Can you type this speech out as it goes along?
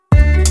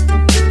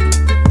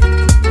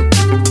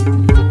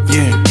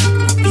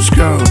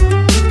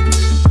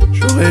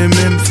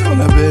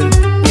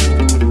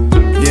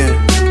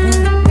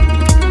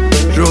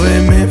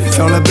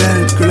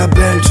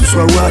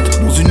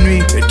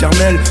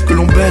belle, que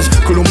l'on baise,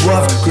 que l'on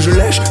boive, que je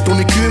lèche ton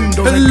écume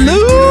dans un cul.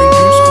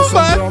 Hello,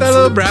 my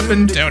fellow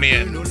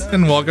Brappingtonians,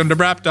 and welcome to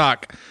Brap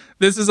Talk.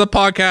 This is a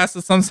podcast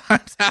that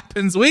sometimes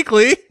happens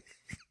weekly,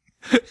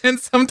 and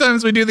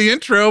sometimes we do the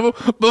intro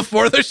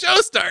before the show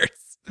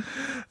starts,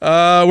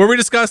 where we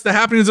discuss the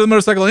happenings of the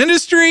motorcycle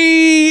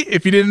industry.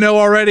 If you didn't know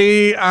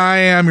already, I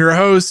am your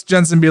host,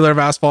 Jensen Beeler of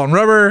Asphalt and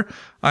Rubber.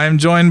 I am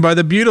joined by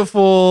the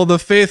beautiful, the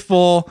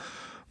faithful,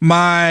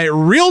 my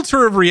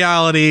realtor of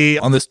reality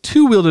on this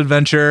two-wheeled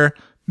adventure,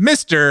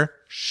 Mr.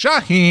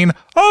 Shaheen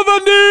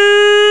Avandi.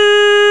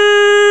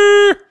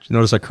 Did you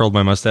notice I curled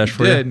my mustache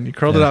for you? You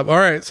curled it up. All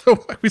right.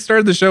 So we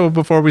started the show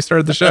before we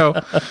started the show.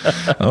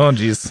 Oh,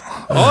 geez.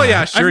 Oh,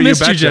 yeah. Sure. I've missed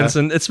you, betcha.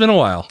 Jensen. It's been a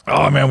while.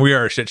 Oh, man. We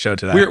are a shit show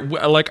today.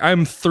 We're like, I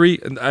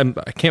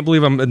can't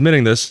believe I'm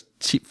admitting this.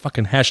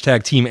 Fucking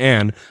hashtag Team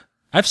Ann.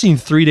 I've seen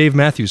 3 Dave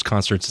Matthews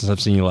concerts since I've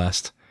seen you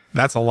last.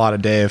 That's a lot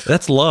of Dave.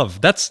 That's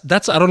love. That's.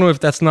 I don't know if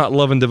that's not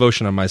love and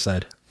devotion on my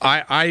side.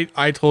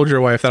 I told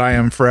your wife that I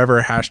am forever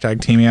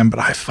hashtag Team Ann, but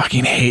I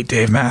fucking hate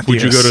Dave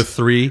Matthews. Would you go to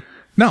 3?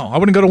 No, I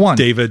wouldn't go to one.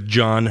 David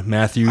John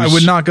Matthews. I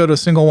would not go to a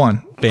single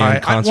one.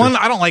 Band concerts.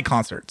 I don't like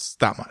concerts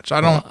that much. I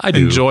don't I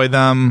do. enjoy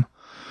them.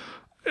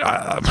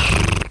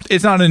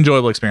 It's not an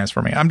enjoyable experience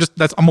for me. I'm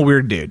a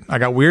weird dude. I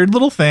got weird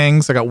little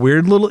things. I got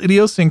weird little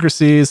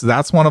idiosyncrasies.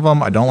 That's one of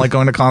them. I don't like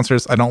going to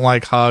concerts. I don't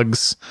like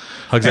hugs.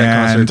 Hugs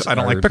at concerts. I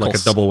don't like pickles.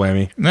 Like a double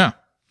whammy. Yeah.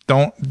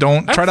 Don't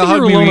try to think hug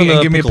you're me alone on and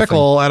the give me a pickle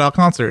pickle at a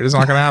concert. It's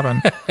not going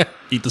to happen.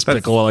 Eat this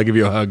pickle while I give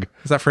you a hug.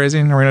 Is that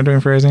phrasing? Are we not doing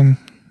phrasing?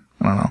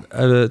 I don't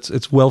know.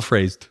 It's well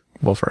phrased.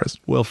 Well phrased.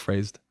 Well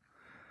phrased.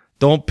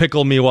 Don't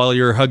pickle me while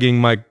you're hugging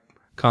my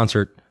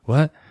concert.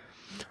 What?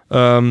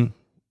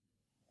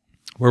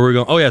 Where were we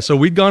going? Oh, yeah. So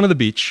we'd gone to the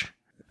beach,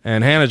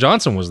 and Hannah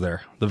Johnson was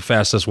there, the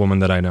fastest woman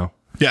that I know.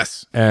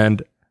 Yes.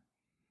 And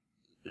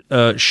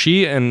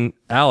she and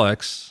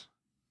Alex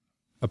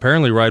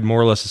apparently ride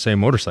more or less the same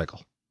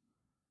motorcycle.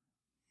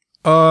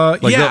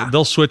 Yeah.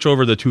 They'll switch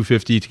over the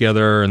 250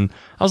 together. And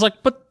I was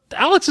like, but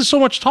Alex is so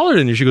much taller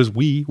than you. She goes,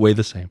 we weigh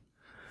the same.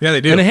 Yeah,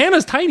 they do. And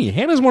Hannah's tiny.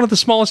 Hannah's one of the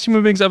smallest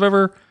human beings I've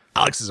ever.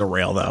 Alex is a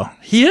rail, though.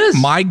 He is.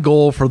 My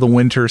goal for the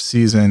winter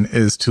season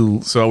is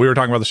so we were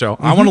talking about the show.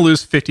 I want to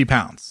lose 50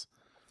 pounds.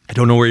 I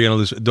don't know where you're going to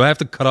lose. Do I have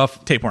to cut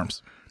off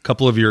Tapeworms. a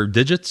couple of your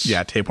digits?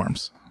 Yeah,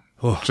 tapeworms.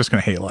 Just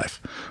going to hate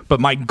life. But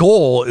my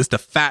goal is to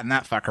fatten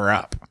that fucker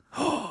up.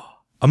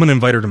 I'm going to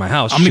invite her to my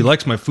house. She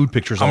likes my food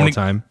pictures all the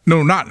time.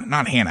 No,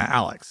 not Hannah,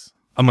 Alex.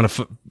 I'm going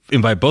to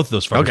invite both of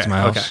those fuckers to my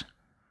house. Okay.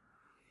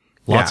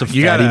 Lots of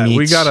fatty meats.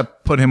 We got to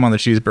put him on the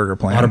cheeseburger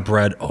plan. A lot of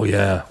bread. Oh,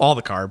 yeah. All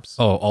the carbs.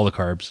 Oh, all the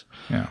carbs.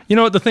 Yeah. You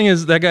know what? The thing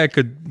is, that guy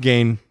could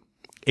gain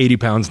 80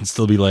 pounds and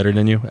still be lighter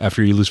than you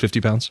after you lose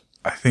 50 pounds.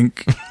 I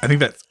think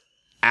that's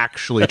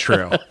actually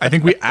true. I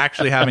think we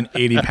actually have an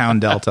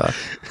 80-pound delta,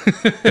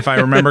 if I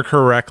remember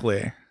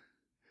correctly.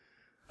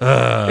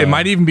 It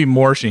might even be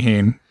more,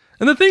 Shaheen.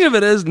 And the thing of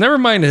it is, never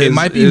mind his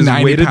might be his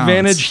 90 weight pounds.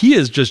 advantage. He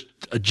is just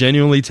a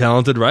genuinely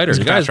talented rider. He's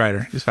a The guy's fast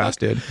rider. He's a fast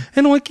dude.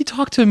 And like you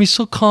talk to him, he's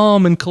so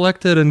calm and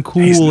collected and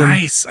cool. He's and,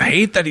 nice. I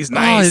hate that he's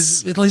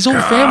nice. His whole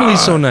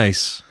family's so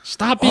nice.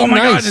 Stop being Oh my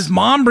nice. God, his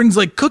mom brings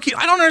like cookies.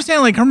 I don't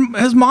understand. Like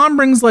his mom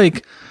brings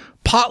like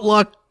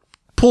potluck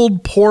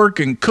pulled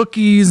pork and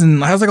cookies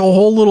and has like a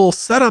whole little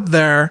setup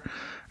there.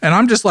 And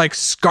I'm just like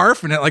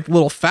scarfing it like the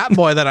little fat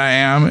boy that I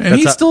am. And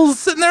he's still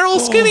sitting there all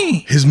skinny.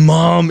 His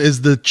mom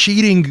is the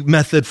cheating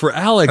method for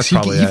Alex. He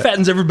probably it.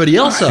 fattens everybody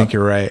else I up. think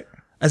you're right.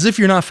 As if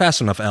you're not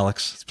fast enough,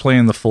 Alex. He's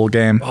playing the full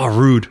game. Oh,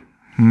 rude.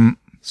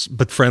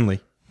 But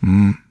friendly.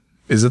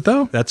 Is it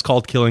though? That's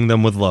called killing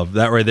them with love.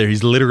 That right there.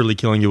 He's literally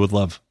killing you with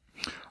love.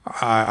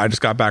 I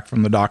just got back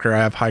from the doctor. I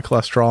have high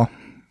cholesterol.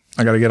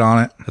 I got to get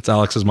on it. That's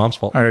Alex's mom's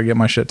fault. I got to get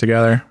my shit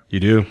together.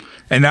 You do.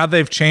 And now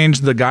they've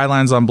changed the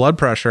guidelines on blood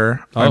pressure.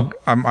 Oh.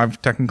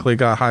 I've technically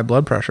got high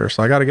blood pressure,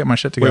 so I got to get my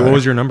shit together. Wait, what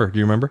was your number? Do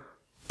you remember?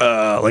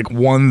 Like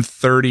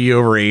 130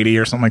 over 80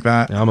 or something like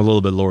that. Yeah, I'm a little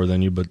bit lower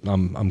than you, but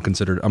I'm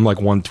like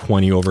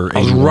 120 over 80.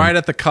 I was right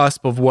at the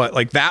cusp of what,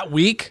 like that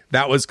week,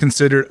 that was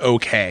considered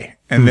okay.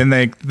 And then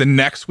the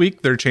next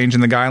week they're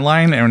changing the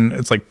guideline and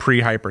it's like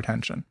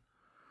pre-hypertension.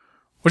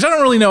 Which I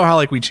don't really know how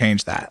like we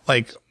changed that.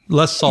 Like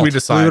less salt. We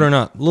decide. Believe it or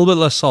not, a little bit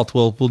less salt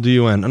will do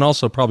you in, and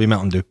also probably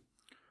Mountain Dew.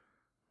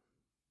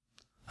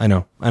 I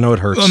know it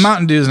hurts. Well,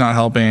 Mountain Dew is not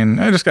helping.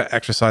 I just got to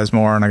exercise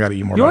more and I got to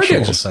eat more You already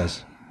vegetables.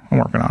 exercise. I'm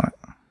working on it.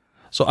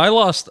 So I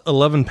lost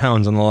 11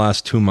 pounds in the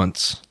last 2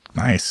 months.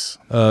 Nice.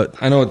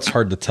 I know it's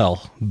hard to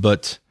tell,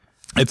 but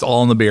It's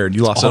all in the beard.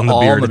 You lost it all in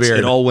all in the It's- beard.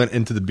 It all went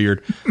into the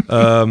beard.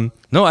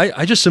 No,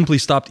 I just simply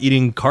stopped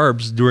eating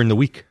carbs during the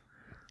week.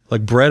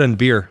 Like bread and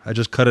beer. I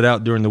just cut it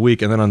out during the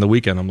week. And then on the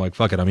weekend, I'm like,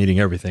 fuck it, I'm eating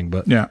everything.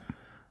 But Yeah.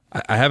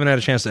 I haven't had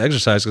a chance to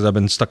exercise because I've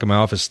been stuck in my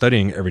office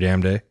studying every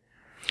damn day.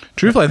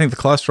 Truthfully, I think the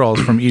cholesterol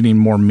is from eating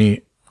more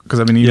meat because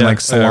I've been eating like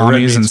red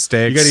salamis and meats.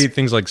 steaks. You got to eat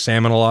things like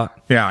salmon a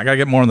lot. Yeah, I got to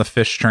get more on the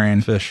fish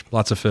train. Fish.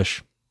 Lots of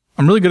fish.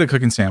 I'm really good at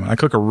cooking salmon. I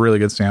cook a really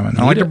good salmon. I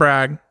don't like to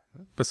brag,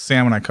 but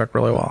salmon I cook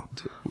really well.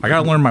 I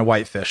got to learn my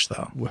whitefish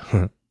though.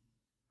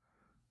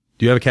 Do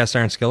Do you have a cast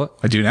iron skillet?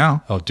 I do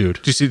now. Oh,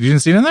 dude. Did you didn't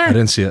see it in there? I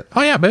didn't see it.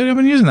 Oh yeah, baby, I've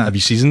been using that. Have you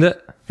seasoned it?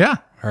 Yeah.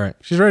 All right.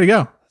 She's ready to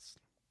go.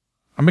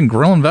 I've been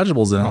grilling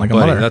vegetables in it like a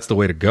Buddy, mother. that's the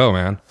way to go,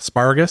 man.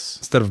 Asparagus.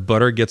 Instead of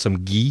butter, get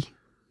some ghee.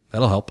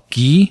 That'll help.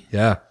 Ghee?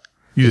 Yeah.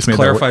 You just made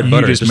Clarified that,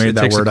 butter. You just made it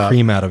that takes word the up.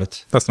 cream out of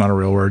it. That's not a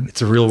real word.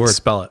 It's a real word.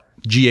 Spell it.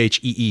 Ghee.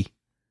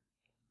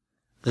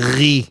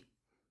 Ghee.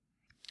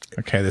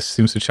 Okay, this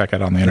seems to check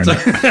out on the internet.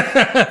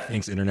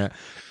 Thanks, internet.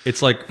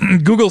 It's like,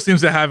 Google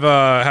seems to have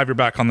your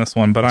back on this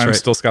one, but I'm right.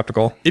 still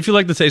skeptical. if you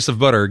like the taste of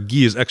butter,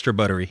 ghee is extra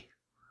buttery.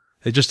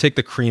 They just take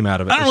the cream out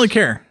of it. I don't really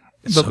care.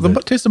 so The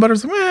good. taste of butter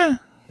is meh.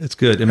 It's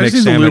good. It just makes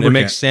needs a salmon. It lubricant.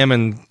 makes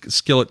salmon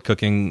skillet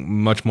cooking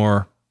much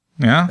more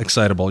Yeah.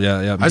 excitable.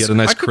 Yeah. You I get a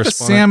nice cook the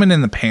crisp on salmon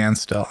in the pan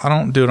still. I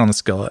don't do it on the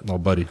skillet. it. Oh,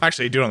 buddy.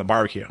 Actually, I do it on the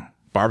barbecue.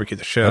 Barbecue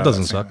the shit. That out of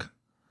doesn't salmon. suck.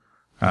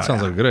 That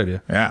sounds like a good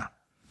idea. Yeah.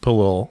 Put a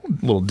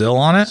little dill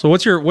on it. So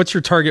what's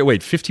your target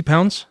weight? 50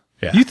 pounds?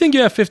 Yeah. You think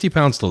you have 50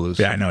 pounds to lose?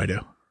 Yeah, I know I do.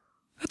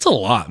 That's a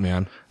lot,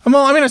 man. Well,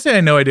 I mean, I say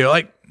I know I do.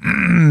 Like,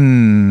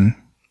 when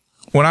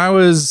I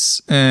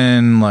was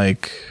in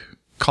like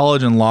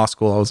college and law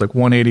school, I was like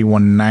 180,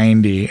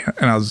 190,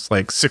 and I was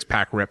like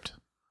 6-pack ripped.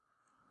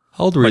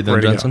 How old were you then,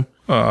 ready to go. Jensen?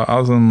 I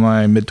was in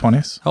my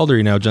mid-20s. How old are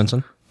you now,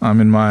 Jensen? I'm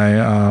in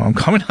my, I'm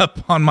coming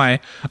up on I'm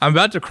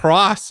about to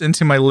cross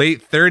into my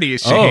late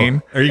 30s,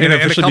 Shane. Are you gonna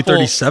officially be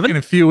 37? In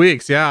a few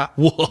weeks, yeah.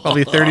 Whoa. I'll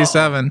be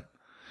 37.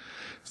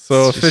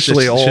 So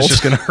officially old. It's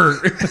just going to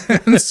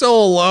hurt. And so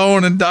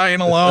alone and dying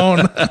alone.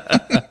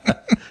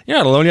 You're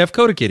not alone. You have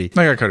Coda Kitty.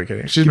 I got Cody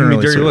Kitty. She's Give been me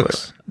really dirty sweet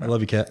looks. I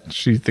love you, cat.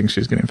 She thinks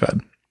she's getting fed.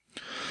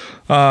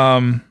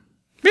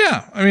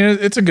 Yeah, I mean,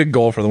 it's a good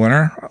goal for the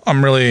winter.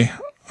 I'm really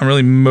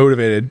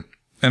motivated,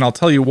 and I'll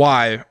tell you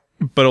why,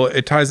 but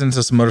it ties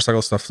into some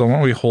motorcycle stuff. So why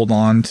don't we hold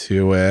on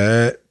to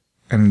it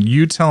and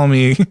you tell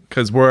me,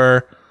 because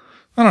we're,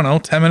 I don't know,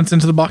 10 minutes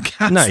into the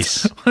podcast.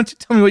 Nice. Why don't you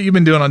tell me what you've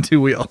been doing on two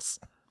wheels?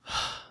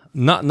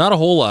 Not a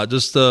whole lot.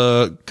 Just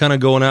kind of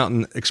going out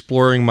and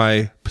exploring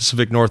my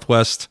Pacific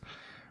Northwest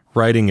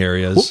riding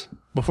areas.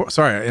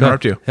 Sorry, I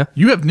interrupt you. Yeah.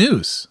 You have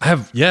news. I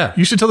have, yeah.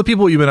 You should tell the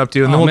people what you've been up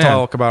to, and then we'll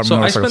talk about So I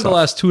motorcycle spent the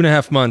stuff.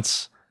 last 2.5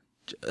 months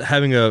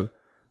having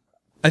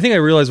I think I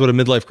realized what a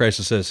midlife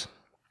crisis is.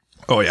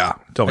 Oh, yeah.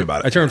 Tell me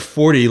about I it. turned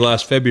 40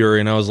 last February,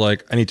 and I was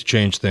like, I need to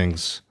change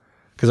things.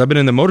 Because I've been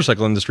in the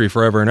motorcycle industry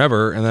forever and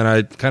ever, and then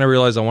I kind of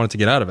realized I wanted to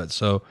get out of it.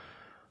 So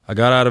I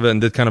got out of it and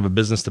did kind of a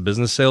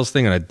business-to-business sales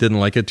thing, and I didn't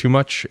like it too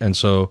much. And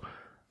so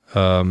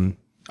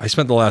I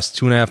spent the last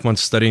 2.5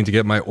 months studying to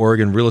get my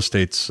Oregon real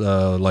estate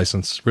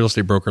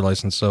broker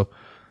license. So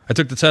I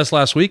took the test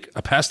last week.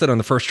 I passed it on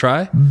the first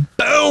try.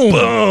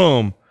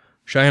 Boom!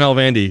 Cheyenne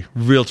Alvandy,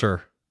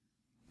 realtor.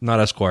 Not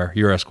Esquire.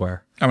 You're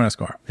Esquire. I'm an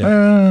Esquire.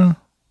 Yeah.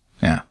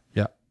 Yeah.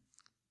 Yeah.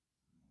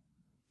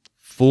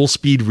 Full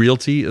Speed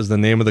Realty is the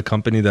name of the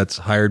company that's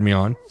hired me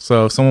on.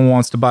 So if someone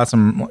wants to buy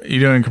you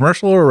doing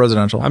commercial or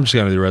residential? I'm just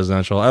going to do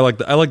residential. I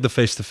like the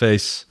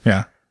face-to-face,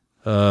 Yeah.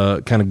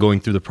 kind of going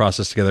through the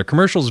process together.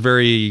 Commercial is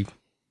very,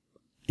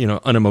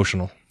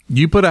 unemotional.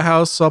 You put a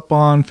house up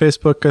on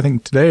Facebook, I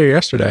think today or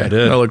yesterday. I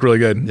did. That looked really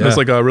good. Yeah. It's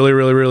like a really,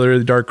 really, really,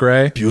 really dark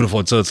gray. Beautiful.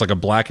 It's like a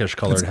blackish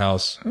colored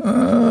house.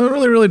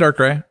 Really, really dark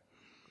gray.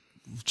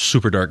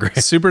 Super dark gray.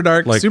 Super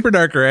dark, super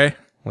dark gray.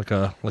 Like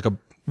a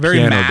Very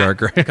piano matte. dark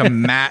gray. Like a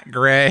matte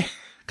gray.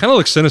 Kind of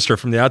looks sinister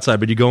from the outside,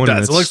 but you go in and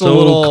Does. it's It looks a so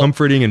little-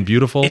 comforting and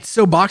beautiful. It's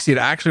so boxy. It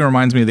actually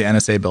reminds me of the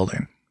NSA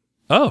building.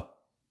 Oh.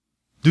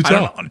 Do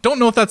tell. I don't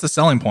know if that's a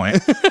selling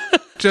point.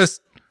 I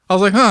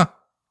was like, huh.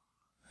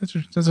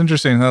 That's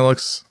interesting. That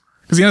looks...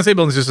 Because the NSA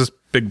building is just this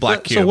big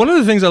black cube. So one of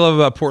the things I love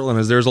about Portland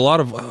is there's a lot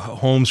of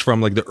homes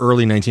from like the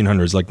early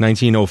 1900s, like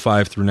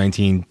 1905 through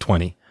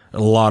 1920. A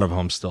lot of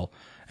homes still.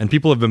 And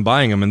people have been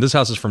buying them. And this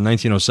house is from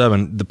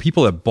 1907. The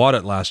people that bought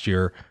it last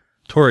year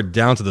tore it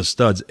down to the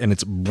studs, and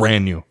it's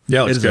brand new.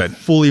 Yeah, it looks is good. a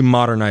fully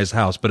modernized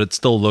house, but it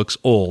still looks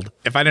old.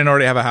 If I didn't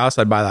already have a house,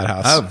 I'd buy that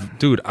house.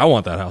 Dude, I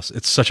want that house.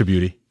 It's such a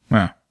beauty.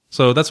 Yeah.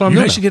 So that's what I'm You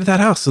doing. guys should get that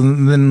house,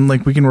 and then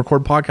like we can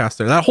record podcasts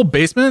there. That whole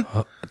basement,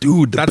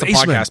 Dude, that's a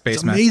podcast basement.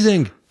 It's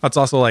amazing. That's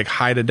also like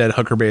hide a dead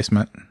hooker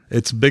basement.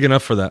 It's big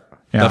enough for that.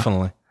 Yeah.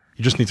 Definitely.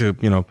 You just need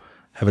to,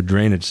 have a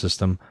drainage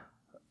system.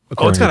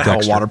 Oh, it's got to have a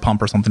Dexter. water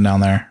pump or something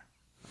down there.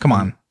 Come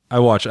on. I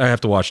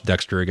have to watch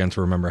Dexter again to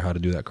remember how to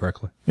do that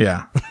correctly.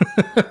 Yeah.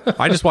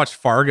 I just watched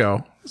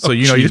Fargo. So,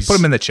 you jeez. just put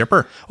them in the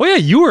chipper. Oh yeah,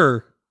 you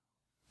were.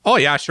 Oh,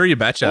 yeah, sure, you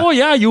betcha. Oh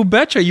yeah, you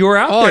betcha. You were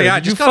out Oh, there. yeah,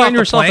 Did you just got off find the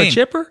yourself plane. a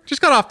chipper? Just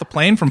got off the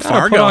plane from Gotta put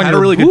Fargo. on I had a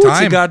your really good boots.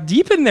 time. It got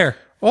deep in there.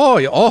 Oh,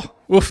 yeah. Oh,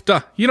 oof,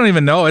 duh. You don't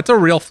even know. It's a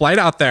real flight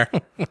out there.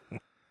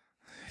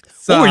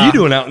 What were you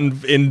doing out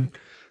in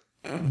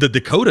the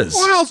Dakotas?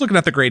 Well, I was looking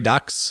at the gray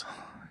ducks.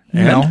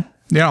 You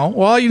know.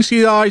 Well, you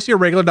see a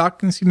regular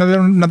duck, and you see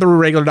another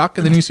regular duck,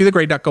 and then you see the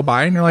gray duck go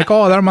by, and you're like,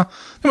 oh,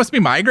 they must be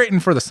migrating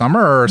for the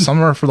summer or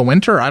summer for the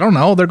winter. I don't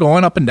know. They're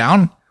going up and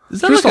down. Is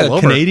that Just like all a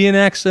over. Canadian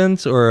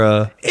accent or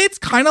a? It's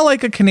kind of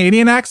like a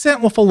Canadian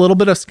accent with a little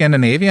bit of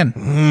Scandinavian.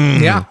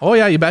 Yeah. Oh,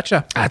 yeah. You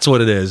betcha. That's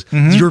what it is.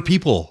 It's your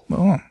people.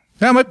 Oh.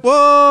 Yeah.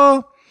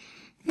 Well,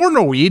 more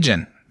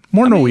Norwegian.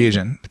 More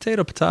Norwegian.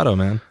 Potato,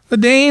 man. The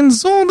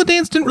Danes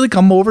didn't really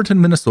come over to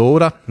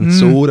Minnesota.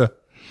 Soda.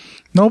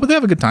 No, but they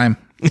have a good time.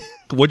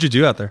 What'd you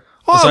do out there?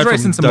 Oh, I Aside was from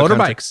racing some duck hunting?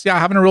 motorbikes. Yeah,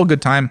 having a real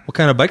good time. What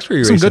kind of bikes were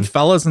you Some racing? good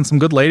fellas and some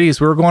good ladies.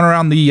 We were going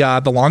around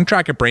the long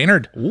track at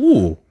Brainerd.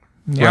 Ooh.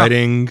 Yeah.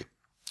 Riding.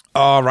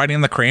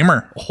 Riding the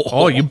Kramer.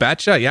 Oh, you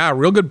betcha. Yeah,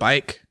 real good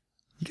bike.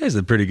 You guys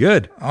did pretty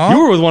good. Oh. You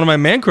were with one of my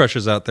man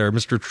crushes out there,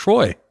 Mr.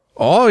 Troy.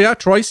 Oh, yeah.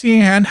 Troy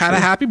Seahan had a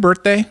happy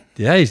birthday.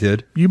 Yeah, he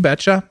did. You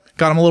betcha.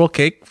 Got him a little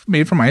cake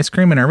made from ice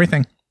cream and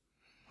everything.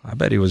 I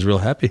bet he was real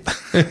happy.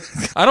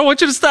 I don't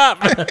want you to stop.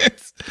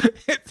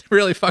 It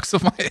really fucks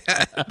with my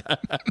head.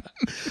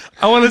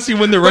 I want to see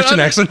when the Russian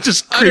accent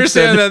just I creeps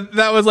in. understand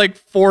that was like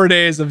 4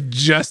 days of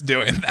just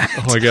doing that.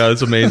 Oh my God,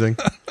 that's amazing.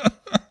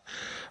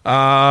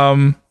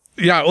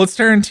 Yeah, let's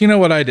Tarantino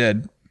what I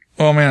did.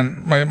 Oh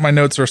man, my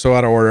notes are so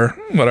out of order.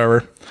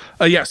 Whatever.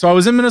 Yeah, so I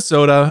was in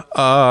Minnesota.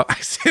 I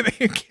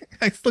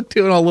looked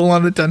to it a little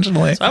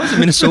unintentionally. I was in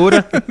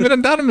Minnesota.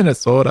 I'm down in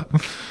Minnesota.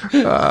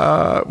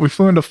 We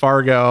flew into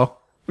Fargo,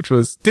 which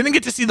didn't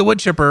get to see the wood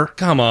chipper.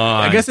 Come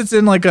on. I guess it's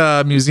in like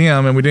a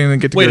museum, and we didn't even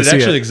get to Wait, go it see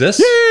actually it.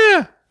 exists?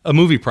 Yeah, A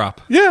movie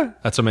prop. yeah.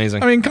 That's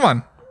amazing. I mean, come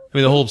on.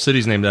 the whole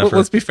city's named after.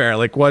 Let's be fair.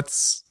 Like, what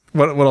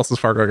else has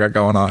Fargo got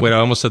going on? Wait, I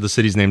almost said the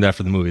city's named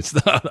after the movie.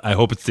 It's not, I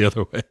hope it's the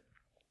other way.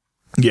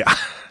 Yeah,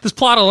 This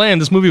plot of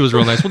land, this movie was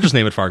real nice. We'll just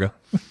name it Fargo.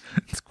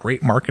 it's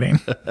great marketing.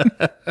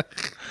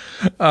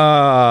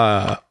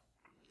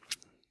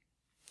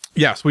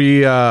 Yes,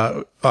 we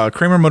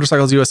Kramer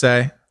Motorcycles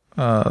USA,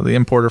 the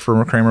importer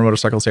for Kramer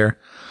Motorcycles here,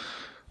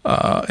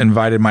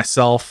 invited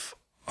myself,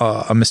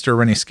 a Mr.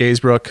 Rennie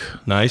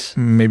Skaysbrook. Nice.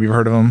 Maybe you've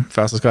heard of him,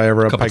 fastest guy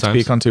ever up Couple Pikes times.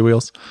 Peak on 2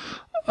 wheels,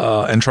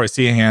 and Troy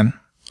Seahan,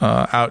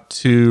 out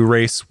to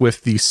race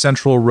with the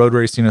Central Road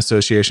Racing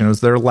Association. It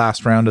was their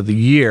last round of the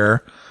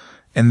year,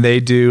 and they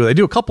do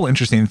a couple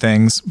interesting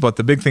things, but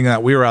the big thing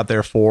that we were out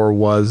there for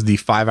was the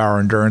 5-hour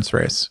endurance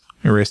race.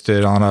 We raced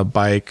it on a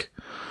bike,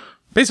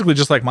 basically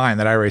just like mine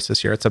that I raced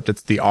this year, except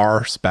it's the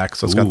R spec,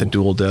 so it's got the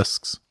dual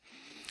discs.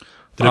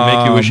 Did it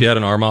make you wish you had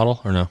an R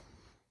model or no?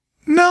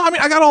 No, I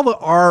mean, I got all the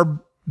R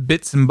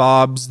bits and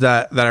bobs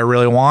that I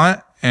really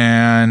want.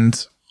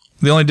 And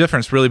the only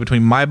difference really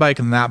between my bike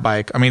and that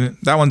bike, I mean,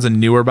 that one's a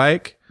newer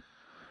bike.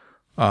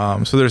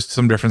 So there's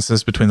some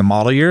differences between the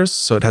model years.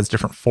 So it has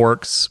different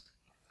forks.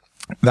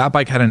 That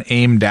bike had an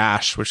AIM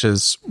dash, which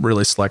is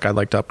really slick. I'd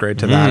like to upgrade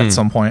to that at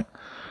some point.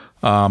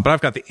 But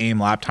I've got the AIM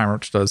lap timer,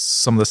 which does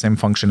some of the same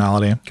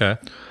functionality. Okay.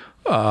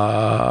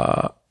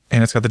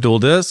 And it's got the dual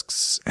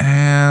discs.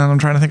 And I'm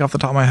trying to think off the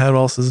top of my head what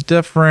else is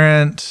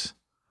different.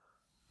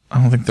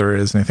 I don't think there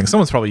is anything.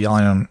 Someone's probably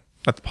yelling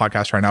at the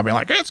podcast right now, being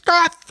like, "It's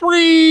got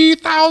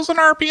 3,000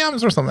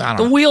 RPMs or something." I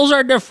don't know. Wheels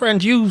are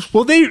different.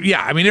 Well,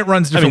 it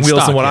runs different wheels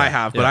stock, than what yeah, I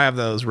have, but yeah. I have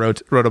those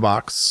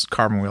Rotobox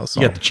carbon wheels. So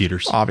You got the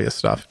cheaters. obvious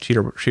stuff,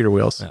 cheater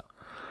wheels.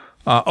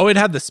 Yeah. It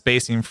had the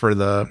spacing for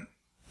the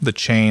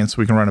chain, so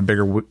we can run a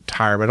bigger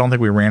tire. But I don't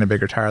think we ran a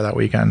bigger tire that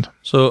weekend.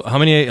 So how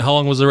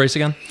long was the race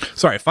again?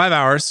 Sorry, 5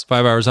 hours.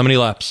 5 hours. How many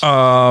laps? We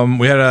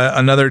had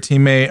another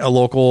teammate, a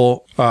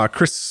local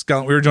Chris.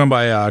 We were joined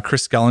by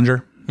Chris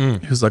Skellinger,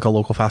 who's like a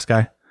local fast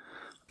guy.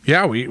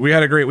 Yeah, we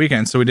had a great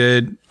weekend. So we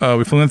did.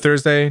 We flew in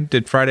Thursday,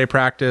 did Friday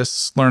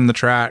practice, learned the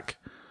track.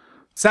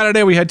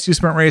 Saturday we had 2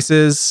 sprint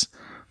races.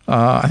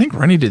 I think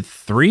Rennie did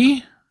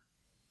 3.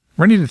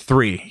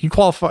 He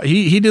qualified.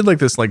 He did like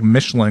this like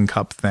Michelin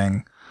Cup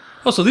thing.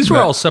 Oh, so these were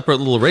all separate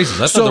little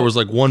races. I thought there was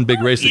like one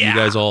big race that you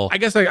guys all... I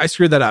guess I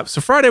screwed that up. So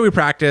Friday we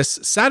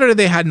practiced. Saturday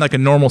they had like a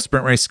normal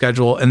sprint race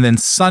schedule, and then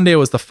Sunday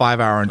was the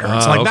 5-hour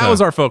endurance. That okay.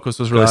 was our focus,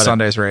 was really Got it.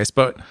 Sunday's race.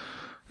 But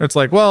it's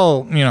like,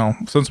 well,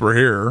 since we're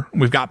here,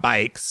 we've got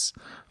bikes.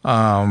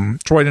 Troy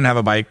didn't have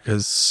a bike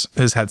because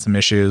his had some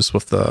issues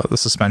with the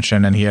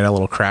suspension, and he had a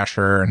little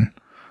crasher, and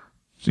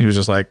he was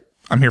just like,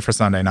 I'm here for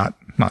Sunday, not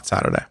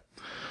Saturday.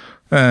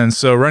 And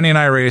so Rennie and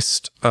I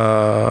raced.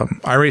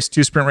 I raced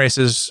 2 sprint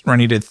races.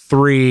 Rennie did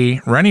 3.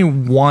 Rennie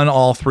won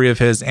all 3 of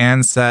his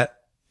and set,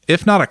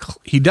 if not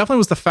he definitely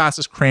was the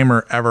fastest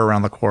Kramer ever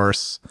around the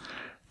course.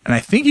 And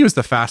I think he was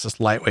the fastest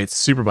lightweight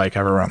superbike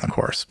ever around the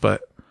course.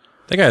 But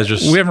That guy's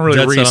just we haven't really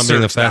dead set on researched being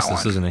the that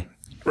fastest, one. isn't he?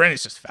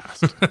 Rennie's just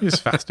fast. He's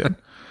fast, dude.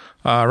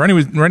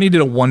 Rennie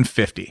did a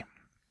 150.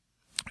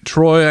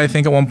 Troy, I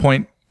think at one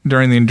point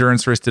during the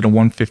endurance race, did a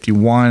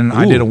 151.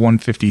 I did a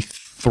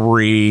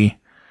 153.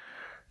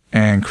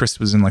 And Chris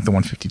was in like the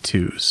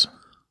 152s.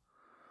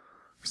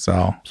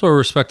 So So a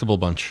respectable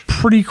bunch.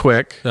 pretty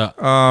quick. Yeah.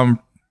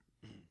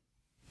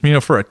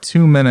 For a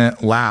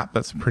 2-minute lap,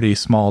 that's a pretty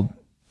small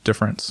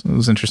difference. It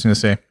was interesting to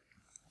see.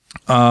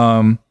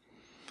 I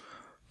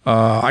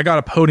got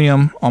a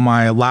podium on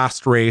my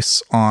last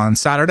race on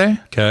Saturday,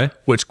 Okay.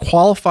 which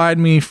qualified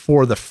me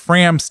for the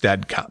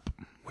Framstead Cup.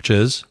 Which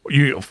is?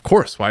 Of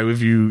course. Why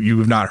have you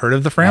have not heard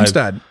of the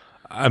Framstead?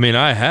 I mean,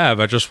 I have.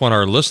 I just want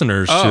our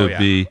listeners to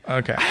be...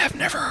 Okay. I have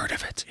never heard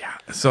of it. Yeah.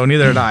 So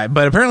neither did I.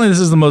 But apparently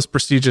this is the most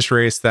prestigious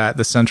race that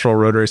the Central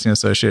Road Racing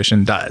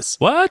Association does.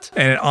 What?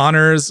 And it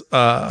honors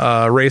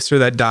a racer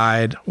that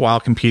died while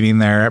competing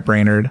there at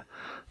Brainerd.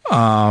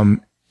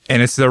 And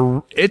it's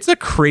a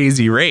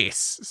crazy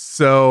race.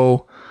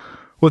 So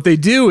what they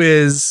do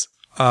is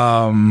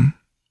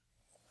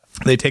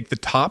they take the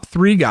top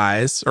 3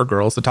 guys or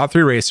girls, the top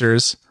 3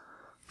 racers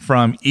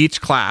from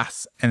each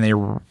class, and they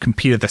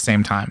compete at the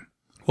same time.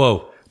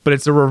 Whoa. But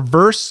it's a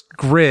reverse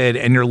grid,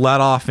 and you're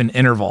let off in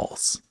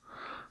intervals.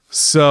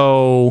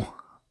 So,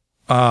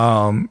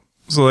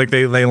 like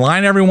they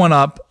line everyone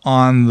up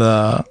on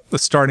the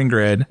starting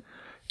grid,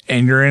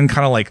 and you're in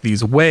kind of like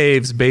these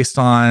waves based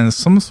on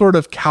some sort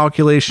of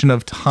calculation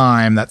of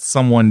time that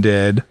someone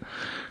did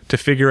to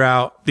figure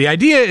out. The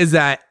idea is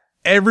that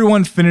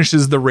everyone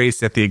finishes the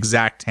race at the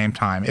exact same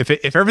time.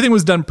 If everything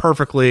was done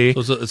perfectly.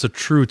 So it's a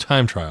true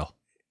time trial.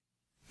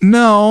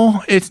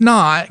 No, it's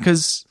not,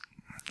 because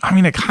I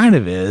mean, it kind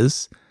of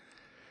is.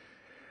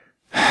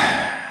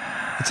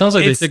 It sounds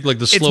like they think like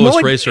the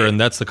slowest racer, and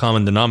that's the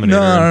common denominator.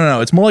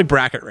 No. It's more like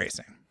bracket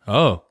racing.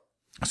 Oh.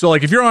 So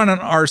like if you're on an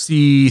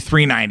RC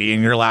 390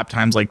 and your lap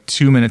time's like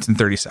 2 minutes and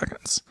 30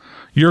 seconds,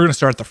 you're going to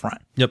start at the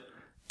front. Yep.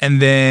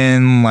 And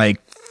then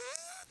like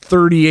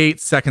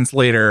 38 seconds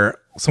later,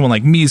 someone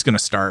like me is going to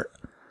start.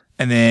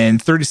 And then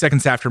 30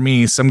 seconds after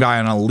me, some guy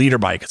on a leader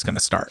bike is going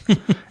to start.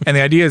 And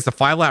the idea is the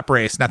 5-lap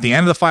race. And at the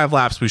end of the 5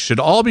 laps, we should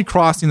all be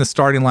crossing the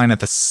starting line or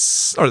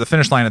the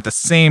finish line at the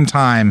same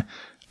time,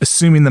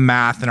 assuming the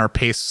math and our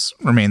pace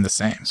remain the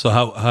same. So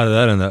how did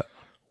that end up?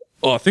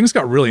 Oh, things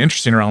got really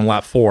interesting around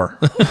lap 4.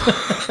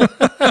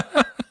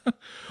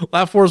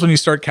 Lap 4 is when you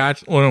start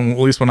at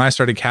least when I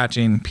started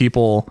catching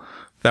people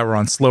that were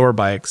on slower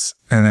bikes.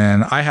 And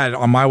then I had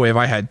on my wave,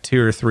 I had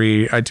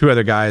 2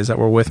 other guys that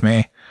were with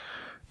me.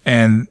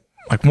 And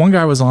like one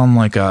guy was on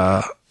like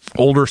a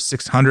older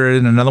 600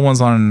 and another one's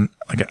on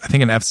like, I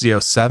think an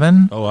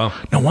FZ07. Oh, wow.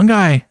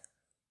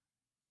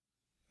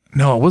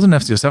 No, it wasn't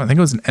FZ07. I think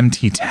it was an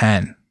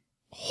MT10.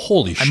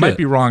 Holy shit. I might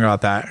be wrong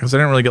about that because I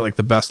didn't really get like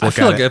the best look at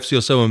it. I feel like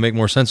FZ07 would make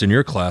more sense in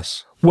your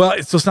class. Well,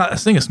 it's not the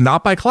thing. It's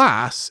not by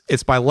class.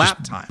 It's by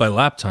lap time. By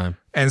lap time.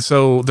 And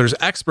so there's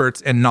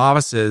experts and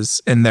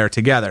novices in there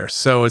together.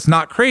 So it's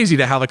not crazy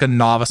to have like a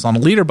novice on a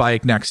leader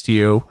bike next to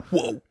you.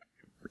 Whoa.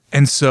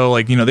 And so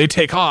like, they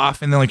take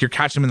off and then like you're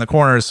catching them in the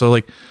corners. So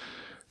like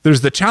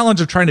there's the challenge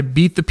of trying to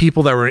beat the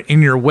people that were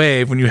in your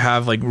wave when you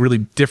have like really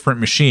different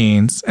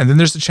machines. And then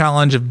there's the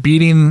challenge of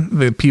beating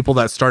the people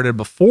that started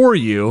before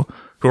you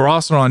who are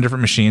also on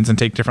different machines and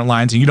take different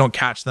lines, and you don't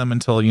catch them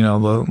until,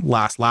 the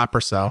last lap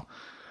or so.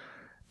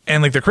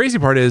 And like the crazy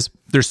part is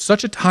there's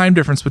such a time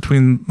difference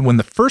between when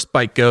the first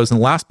bike goes and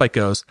the last bike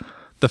goes.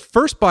 The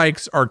first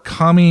bikes are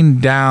coming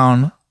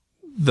down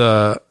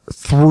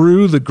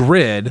through the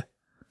grid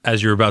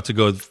as you're about to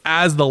go,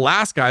 as the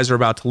last guys are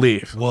about to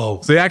leave.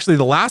 Whoa. So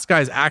the last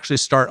guys actually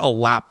start a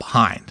lap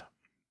behind,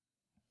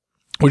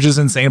 which is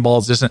insane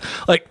balls distant.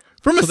 Like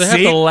so they have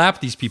to lap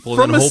these people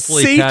from and then a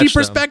hopefully safety catch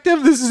perspective,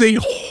 them. This is a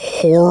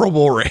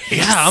horrible race.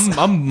 Yeah,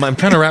 I'm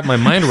trying to wrap my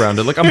mind around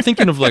it. Like I'm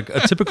thinking of like a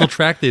typical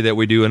track day that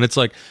we do, and it's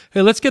like,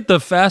 hey, let's get the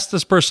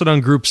fastest person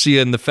on Group C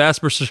and the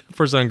fastest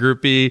person on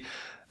Group B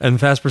and the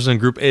fast person in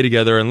Group A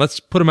together, and let's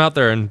put them out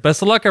there. And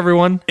best of luck,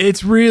 everyone.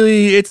 It's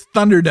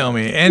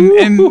Thunderdome,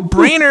 and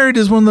Brainerd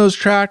is one of those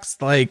tracks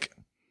like.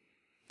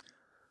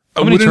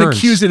 I wouldn't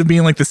accuse it of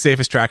being like the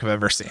safest track I've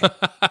ever seen.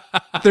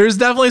 There's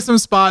definitely some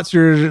spots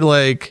you're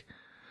like.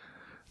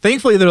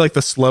 Thankfully, they're like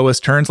the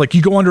slowest turns. Like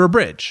you go under a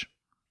bridge.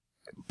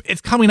 It's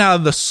coming out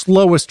of the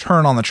slowest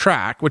turn on the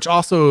track, which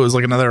also is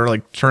like another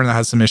like turn that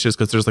has some issues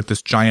because there's like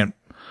this giant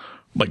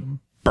like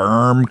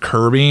berm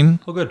curbing.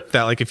 Oh, good.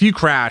 That like if you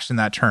crash in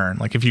that turn,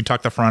 like if you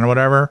tuck the front or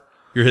whatever,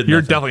 you're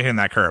definitely hitting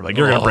that curb. Like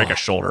you're gonna break a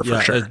shoulder for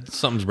sure.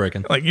 Something's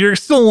breaking. Like you're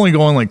still only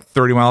going like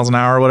 30 miles an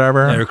hour or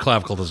whatever. Yeah, your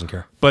clavicle doesn't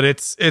care. But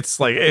it's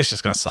like it's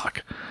just gonna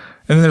suck.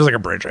 And then there's like a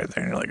bridge right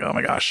there, and you're like, oh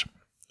my gosh.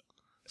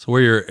 So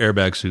wear your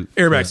airbag suit.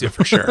 Airbag suit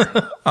for sure.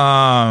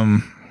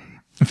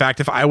 In fact,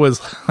 if I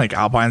was like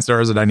Alpine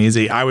Stars at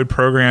Dainese, I would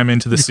program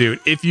into the suit.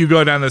 If you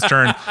go down this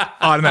turn,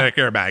 automatic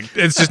airbag.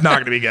 It's just not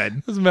going to be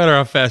good. Doesn't matter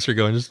how fast you're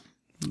going.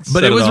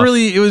 But it was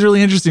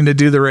really interesting to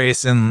do the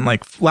race. And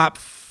like lap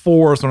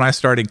 4 is when I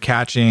started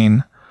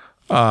catching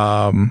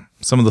some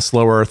of the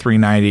slower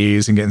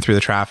 390s and getting through the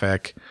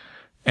traffic.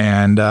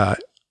 And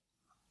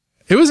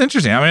it was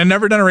interesting. I mean, I've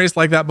never done a race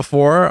like that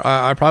before.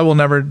 I probably will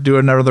never do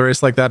another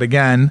race like that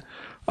again.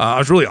 I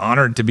was really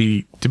honored to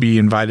be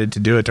invited to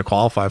do it, to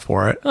qualify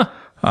for it. Huh.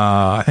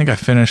 I think I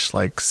finished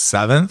like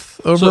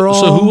 7th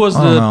overall.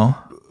 So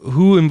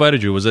who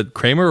invited you? Was it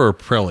Kramer or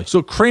Pirelli?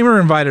 So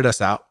Kramer invited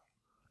us out.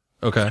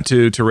 Okay.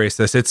 To race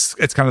this.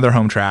 It's kind of their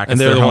home track. And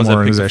they're the ones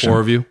that picked the 4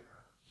 of you?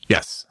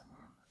 Yes.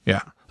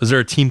 Yeah. Is there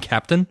a team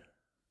captain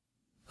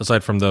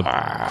aside from the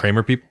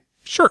Kramer people?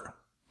 Sure.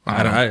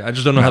 I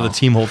just don't know how the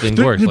team whole thing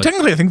works.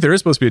 Technically, I think there is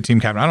supposed to be a team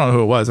captain. I don't know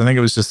who it was. I think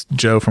it was just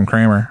Joe from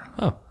Kramer.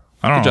 Oh,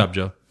 good job,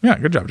 Joe. Yeah,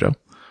 good job, Joe.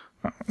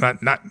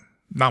 Not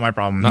my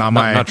problem.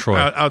 Not Troy.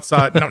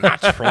 Outside. No,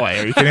 not Troy.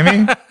 Are you kidding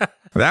me?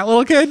 That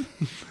little kid?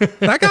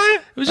 That guy?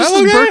 It was just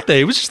his birthday.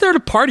 He was just there to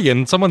party,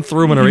 and someone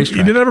threw him in a racetrack.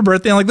 He did have a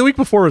birthday. And like the week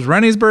before was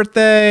Rennie's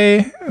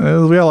birthday. We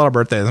had a lot of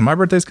birthdays, and my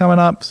birthday's coming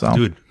up. So,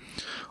 dude,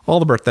 all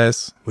the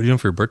birthdays. What are you doing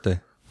for your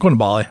birthday? Going to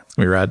Bali. It's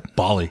gonna be rad.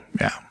 Bali.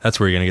 Yeah, that's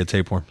where you're gonna get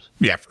tapeworms.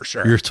 Yeah, for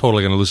sure. You're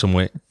totally gonna lose some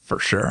weight. for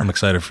sure. I'm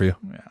excited for you.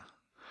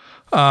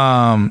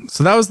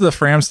 So that was the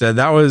Framstead.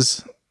 That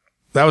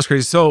was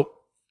crazy. So,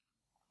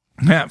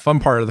 yeah, fun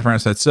part of the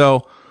Framstead.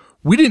 So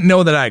we didn't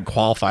know that I had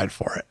qualified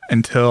for it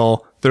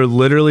until they're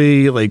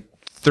literally like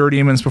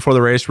 30 minutes before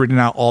the race reading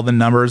out all the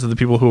numbers of the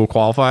people who were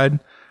qualified.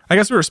 I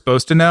guess we were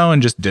supposed to know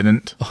and just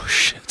didn't. Oh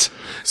shit.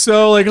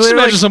 So like, Just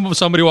imagine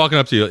somebody walking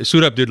up to you,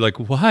 suit up, dude. Like,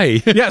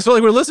 why? yeah. So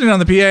like, we're listening on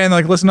the PA and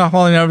like listening off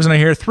all the numbers, and I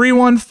hear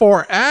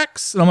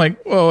 314X, and I'm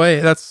like, whoa,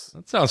 wait, That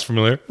sounds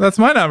familiar. that's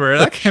my number.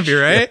 That can't be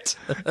right.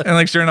 And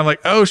like, sure enough,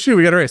 like, oh shoot,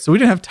 we got a race. So we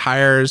didn't have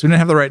tires. We didn't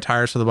have the right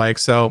tires for the bike.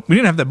 So we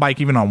didn't have the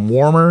bike even on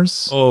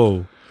warmers.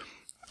 Oh,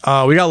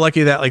 We got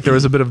lucky that like there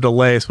was a bit of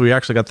delay, so we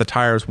actually got the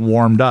tires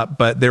warmed up,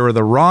 but they were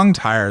the wrong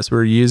tires. We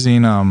were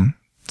using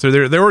so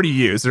they're already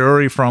used. They're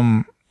already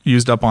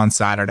used up on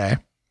Saturday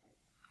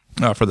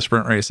for the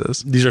sprint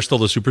races. these are still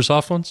the super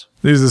soft ones.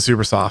 These are the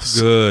super softs.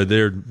 Good.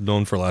 They're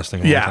known for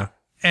lasting a long time.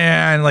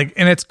 And like,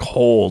 and it's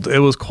cold. It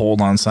was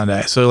cold on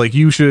Sunday. So like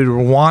you should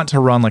want to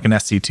run like an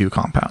SC2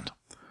 compound.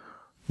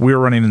 We were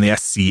running in the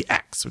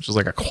SCX, which is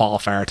like a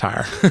qualifier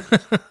tire.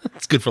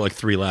 It's good for like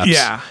 3 laps.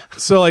 Yeah.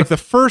 So like the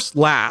first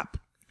lap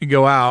you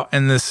go out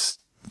and this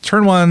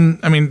turn one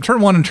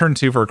and turn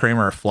 2 for a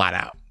Kramer are flat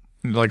out.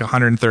 Like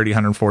 130,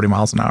 140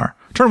 miles an hour.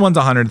 Turn 1's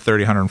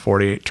 130,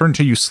 140. Turn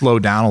 2 you slow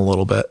down a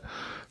little bit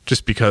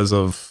just because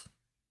of,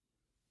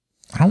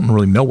 I don't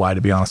really know why,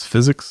 to be honest.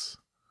 Physics.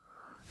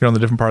 You're on the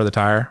different part of the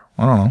tire.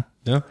 I don't know.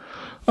 Yeah.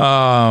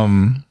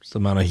 Just the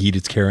amount of heat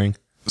it's carrying.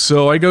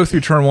 So I go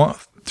through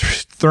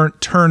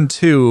turn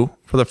 2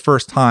 for the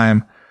first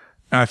time,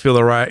 and I feel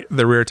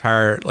the rear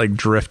tire like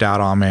drift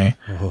out on me,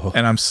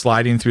 and I'm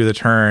sliding through the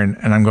turn,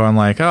 and I'm going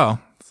like, oh,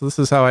 so this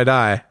is how I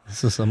die.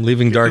 I'm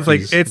leaving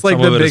darkies. It's like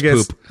the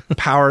biggest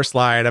power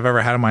slide I've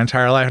ever had in my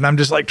entire life, and I'm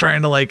just like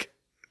trying to like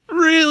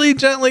really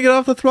gently get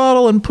off the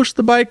throttle and push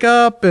the bike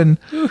up, and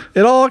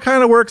it all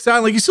kind of works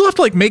out. Like you still have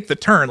to like make the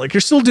turn, like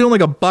you're still doing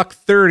like a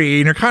 $130,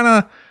 and you're kind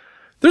of,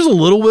 there's a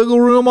little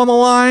wiggle room on the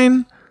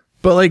line,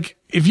 but like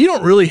if you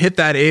don't really hit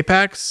that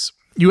apex,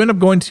 you end up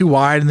going too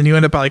wide, and then you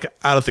end up like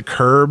out of the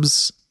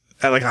curbs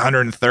at like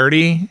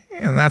 130,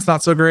 and that's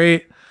not so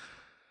great.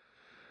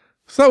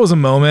 So that was a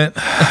moment.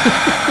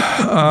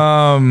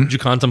 Did you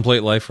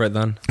contemplate life right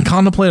then?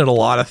 Contemplated a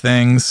lot of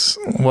things,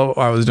 what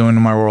I was doing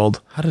in my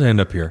world. How did I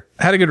end up here?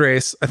 Had a good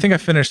race. I think I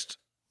finished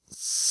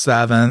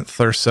 7th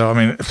or so. I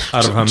mean,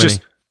 Out of how many?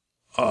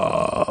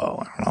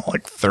 I don't know,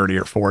 like 30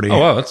 or 40. Oh,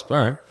 wow. That's all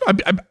right.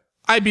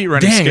 I beat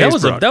Rennie Dang,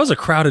 Skaysbrook. that was a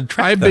crowded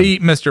track. I then.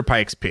 beat Mr.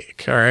 Pikes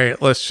Peak. All right.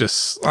 I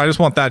just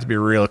want that to be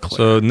real clear.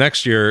 So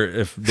next year,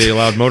 if they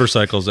allowed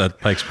motorcycles at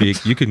Pikes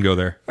Peak, you can go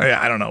there.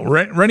 Yeah, I don't know.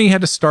 Rennie had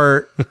to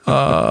start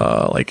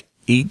like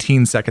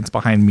 18 seconds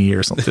behind me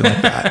or something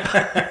like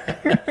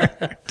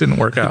that. Didn't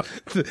work out.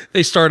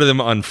 They started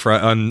them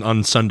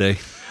on Sunday.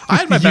 I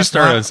had my You best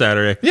started lap on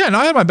Saturday Yeah, no,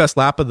 I had my best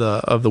lap of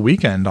the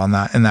weekend in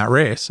that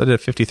race. I did a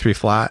 53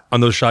 flat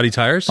on those shoddy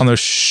tires. on those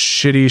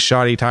shitty,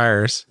 shoddy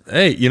tires.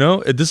 Hey,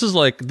 this is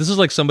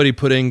like somebody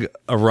putting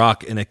a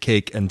rock in a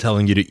cake and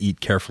telling you to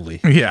eat carefully.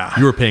 Yeah.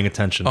 You were paying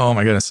attention. Oh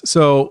my goodness.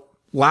 So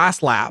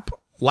last lap,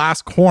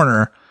 last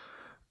corner,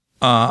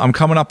 I'm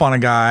coming up on a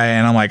guy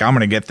and I'm like, I'm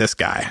going to get this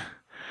guy.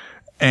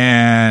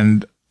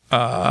 And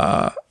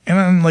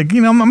I'm like,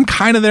 I'm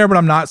kind of there, but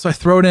I'm not. So I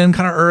throw it in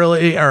kind of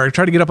early, or I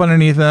try to get up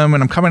underneath him,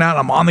 and I'm coming out and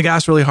I'm on the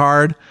gas really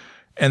hard,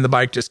 and the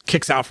bike just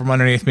kicks out from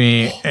underneath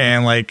me,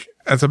 and like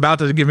it's about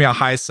to give me a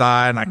high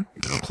side, and I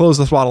close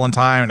the throttle in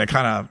time, and it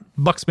kind of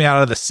bucks me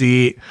out of the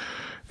seat,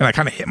 and I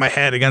kind of hit my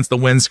head against the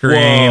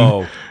windscreen.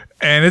 Whoa.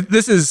 And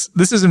this is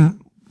in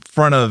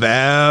front of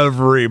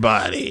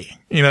everybody.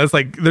 It's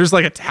like there's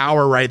like a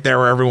tower right there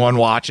where everyone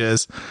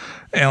watches.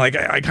 And like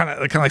I kind of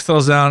like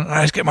settles down.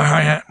 I just get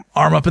my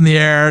arm up in the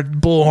air,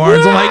 bull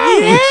horns. I'm like,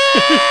 yeah,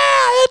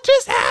 it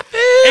just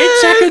happened. 8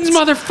 seconds,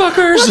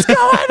 motherfuckers. What's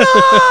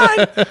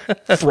going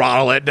on?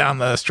 Throttle it down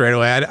the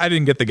straightaway. I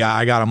didn't get the guy.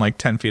 I got him like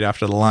 10 feet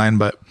after the line,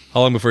 but How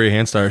long before your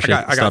hand started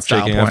I got stopped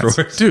shaking style points.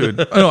 afterwards? Dude.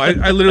 No,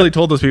 I literally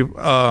told those people,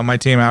 my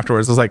team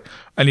afterwards, I was like,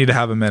 I need to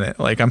have a minute.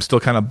 Like I'm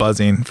still kind of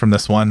buzzing from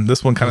this one.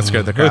 This one kind of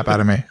scared the crap out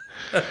of me.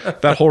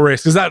 That whole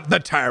race, because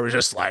that tire was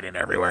just sliding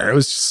everywhere. It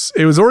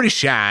was already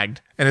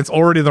shagged, and it's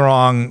already the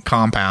wrong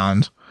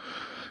compound,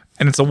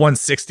 and it's a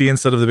 160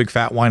 instead of the big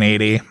fat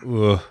 180.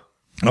 Ugh.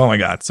 Oh my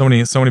god, so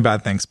many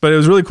bad things. But it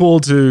was really cool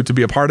to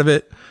be a part of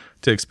it,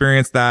 to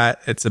experience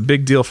that. It's a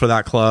big deal for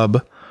that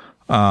club.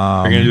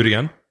 Are you gonna do it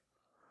again?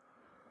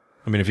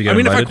 I mean, if you get If I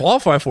invited?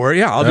 qualify for it,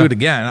 yeah, I'll do it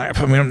again.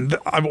 I mean,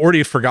 I've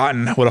already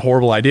forgotten what a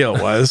horrible idea it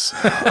was.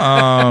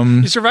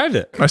 You survived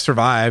it. I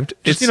survived.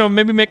 Just,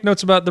 maybe make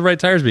notes about the right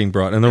tires being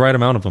brought and the right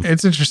amount of them.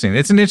 It's interesting.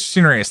 It's an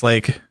interesting race.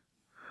 Like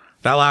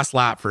that last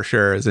lap for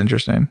sure is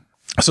interesting.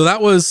 So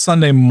that was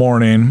Sunday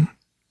morning.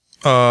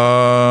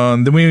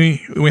 Then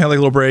we had like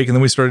a little break, and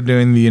then we started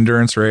doing the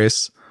endurance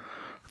race.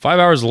 5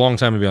 hours is a long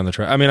time to be on the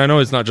track. I mean, I know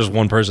it's not just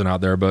one person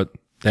out there, but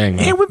dang.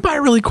 Man. It went by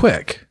really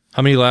quick.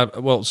 How many laps?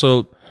 Well,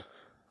 so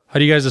how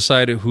do you guys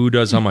decide who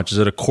does how much? Is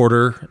it a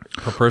quarter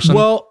per person?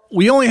 Well,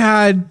 we only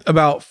had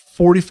about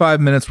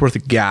 45 minutes worth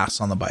of gas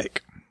on the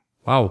bike.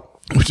 Wow.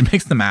 which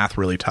makes the math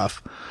really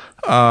tough.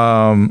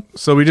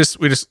 So we just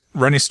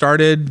Rennie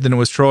started, then it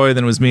was Troy,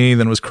 then it was me,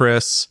 then it was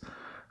Chris.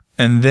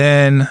 And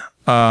then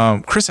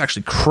Chris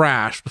actually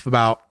crashed with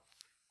about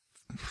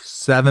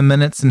 7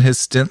 minutes in his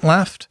stint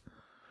left.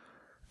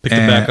 Picked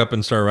it back up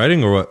and start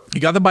riding, or what? He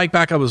got the bike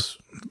back.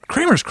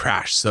 Kramer's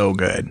crash so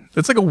good.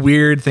 It's like a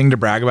weird thing to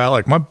brag about.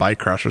 Like, my bike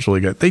crash was really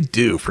good. They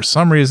do, for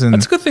some reason.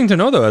 That's a good thing to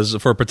know, though, as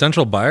for a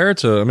potential buyer.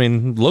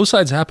 Low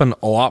sides happen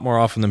a lot more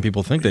often than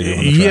people think they do on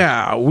the track.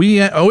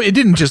 Yeah, it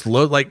didn't just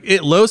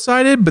it low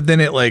sided, but then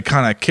it like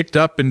kind of kicked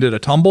up and did a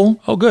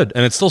tumble. Oh, good,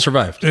 and it still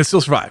survived.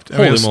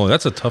 Holy Moly,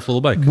 that's a tough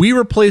little bike. We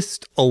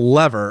replaced a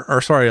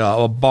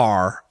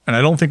bar, and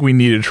I don't think we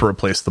needed to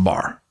replace the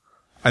bar.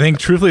 I think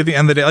truthfully, at the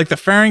end of the day, like the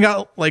fairing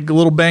got like a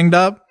little banged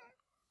up.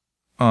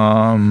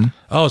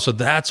 So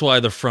that's why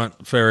the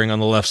front fairing on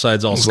the left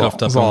side's all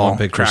scuffed up in one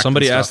picture.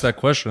 Somebody asked that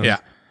question. Yeah.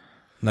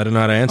 And I did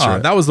not answer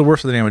it. That was the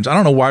worst of the damage. I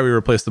don't know why we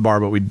replaced the bar,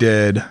 but we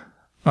did.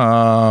 Just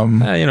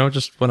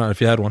why not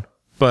if you had one.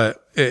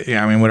 But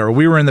whatever.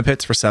 We were in the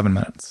pits for 7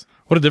 minutes.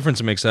 What a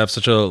difference it makes to have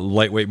such a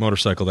lightweight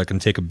motorcycle that can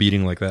take a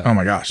beating like that. Oh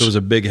my gosh. If it was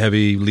a big,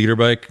 heavy leader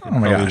bike, oh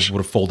my gosh, would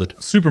have folded.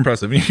 Super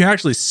impressive. You can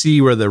actually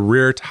see where the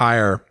rear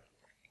tire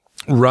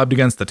rubbed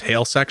against the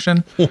tail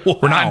section. Wow.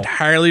 We're not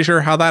entirely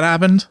sure how that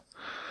happened.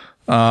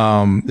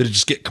 Did it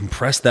just get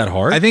compressed that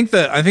hard? I think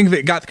that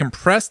it got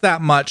compressed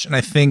that much, and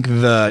I think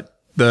the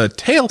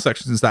tail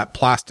section is that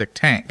plastic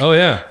tank. Oh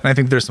yeah, and I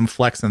think there's some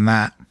flex in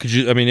that.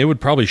 It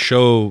would probably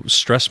show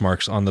stress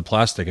marks on the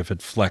plastic if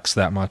it flexed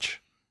that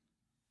much.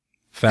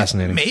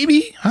 Fascinating.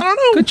 Maybe, I don't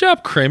know. Good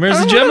job, Kramer.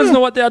 The Germans know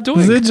what they're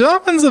doing. The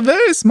Germans are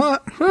very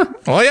smart.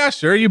 Oh yeah,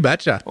 sure, you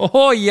betcha.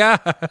 Oh yeah.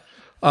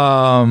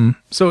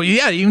 So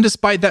yeah, even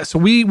despite that, so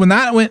when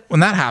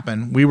that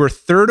happened, we were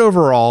third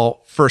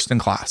overall, first in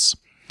class.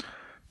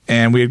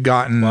 And we had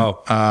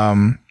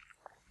gotten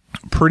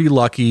pretty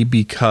lucky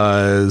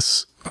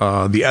because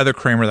the other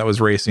Kramer that was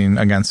racing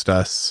against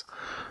us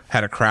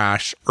had a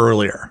crash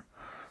earlier.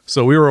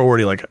 So we were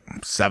already like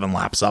 7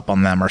 laps up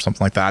on them or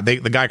something like that.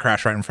 The guy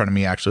crashed right in front of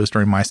me, actually. It was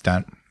during my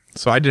stunt.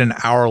 So I did an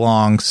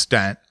hour-long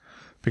stunt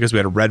because we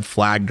had a red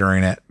flag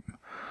during it.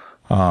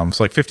 So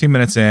like 15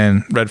 minutes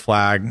in, red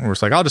flag. And we're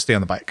just like, I'll just stay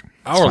on the bike.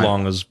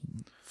 Hour-long is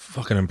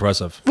fucking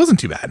impressive. It wasn't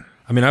too bad.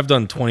 I've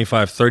done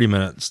 25,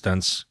 30-minute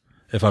stunts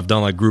if I've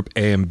done like group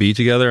A and B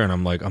together, and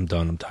I'm like, I'm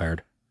done, I'm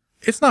tired.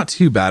 It's not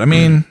too bad.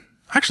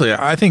 Actually,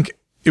 I think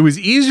it was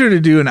easier to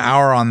do an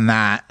hour on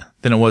that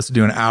than it was to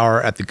do an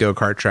hour at the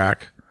go-kart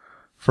track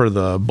for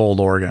the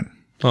Bold, Oregon.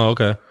 Oh,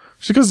 okay.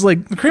 Just because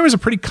like the Kramer's a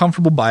pretty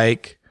comfortable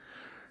bike.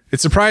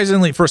 It's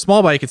surprisingly, for a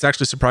small bike, it's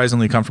actually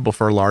surprisingly comfortable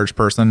for a large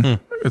person.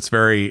 It's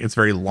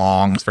very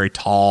long, it's very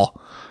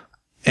tall.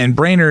 And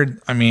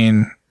Brainerd,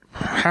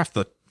 half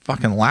the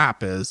fucking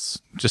lap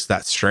is just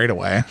that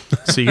straightaway.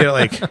 So you get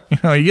like,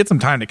 you get some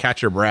time to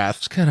catch your breath.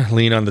 Just kind of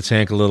lean on the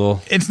tank a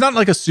little. It's not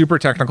like a super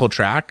technical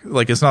track.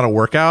 Like it's not a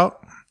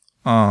workout.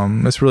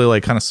 It's really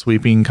like kind of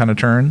sweeping kind of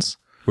turns.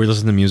 Were you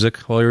listening to music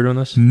while you were doing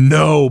this?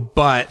 No,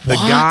 but the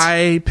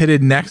guy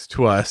pitted next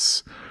to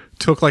us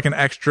took like an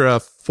extra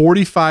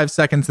 45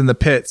 seconds in the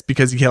pits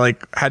because he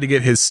had to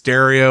get his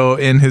stereo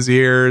in his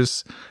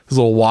ears, his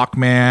little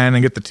Walkman,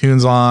 and get the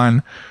tunes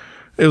on.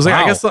 It was like,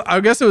 I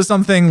guess it was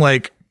something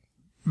like,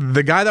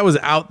 the guy that was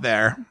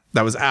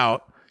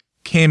out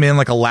came in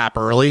like a lap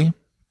early,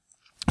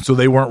 so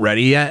they weren't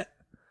ready yet.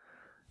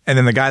 And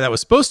then the guy that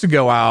was supposed to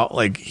go out,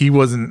 like he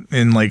wasn't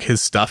in like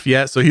his stuff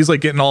yet. So he's like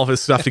getting all of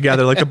his stuff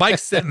together. Like the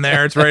bike's sitting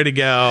there, it's ready to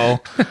go.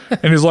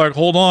 And he's like,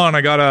 hold on,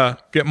 I gotta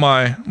get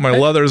my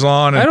leathers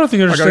on. And I don't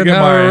think I understand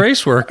how a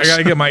race works. I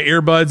gotta get my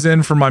earbuds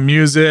in for my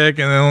music.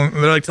 And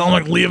then they're like telling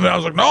him like leave it. I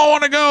was like, no, I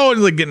want to go. And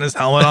he's like getting his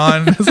helmet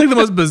on. It's like the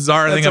most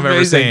bizarre thing I've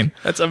ever seen.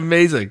 That's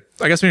amazing.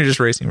 I guess when you're just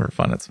racing for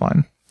fun, it's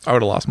fine. I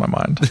would have lost my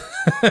mind.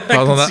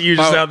 You're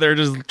just out there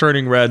just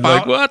turning red.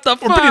 Like, what the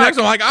fuck? Pretty next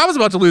to him, like, I was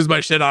about to lose my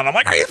shit on. I'm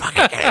like, are you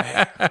fucking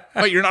kidding me?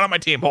 Wait, you're not on my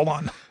team. Hold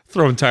on.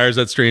 Throwing tires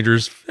at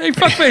strangers. Hey,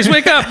 fuckface,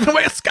 wake up. Wait,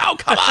 let's go.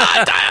 Come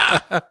on,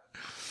 tire.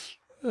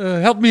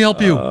 Help me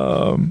help you.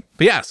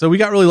 But yeah, so we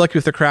got really lucky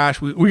with the crash.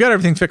 We got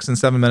everything fixed in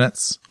 7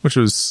 minutes, which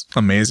was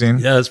amazing.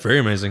 Yeah, that's very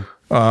amazing.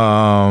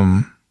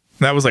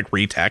 That was like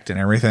retech and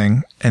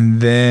everything.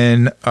 And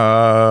then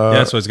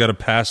so it's got to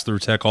pass through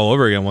tech all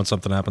over again once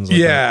something happens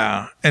like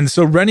that. And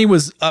so Rennie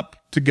was up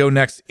to go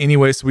next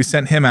anyway, so we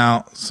sent him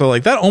out. So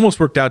like that almost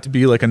worked out to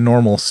be like a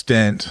normal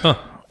stint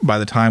by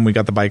the time we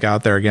got the bike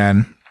out there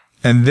again.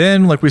 And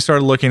then like we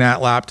started looking at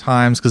lap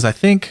times, because I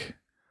think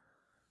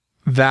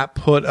that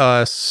put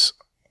us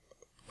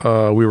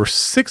we were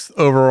 6th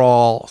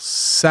overall,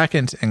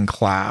 2nd in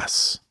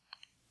class,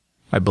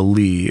 I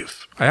believe.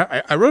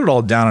 I wrote it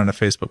all down in a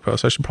Facebook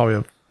post. I should probably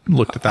have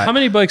looked at that. How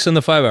many bikes in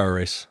the 5-hour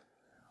race?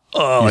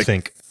 I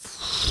think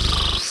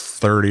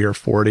 30 or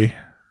 40.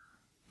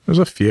 There's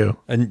a few.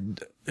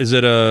 And is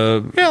it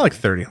like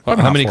 30.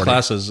 How many 40.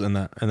 classes in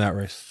that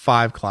race?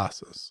 5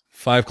 classes.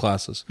 5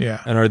 classes.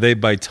 Yeah. And are they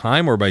by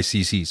time or by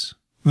CCs?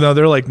 No,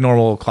 they're like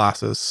normal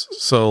classes.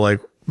 So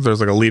like there's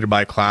like a leader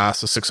by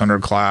class, a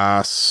 600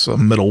 class, a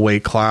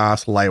middleweight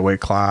class, lightweight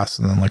class,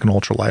 and then like an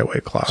ultra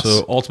lightweight class.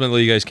 So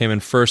ultimately, you guys came in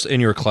first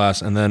in your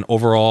class, and then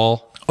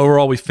overall,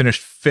 we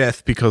finished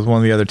 5th because one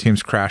of the other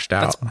teams crashed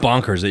out. that's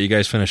bonkers that you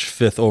guys finished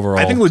 5th overall.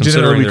 I think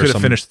legitimately we considering could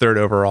have finished 3rd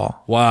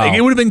overall. Wow. Like,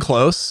 it would have been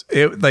close.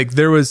 It like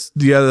there was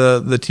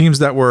the teams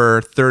that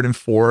were 3rd and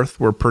 4th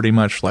were pretty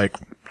much like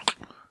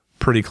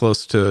pretty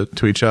close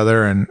to each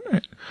other, and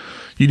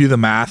you do the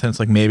math and it's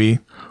like maybe.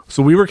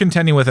 So we were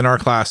contending with in our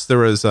class, there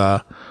was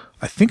I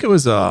think it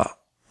was a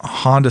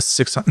Honda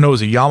 600. No, it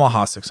was a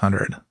Yamaha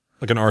 600.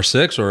 like an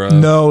R6 or a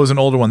No, it was an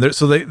older one.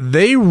 So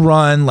they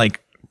run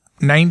like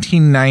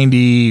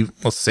 1990,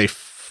 let's say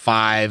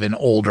 5 and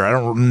older. I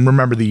don't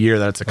remember the year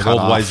that it's a old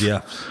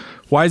cutoff.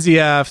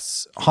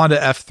 YZFs, Honda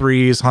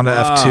F3s, Honda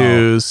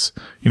F2s,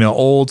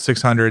 old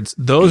 600s.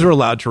 Those are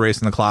allowed to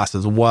race in the class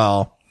as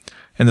well.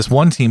 And this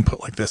one team put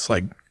like this,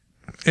 like,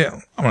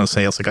 I'm going to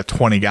say it's like a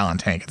 20-gallon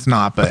tank. It's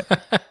not, but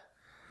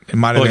it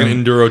might have like been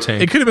an enduro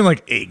tank. It could have been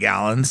like 8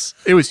 gallons.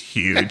 It was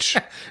huge.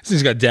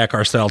 He's got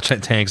Dakar-style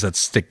tanks that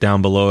stick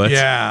down below it.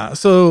 Yeah.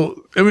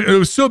 So it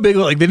was so big,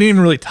 like they didn't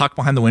even really tuck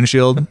behind the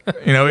windshield.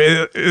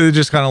 It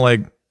just kind of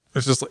like,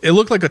 it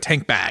looked like a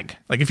tank bag.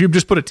 Like if you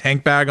just put a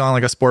tank bag on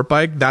like a sport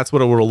bike, that's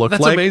what it would have looked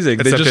like. That's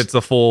amazing. Except it's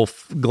a full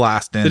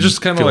glassed in. They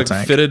just kind of like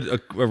tank. fitted a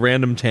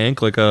random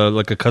tank, like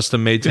a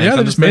custom made tank. Yeah, on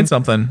they this just made thing.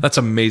 something. That's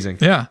amazing.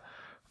 Yeah.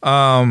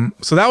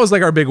 So that was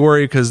like our big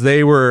worry because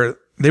they weren't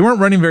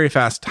running very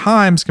fast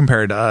times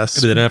compared to us,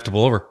 They didn't have to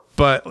pull over.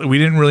 but we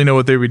didn't really know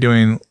what they were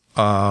doing.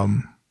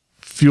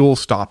 Fuel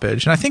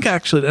stoppage, and I think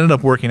actually it ended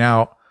up working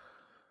out.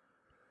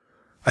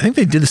 I think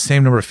they did the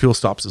same number of fuel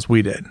stops as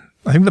we did.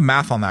 I think the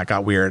math on that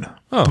got weird.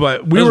 Oh, but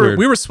that was weird.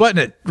 we were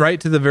sweating it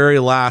right to the very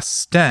last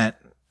stent.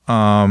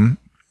 So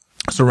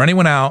Rennie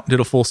went out,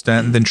 did a full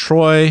stent, and then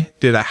Troy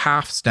did a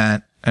half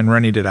stent, and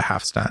Rennie did a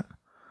half stent.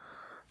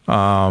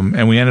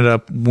 And we ended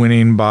up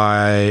winning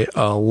by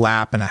a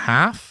lap and a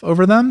half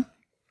over them.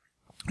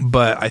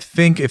 But I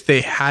think if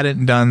they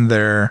hadn't done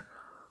their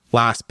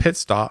last pit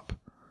stop,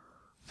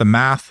 the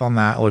math on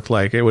that looked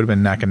like it would have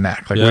been neck and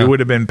neck. Like we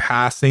would have been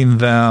passing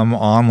them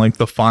on like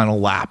the final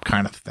lap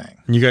kind of thing.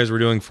 And you guys were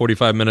doing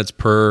 45 minutes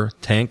per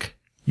tank?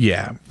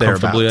 Yeah.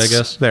 Comfortably, I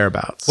guess.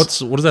 Thereabouts.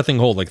 What does that thing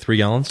hold? Like 3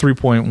 gallons?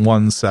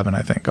 3.17,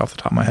 I think, off the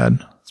top of my head.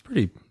 It's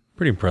pretty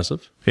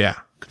impressive, Yeah.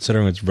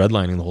 considering it's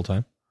redlining the whole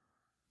time.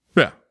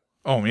 Yeah.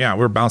 Oh, yeah.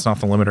 We're bouncing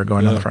off the limiter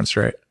going down the front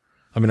straight.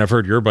 I mean, I've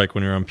heard your bike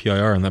when you're on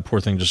PIR and that poor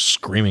thing just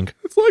screaming.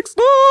 It's like,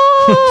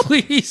 stop!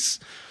 Please.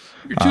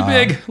 You're too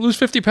big. Lose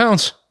 50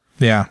 pounds.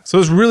 Yeah. So it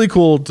was really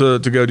cool to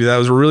go do that. It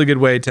was a really good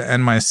way to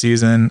end my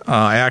season.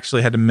 I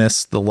actually had to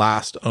miss the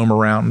last OMA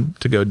round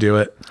to go do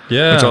it.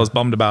 Yeah. Which I was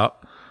bummed about.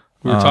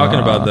 We were talking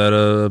about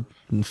that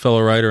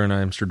fellow rider and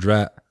I, Mr.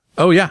 Drat.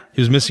 Oh, yeah.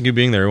 He was missing you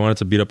being there. He wanted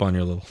to beat up on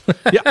you a little.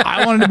 Yeah.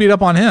 I wanted to beat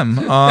up on him.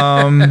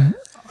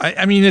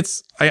 I mean,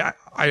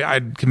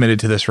 I'd committed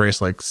to this race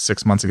like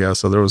 6 months ago,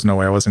 so there was no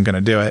way I wasn't going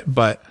to do it.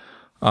 But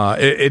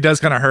it does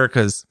kind of hurt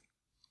because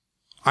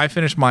I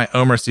finished my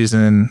OMER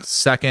season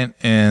second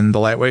in the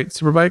lightweight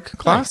superbike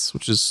class,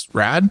 which is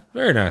rad.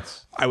 Very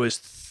nice. I was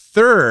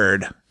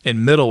third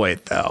in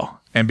middleweight though.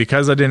 And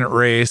because I didn't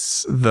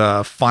race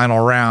the final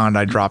round,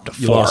 I dropped to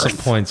fourth. You lost some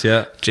points,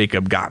 yeah.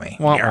 Jacob got me.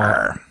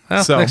 Well,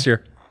 So next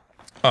year.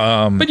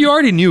 But you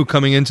already knew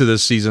coming into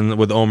this season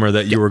with OMER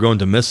that you were going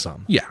to miss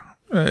some. yeah,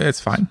 it's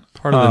fine.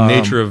 Part of the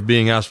nature of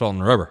being asphalt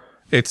and rubber.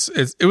 It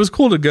was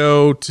cool to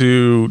go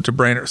to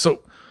Brainerd.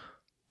 So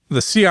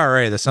the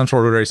CRA, the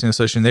Central Road Racing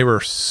Association, they were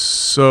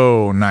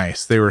so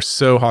nice. They were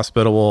so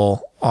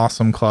hospitable,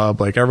 awesome club.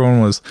 Like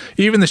everyone was,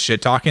 even the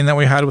shit talking that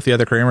we had with the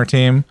other Kramer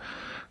team,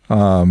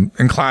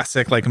 in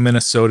classic like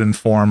Minnesotan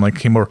form, like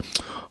came over.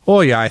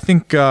 Oh yeah, I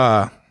think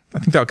that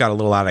got a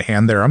little out of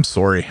hand there. I'm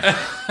sorry.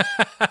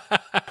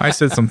 I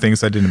said some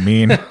things I didn't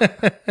mean.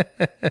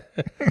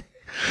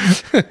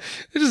 I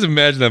just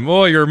imagine them.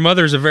 Oh, your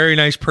mother's a very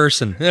nice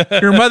person.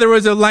 Your mother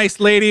was a nice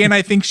lady, and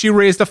I think she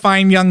raised a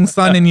fine young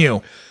son in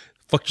you.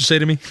 Fuck you say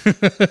to me?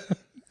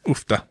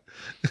 Oofta.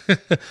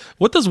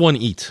 What does one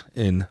eat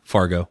in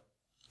Fargo?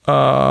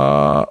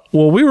 Well,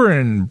 we were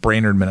in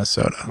Brainerd,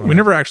 Minnesota. We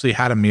never actually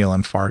had a meal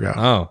in Fargo.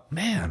 Oh,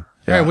 man.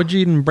 Yeah. All right, what'd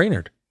you eat in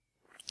Brainerd?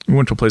 We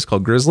went to a place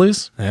called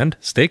Grizzlies. And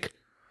steak?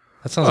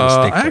 That sounds like a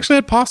steak. I actually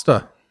had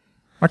pasta.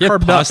 I You had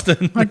carved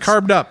pasta? up. I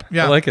carved up.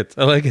 Yeah. I like it.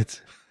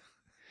 Give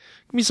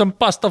me some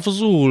pasta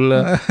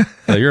fazool.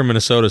 You're in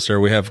Minnesota, sir.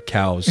 We have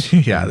cows.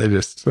 Yeah, they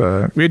just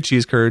we had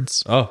cheese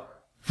curds. Oh,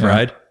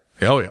 fried?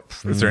 Oh yeah.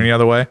 Is there any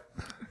other way?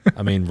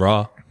 I mean,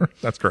 raw.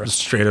 That's gross.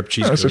 Straight up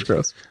cheese That's curds. just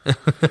gross.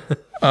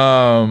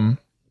 But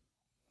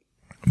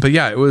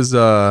yeah, it was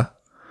they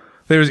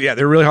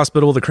were really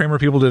hospitable. The Kramer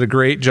people did a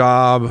great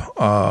job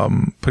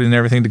putting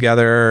everything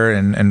together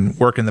and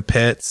working the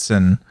pits,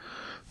 and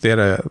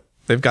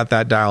they've got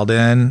that dialed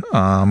in.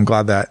 I'm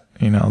glad that,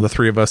 the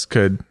three of us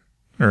could,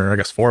 or I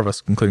guess four of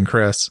us, including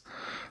Chris,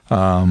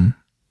 could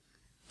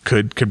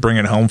bring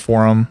it home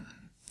for them,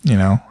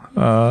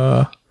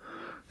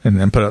 and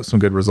then put up some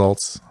good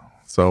results.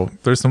 So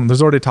there's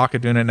already talk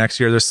of doing it next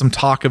year. There's some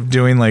talk of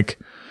doing like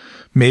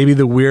maybe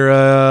the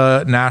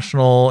Wira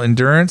National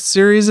Endurance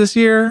Series this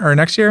year or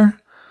next year,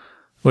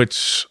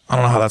 which I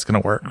don't know how that's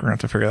going to work. We're going to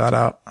have to figure that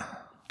out.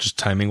 Just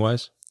timing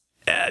wise?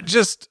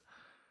 Just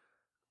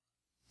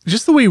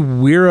the way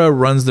Wira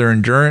runs their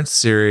endurance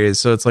series.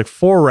 So it's like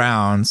 4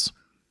 rounds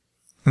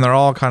and they're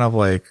all kind of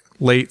like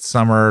late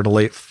summer to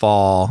late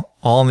fall,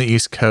 all in the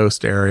East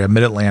Coast area,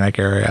 Mid-Atlantic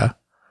area.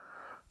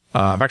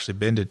 I've actually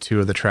been to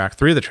 3 of the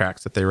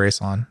tracks that they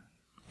race on,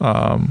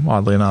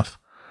 oddly enough.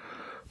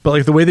 But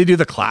like the way they do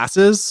the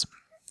classes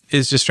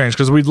is just strange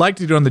because we'd like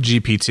to do it on the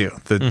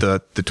GP2,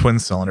 the twin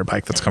cylinder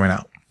bike that's coming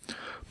out.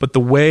 But the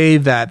way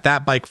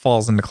that bike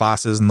falls into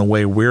classes and the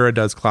way Wira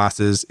does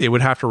classes, it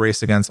would have to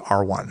race against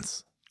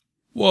R1s.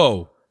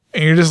 Whoa.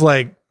 And you're just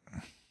like,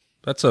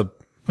 that's a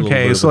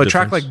okay. So a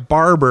track like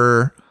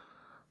Barber,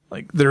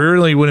 like there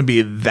really wouldn't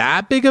be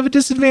that big of a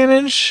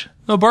disadvantage.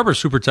 No, Barber's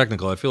super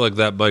technical. I feel like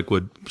that bike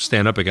would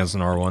stand up against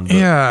an R1. But.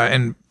 Yeah.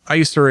 And I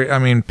used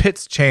to,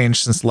 Pitt's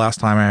changed since the last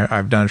time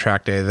I've done a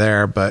track day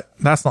there, but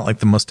that's not like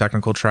the most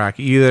technical track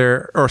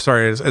either. Or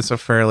sorry, it's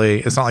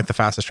not like the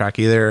fastest track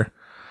either.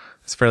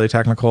 It's fairly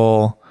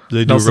technical. Do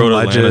they do Road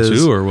Atlanta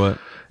too, or what?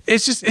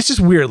 It's just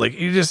weird. Like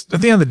you just,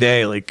 at the end of the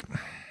day, like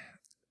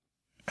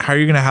how are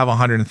you going to have a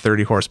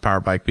 130 horsepower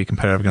bike be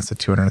competitive against a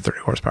 230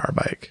 horsepower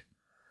bike?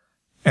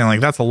 And like,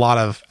 that's a lot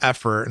of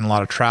effort and a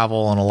lot of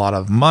travel and a lot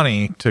of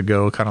money to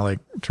go kind of like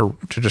to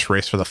just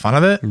race for the fun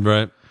of it.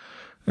 Right.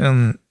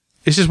 And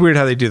it's just weird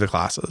how they do the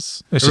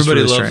classes.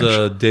 Everybody loves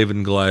a David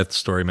and Goliath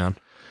story, man.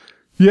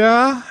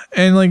 Yeah.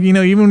 And like,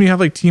 even when you have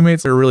like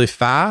teammates that are really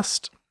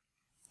fast,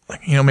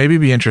 like, maybe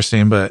it'd be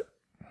interesting, but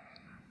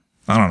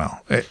I don't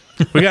know.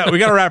 We got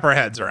to wrap our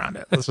heads around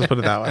it. Let's just put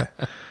it that way.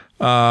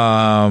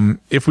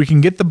 If we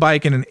can get the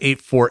bike in an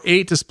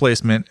 848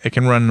 displacement, it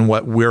can run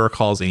what Wira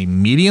calls a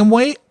medium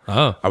weight.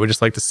 Oh. I would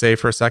just like to say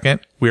for a second,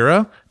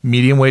 Wira,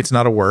 medium weight's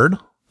not a word.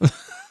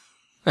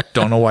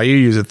 Don't know why you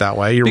use it that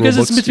way. Because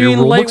it's between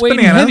lightweight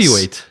and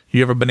heavyweight.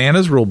 You have a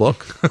bananas rule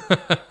book.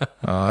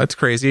 It's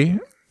crazy.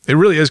 It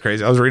really is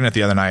crazy. I was reading it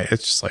the other night.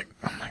 It's just like,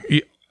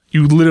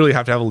 you literally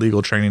have to have a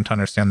legal training to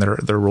understand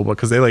their rule book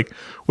because they like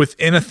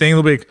within a thing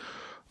they'll be like,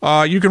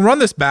 you can run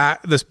this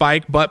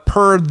bike, but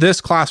per this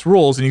class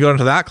rules, and you go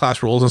into that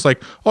class rules, and it's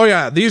like, oh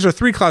yeah, these are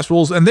 3 class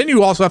rules, and then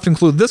you also have to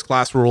include this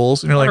class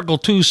rules, and you're Article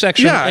like, 2,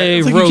 Section A,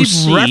 it's like row you keep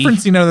C.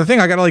 referencing another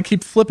thing. I gotta like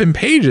keep flipping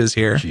pages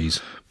here.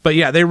 Jeez. But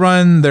yeah, they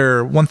run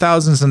their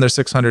 1000s and their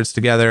 600s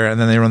together,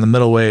 and then they run the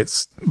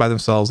middleweights by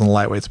themselves and the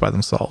lightweights by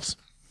themselves.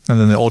 And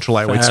then the ultra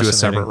lightweights do a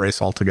separate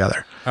race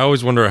altogether. I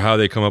always wonder how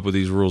they come up with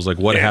these rules. Like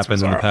what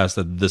happened in the past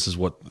that this is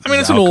what.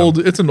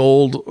 It's an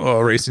old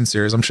racing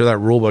series. I'm sure that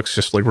rule book's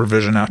just like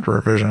revision after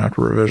revision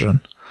after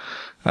revision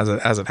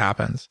as it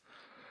happens.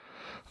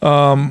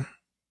 I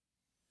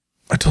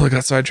totally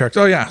got sidetracked.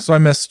 Oh yeah, so I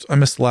missed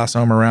the last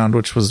home round,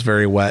 which was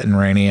very wet and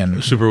rainy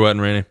and super wet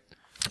and rainy.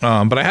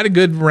 But I had a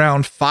good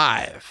round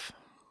 5.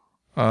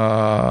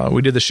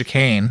 We did the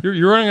chicane.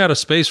 You're running out of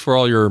space for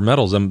all your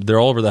medals, and they're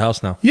all over the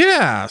house now.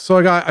 Yeah. So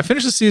I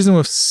finished the season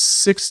with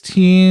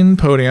 16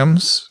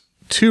 podiums,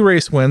 2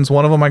 race wins.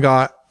 One of them I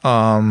got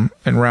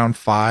in round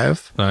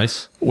 5.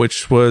 Nice.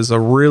 Which was a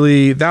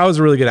really good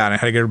outing. I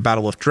had a good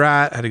battle with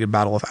Drat, had a good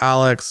battle with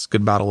Alex,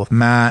 good battle with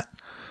Matt.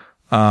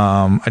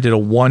 I did a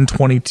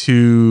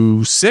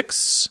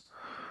 122.6,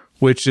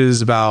 which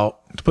is about,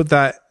 to put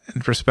that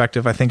in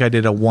perspective, I think I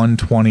did a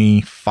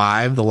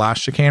 125 the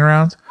last chicane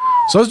round.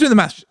 So I was doing the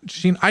math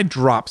machine. I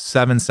dropped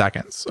 7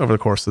 seconds over the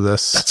course of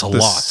this. That's a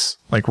lot.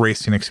 Like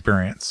racing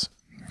experience.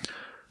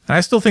 And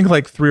I still think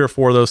like 3 or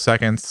 4 of those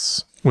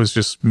seconds was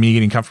just me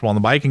getting comfortable on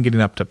the bike and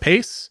getting up to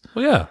pace.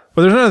 Well, yeah.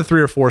 But there's another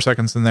 3 or 4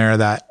 seconds in there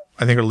that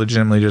I think are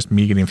legitimately just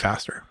me getting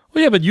faster.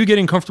 Well, yeah, but you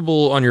getting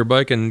comfortable on your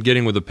bike and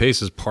getting with the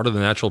pace is part of the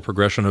natural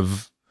progression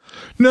of.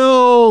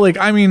 No, like,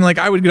 I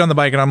would get on the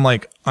bike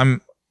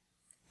and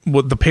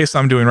the pace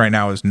I'm doing right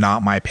now is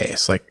not my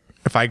pace. Like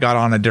if I got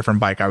on a different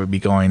bike, I would be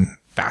going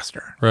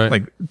faster. Right.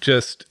 Like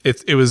just,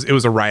 it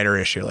was a rider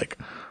issue. Like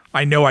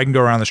I know I can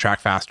go around this track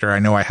faster. I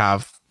know I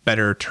have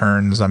better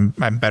turns. I'm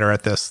better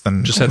at this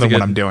than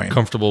what I'm doing.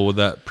 Comfortable with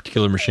that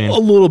particular machine. A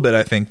little bit,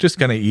 I think, just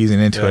kind of easing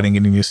into it and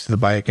getting used to the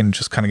bike and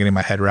just kind of getting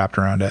my head wrapped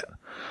around it.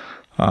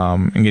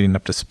 And getting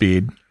up to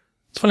speed.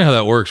 It's funny how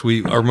that works.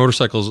 Our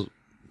motorcycles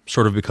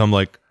sort of become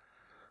like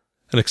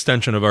an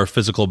extension of our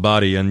physical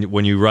body. And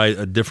when you ride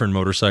a different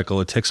motorcycle,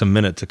 it takes a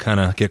minute to kind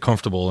of get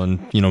comfortable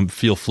and,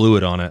 feel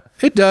fluid on it.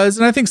 It does.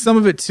 And I think some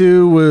of it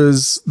too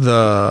was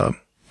I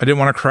didn't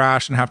want to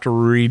crash and have to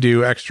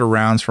redo extra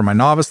rounds for my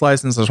novice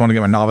license. I just want to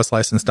get my novice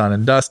license done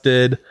and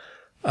dusted.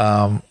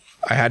 I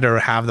had to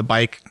have the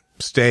bike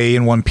stay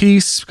in one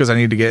piece because I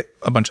needed to get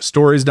a bunch of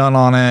stories done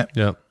on it.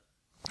 Yeah.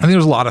 I think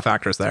there's a lot of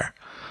factors there.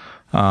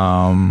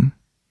 And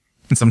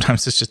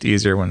sometimes it's just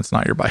easier when it's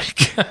not your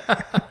bike.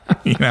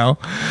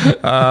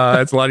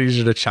 It's a lot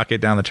easier to chuck it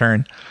down the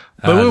turn.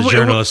 But the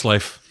journalist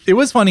life. It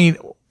was funny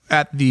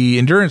at the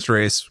endurance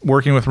race,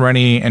 working with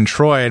Rennie and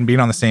Troy and being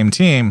on the same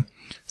team,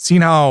 seeing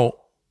how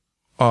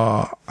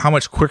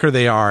much quicker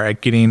they are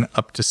at getting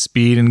up to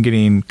speed and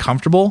getting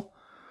comfortable.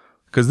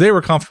 because they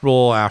were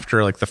comfortable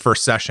after like the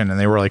first session and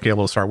they were like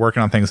able to start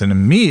working on things. And to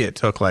me, it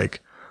took like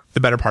the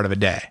better part of a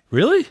day.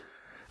 Really?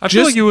 I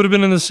feel like you would have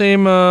been in the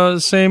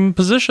same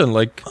position.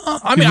 Like,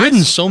 I mean, you've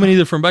ridden so many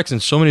different bikes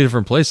in so many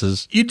different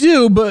places. You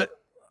do, but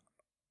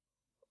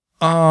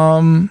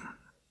to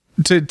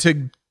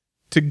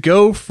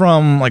go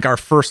from like our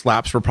first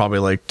laps were probably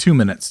like 2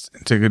 minutes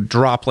to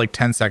drop like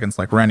 10 seconds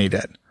like Rennie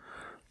did.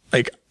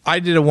 Like I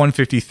did a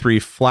 153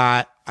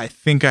 flat. I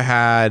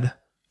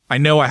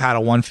know I had a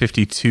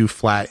 152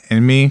 flat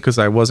in me because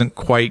I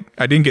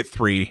didn't get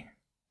 3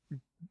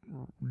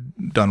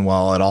 done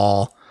well at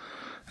all.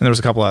 And there was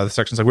a couple other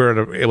sections like we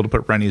were able to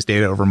put Rennie's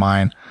data over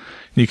mine.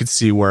 And you could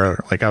see where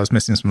like I was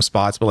missing some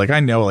spots, but like I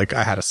know like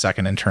I had a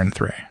second in turn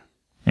 3,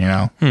 you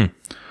know?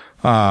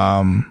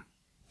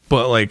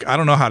 But like I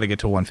don't know how to get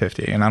to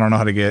 150 and I don't know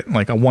how to get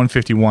like a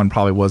 151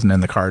 probably wasn't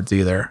in the cards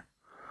either.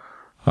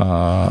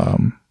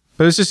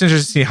 But it's just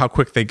interesting to see how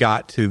quick they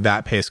got to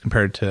that pace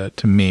compared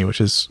to me,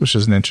 which is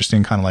an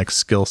interesting kind of like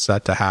skill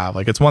set to have.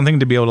 Like it's one thing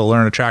to be able to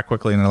learn a track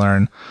quickly and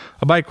learn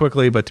a bike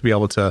quickly, but to be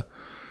able to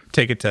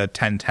take it to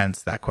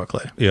 10/10 that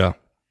quickly. Yeah.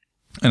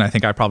 And I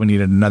think I probably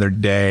needed another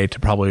day to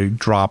probably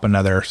drop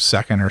another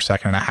second or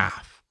second and a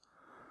half,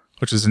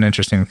 which is an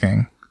interesting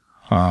thing.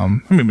 I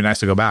mean, it'd be nice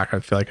to go back.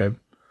 I feel like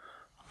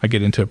I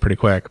get into it pretty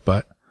quick,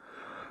 but,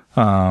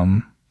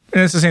 and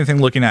it's the same thing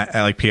looking at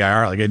like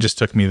PIR. Like it just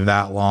took me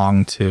that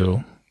long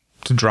to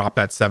drop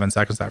that 7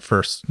 seconds,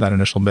 that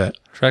initial bit.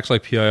 Tracks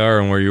like PIR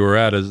and where you were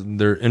at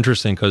they're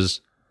interesting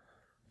because,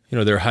 you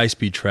know, they're high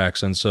speed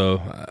tracks. And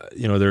so,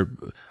 you know,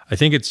 I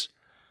think it's,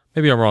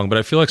 maybe I'm wrong, but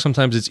I feel like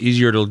sometimes it's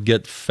easier to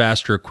get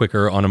faster,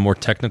 quicker on a more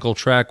technical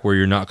track where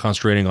you're not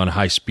concentrating on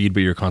high speed, but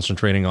you're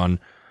concentrating on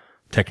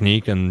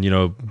technique and, you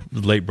know,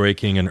 late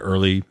braking and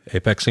early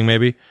apexing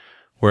maybe.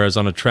 Whereas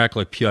on a track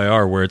like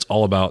PIR where it's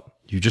all about,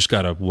 you just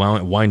got to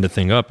wind the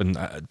thing up. And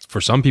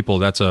for some people,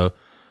 that's a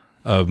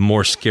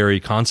more scary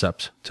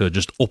concept to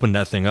just open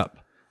that thing up.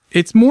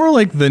 It's more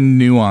like the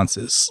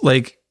nuances.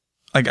 Like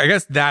I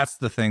guess that's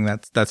the thing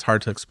that's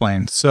hard to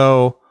explain.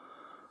 So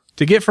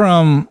to get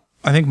from,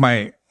 I think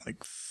my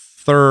like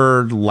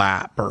third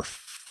lap or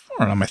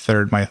no, my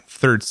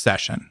third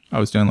session, I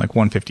was doing like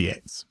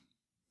 158s.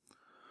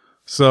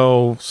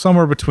 So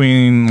somewhere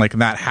between like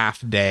that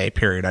half day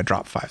period, I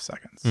dropped 5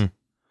 seconds.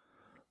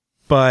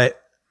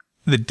 But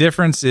the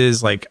difference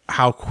is like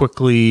how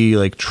quickly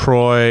like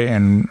Troy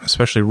and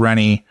especially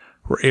Rennie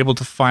were able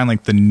to find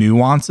like the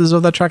nuances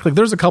of that track. Like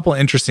there's a couple of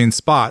interesting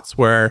spots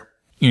where,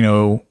 you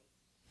know,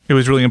 it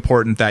was really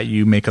important that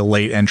you make a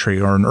late entry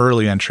or an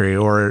early entry,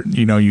 or,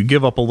 you know, you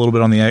give up a little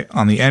bit on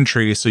the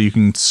entry so you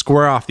can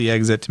square off the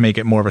exit to make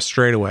it more of a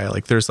straightaway.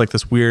 Like there's like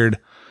this weird,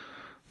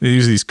 they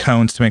use these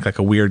cones to make like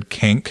a weird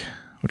kink,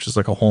 which is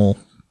like we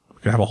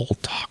could have a whole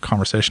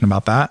conversation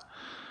about that.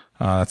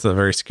 That's a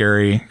very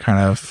scary kind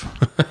of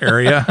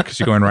area because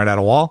you're going right at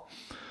a wall.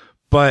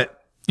 But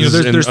you know,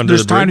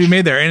 there's time to be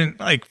made there. And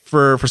like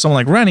for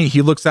someone like Rennie,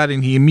 he looks at it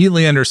and he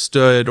immediately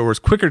understood or was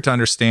quicker to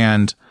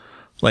understand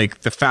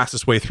like the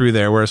fastest way through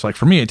there. Whereas like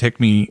for me, it took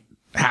me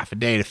half a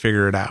day to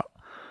figure it out.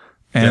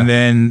 And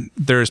then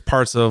there's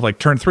parts of like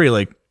turn 3,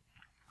 like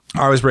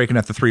I was braking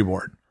at the 3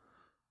 board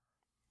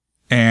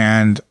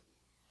and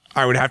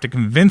I would have to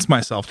convince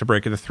myself to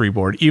brake at the 3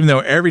 board, even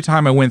though every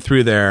time I went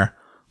through there,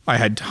 I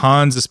had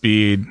tons of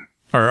speed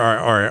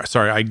or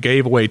sorry, I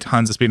gave away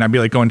tons of speed and I'd be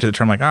like going to the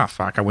turn, like,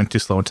 fuck, I went too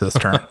slow into this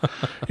turn.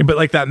 But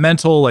like that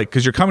mental, like,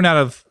 cause you're coming out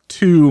of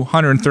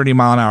 230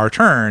 mile an hour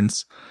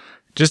turns,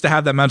 just to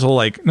have that mental,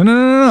 like,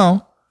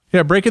 no.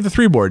 Yeah, brake at the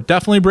 3 board.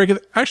 Definitely brake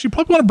at actually you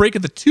probably want to brake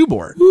at the 2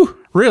 board. Ooh.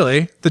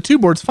 Really? The 2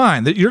 board's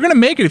fine. You're going to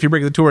make it if you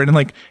brake at the 2 board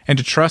and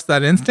to trust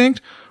that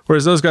instinct.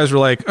 Whereas those guys were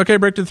like, okay,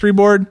 brake to the 3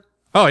 board.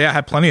 Oh yeah, I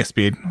had plenty of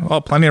speed. Oh,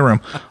 plenty of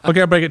room.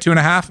 Okay, I'll brake at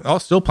 2.5. Oh,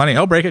 still plenty.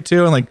 I'll brake at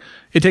 2. And like,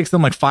 it takes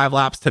them like 5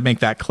 laps to make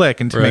that click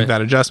and to make that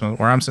adjustment,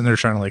 where I'm sitting there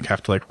trying to like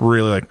have to like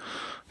really like,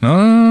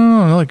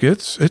 no, like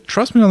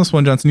trust me on this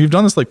one, Johnson. You've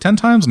done this like 10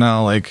 times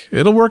now. Like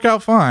it'll work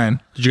out fine.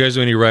 Did you guys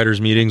do any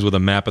riders meetings with a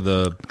map of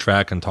the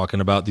track and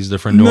talking about these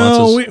different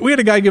nuances? No, we had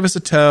a guy give us a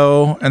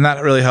tow and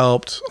that really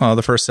helped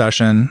the first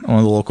session, one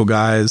of the local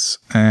guys.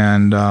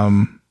 And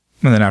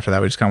then after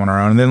that, we just kind of went on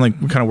our own. And then like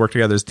we kind of worked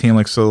together as a team.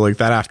 Like, so like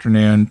that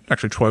afternoon,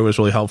 actually Troy was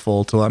really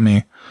helpful to let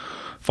me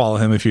follow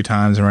him a few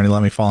times and Randy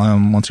let me follow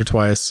him once or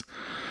twice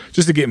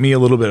just to get me a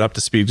little bit up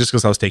to speed just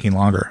because I was taking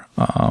longer.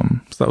 So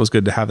that was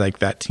good to have like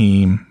that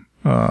team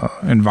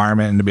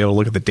environment and to be able to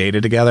look at the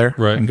data together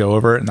and go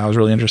over it. And that was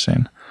really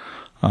interesting.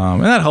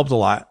 And that helped a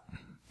lot,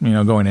 you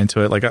know, going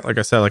into it. Like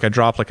I said, like I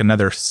dropped like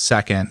another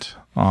second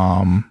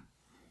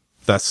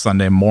that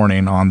Sunday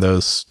morning on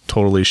those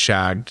totally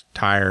shagged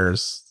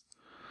tires.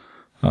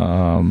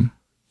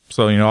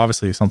 So, you know,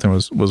 obviously something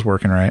was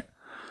working right.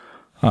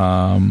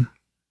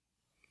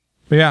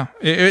 But yeah,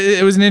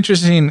 it was an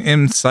interesting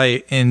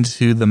insight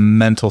into the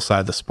mental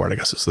side of the sport, I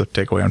guess is the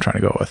takeaway I'm trying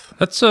to go with.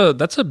 That's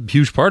a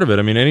huge part of it.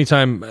 I mean,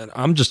 anytime,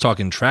 I'm just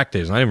talking track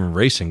days, not even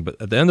racing,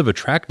 but at the end of a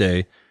track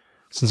day,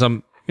 since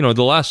I'm, you know,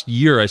 the last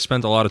year I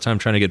spent a lot of time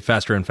trying to get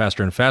faster and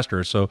faster and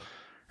faster. So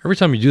Every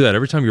time you do that,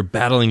 every time you're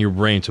battling your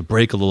brain to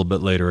brake a little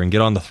bit later and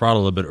get on the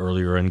throttle a little bit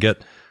earlier and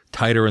get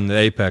tighter in the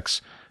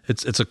apex,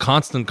 it's a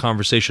constant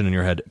conversation in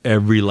your head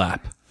every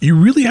lap. You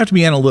really have to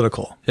be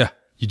analytical. Yeah,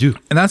 you do.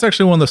 And that's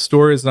actually one of the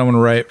stories that I'm going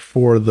to write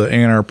for the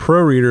A&R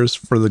Pro readers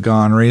for the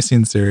Gone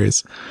Racing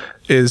series,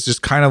 is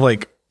just kind of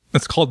like,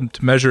 it's called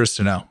To Measure Is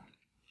To Know.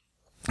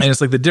 And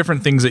it's like the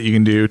different things that you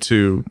can do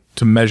to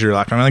measure your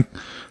lap time. I think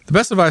the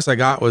best advice I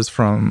got was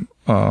from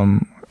a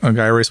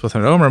guy I raced with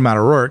at Omer, Matt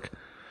O'Rourke,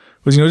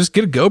 was, just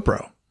get a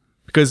GoPro.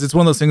 Because it's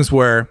one of those things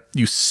where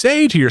you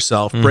say to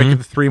yourself, break at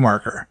the 3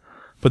 marker.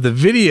 But the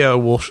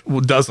video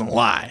doesn't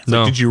lie. It's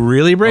like, did you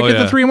really break at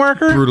the 3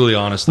 marker? Brutally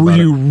honest Were about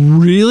you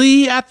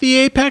really at the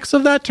apex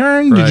of that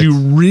turn? Right. Did you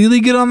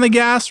really get on the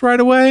gas right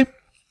away?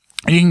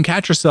 And you can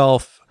catch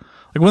yourself.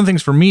 Like, one of the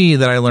things for me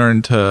that I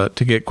learned to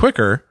get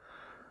quicker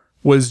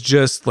was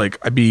just like,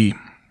 I'd be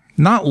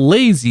not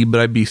lazy,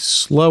 but I'd be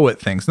slow at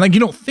things. And like, you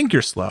don't think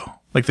you're slow.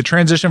 Like the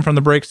transition from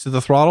the brakes to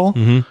the throttle,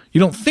 you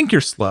don't think you're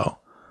slow,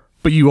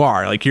 but you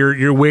are. Like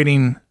you're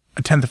waiting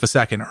a 1/10 of a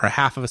second or a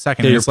 1/2 of a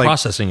second. Yeah, and you're it's like,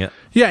 processing it.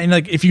 Yeah, and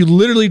like if you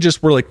literally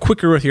just were like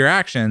quicker with your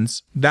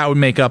actions, that would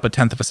make up a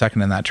 1/10 of a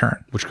second in that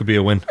turn. Which could be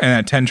a win. And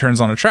at 10 turns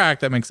on a track,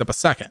 that makes up a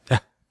second. Yeah.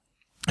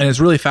 And it's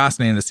really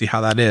fascinating to see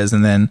how that is.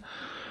 And then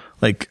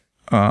like,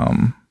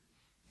 and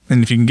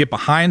if you can get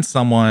behind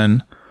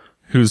someone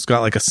who's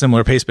got like a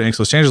similar pace but makes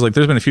those changes, like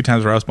there's been a few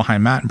times where I was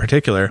behind Matt in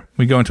particular.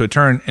 We go into a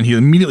turn and he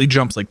immediately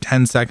jumps like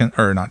 10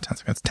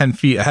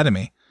 feet ahead of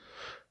me.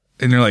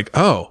 And you're like,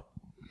 oh,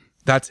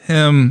 that's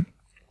him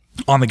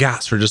on the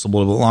gas for just a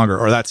little bit longer,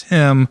 or that's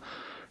him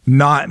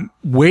not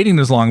waiting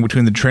as long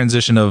between the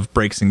transition of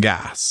brakes and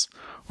gas,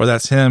 or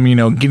that's him,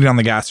 getting on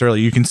the gas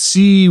early. You can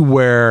see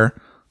where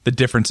the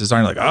differences are.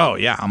 You're like, oh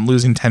yeah, I'm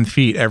losing 10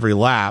 feet every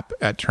lap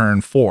at turn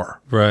 4,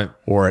 right,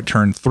 or at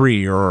turn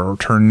 3, or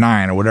turn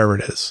 9, or whatever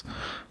it is.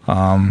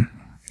 And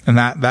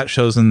that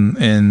shows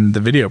in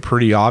the video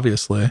pretty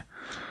obviously.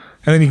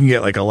 And then you can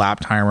get like a lap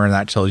timer, and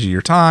that tells you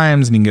your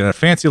times. And you can get a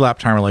fancy lap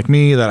timer like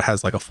me that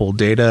has like a full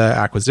data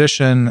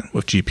acquisition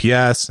with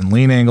GPS and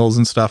lean angles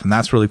and stuff. And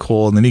that's really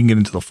cool. And then you can get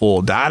into the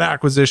full data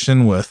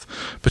acquisition with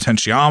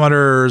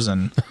potentiometers.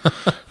 And,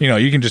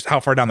 you can just, how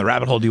far down the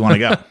rabbit hole do you want to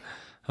go?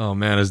 Oh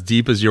man, as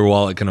deep as your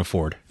wallet can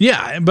afford.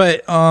 Yeah.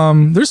 But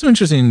there's some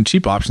interesting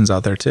cheap options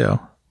out there too.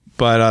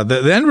 But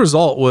the end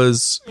result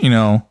was,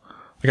 like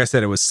I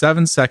said, it was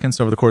 7 seconds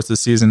over the course of the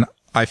season.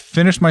 I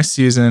finished my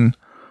season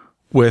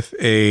with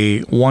a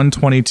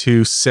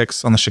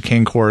 1:22.6 on the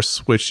chicane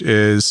course, which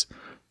is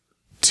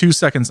 2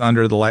 seconds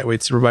under the lightweight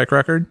superbike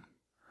record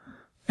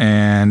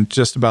and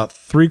just about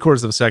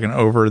 3/4 of a second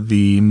over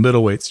the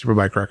middleweight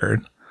superbike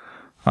record.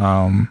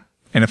 And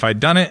if I'd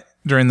done it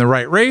during the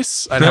right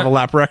race, I'd have a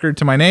lap record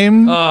to my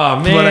name. Oh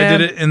man. But I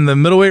did it in the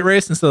middleweight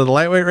race instead of the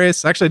lightweight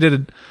race. Actually,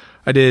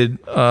 I did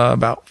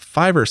about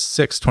 5 or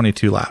 6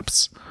 22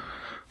 laps,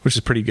 which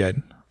is pretty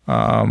good.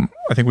 I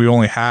think we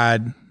only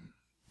had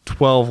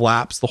 12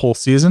 laps the whole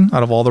season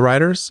out of all the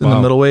riders in the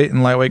middleweight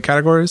and lightweight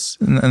categories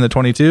in the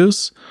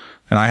 22s,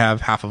 and I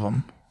have half of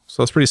them.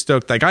 So I was pretty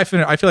stoked. Like I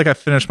feel like I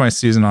finished my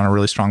season on a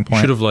really strong point.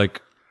 You should have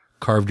like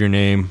carved your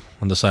name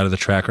on the side of the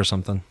track or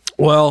something.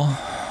 Well,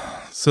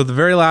 so the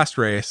very last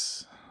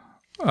race,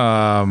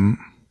 I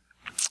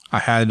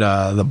had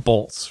the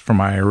bolts from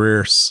my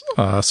rear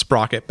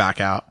sprocket back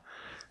out,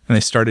 and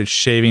they started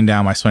shaving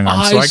down my swing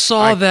arm. I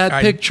saw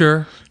that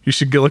picture. You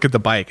should go look at the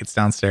bike. It's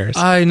downstairs.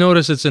 I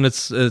noticed it's in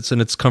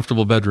its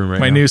comfortable bedroom right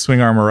now. My new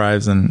swing arm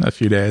arrives in a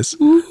few days.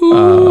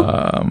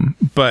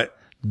 But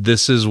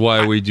this is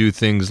why we do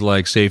things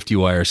like safety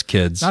wires,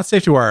 kids. Not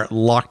safety wire,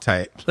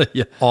 Loctite.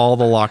 Yeah. All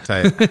the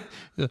Loctite.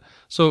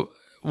 So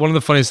one of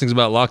the funniest things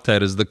about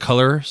Loctite is the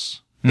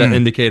colors that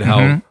indicate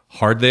how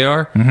hard they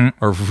are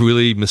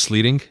really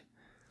misleading.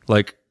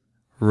 Like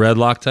red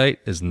Loctite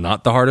is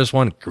not the hardest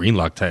one. Green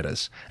Loctite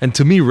is. And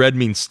to me, red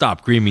means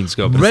stop. Green means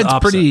go. But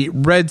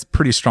Red's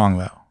pretty strong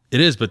though. It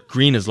is, but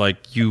green is like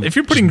if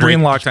you're putting green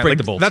Loctite, break like,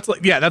 the bolt.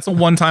 that's a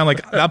one time,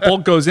 like that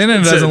bolt goes in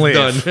and it doesn't leave.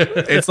 Done.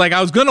 It's like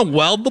I was going to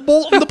weld the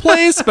bolt into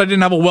place, but I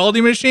didn't have a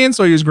welding machine,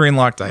 so I used green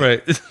Loctite.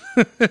 Right.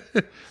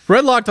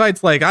 Red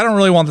Loctite's like, I don't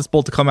really want this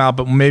bolt to come out,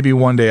 but maybe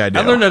one day I do.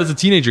 I learned that as a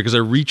teenager because I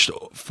reached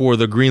for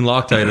the green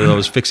Loctite and I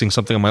was fixing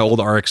something on my old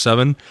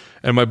RX-7,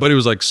 and my buddy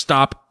was like,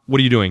 "Stop! What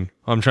are you doing?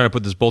 I'm trying to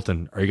put this bolt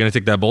in. Are you going to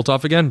take that bolt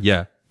off again?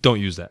 Yeah.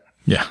 Don't use that."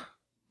 Yeah.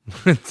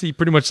 He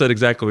pretty much said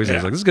exactly what he said.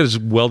 He's like, "This guy's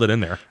just welded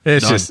in there."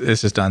 It's just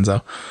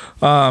donezo.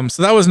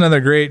 So that was another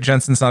great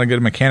Jensen's not a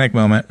good mechanic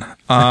moment.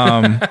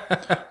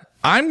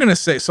 I'm going to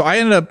say, so I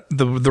ended up,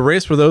 the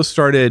race where those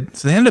started,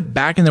 so they ended up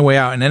backing their way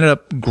out and ended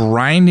up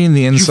grinding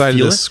the inside of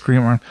the screen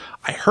arm.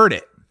 I heard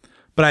it,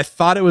 but I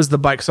thought it was the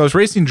bike. So I was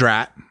racing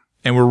Drat,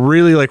 and we're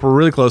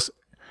really close.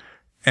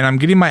 And I'm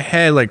getting my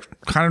head like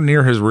kind of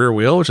near his rear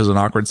wheel, which is an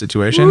awkward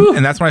situation. Ooh.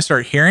 And that's when I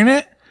start hearing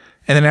it.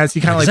 And then as he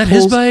kind of like, is that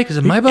pulls, his bike? Is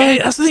it my bike?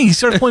 Yeah, that's the thing. He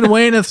starts pulling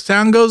away and the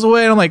sound goes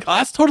away. And I'm like, oh,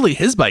 that's totally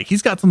his bike.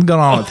 He's got something going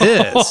on with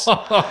his. And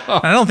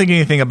I don't think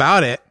anything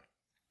about it.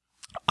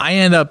 I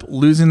end up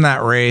losing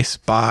that race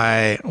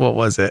by, what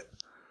was it?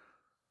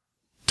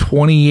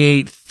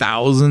 28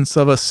 thousandths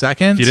of a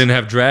second. If you didn't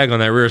have drag on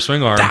that rear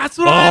swing arm. That's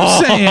what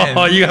I'm saying.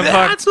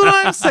 That's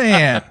what I'm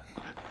saying.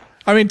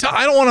 I mean,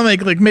 I don't want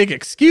to make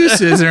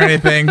excuses or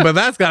anything, but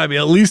that's got to be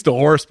at least a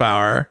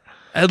horsepower.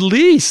 At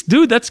least,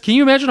 dude. Can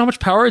you imagine how much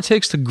power it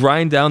takes to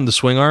grind down the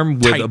swing arm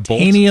with a bolt?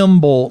 Titanium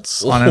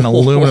bolts on an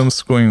aluminum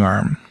swing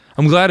arm.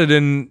 I'm glad it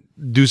didn't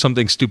do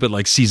something stupid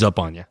like seize up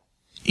on you.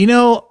 You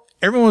know,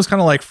 everyone was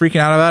kind of like freaking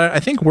out about it. I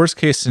think worst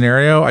case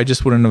scenario, I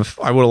would have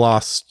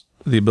lost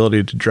the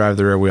ability to drive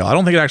the rear wheel. I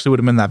don't think it actually would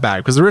have been that bad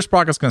because the rear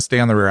sprocket's going to stay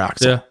on the rear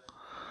axle. Yeah.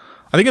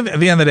 I think at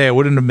the end of the day, it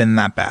wouldn't have been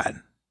that bad.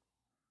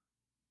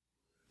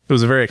 It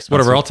was a very expensive.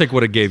 Whatever, I'll take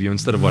what it gave you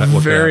instead of what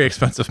very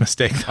expensive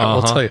mistake, though,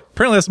 I'll tell you.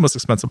 Apparently, that's the most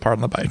expensive part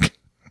on the bike.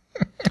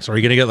 So are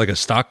you going to get like a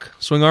stock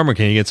swing arm or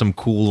can you get some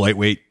cool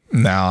lightweight?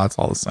 No, it's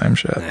all the same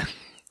shit.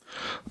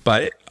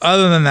 But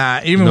other than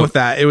that, even with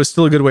that, it was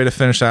still a good way to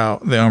finish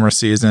out the Omer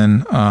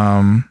season.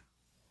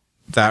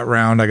 That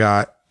round, I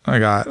got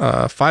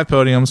 5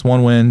 podiums,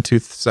 1 win, 2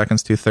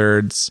 seconds,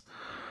 2/3.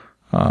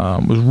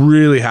 Was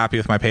really happy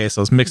with my pace.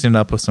 I was mixing it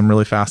up with some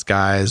really fast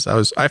guys.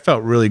 I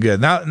felt really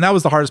good. And that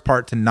was the hardest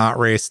part, to not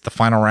race the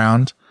final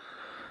round.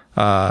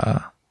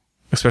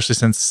 Especially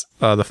since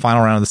the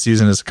final round of the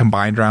season is a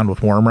combined round with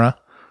Wormra.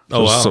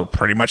 So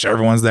pretty much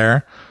everyone's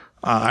there.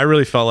 I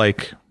really felt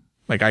like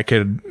I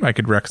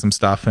could wreck some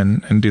stuff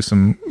and do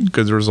some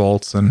good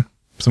results and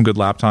some good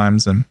lap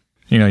times. And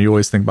you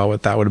always think about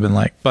what that would have been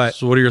like. But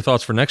so what are your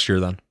thoughts for next year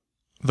then?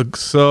 I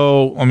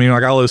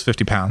gotta lose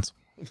 50 pounds.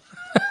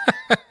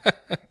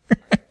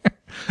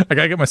 I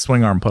gotta get my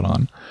swing arm put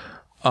on.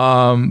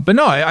 But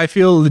no, I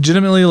feel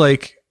legitimately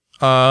like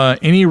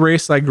any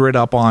race I grid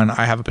up on,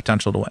 I have a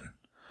potential to win.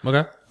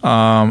 Okay.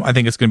 I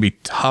think it's going to be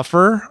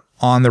tougher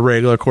on the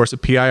regular course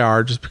of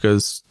PIR just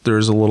because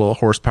there's a little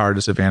horsepower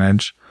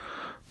disadvantage.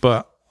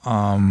 But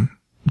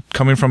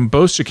coming from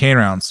both chicane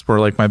rounds were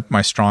like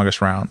my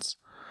strongest rounds.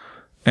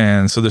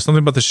 And so there's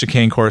something about the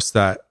chicane course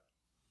that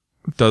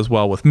does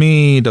well with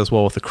me, does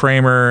well with the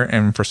Kramer,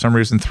 and for some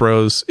reason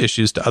throws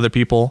issues to other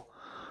people.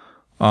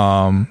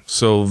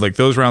 So like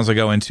those rounds I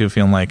go into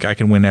feeling like I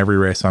can win every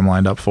race I'm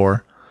lined up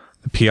for.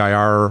 The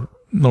PIR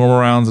normal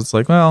rounds, it's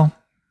like, well,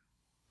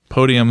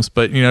 podiums,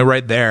 but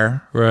right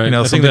there, right?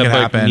 I something think that can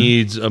bike happen.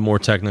 Needs a more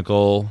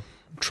technical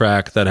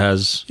track that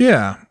has,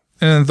 yeah.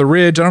 And the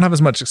Ridge, I don't have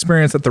as much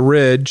experience at the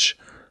Ridge,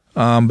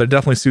 but it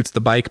definitely suits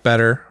the bike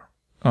better.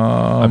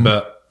 I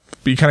bet.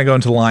 But you kind of go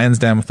into the Lion's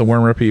Den with the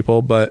Wormra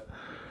people, but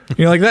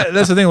like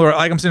that's the thing where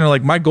like I'm sitting there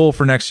like my goal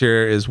for next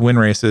year is win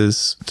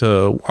races.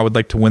 I would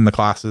like to win the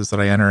classes that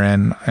I enter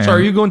in. And so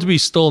are you going to be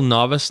still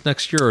novice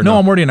next year or no?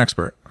 I'm already an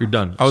expert. You're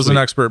done. I was an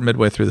expert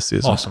midway through the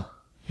season. Awesome.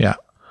 Yeah.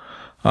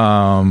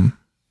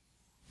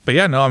 But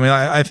yeah, no, I mean,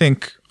 I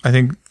think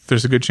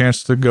there's a good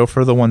chance to go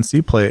for the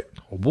 1C plate.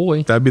 Oh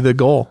boy. That'd be the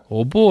goal.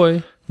 Oh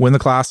boy. Win the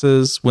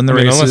classes, win the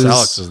races. Unless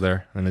Alex is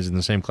there and is in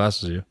the same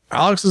class as you.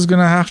 Alex is going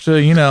to have to,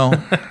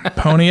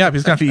 pony up.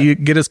 He's going to have to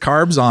get his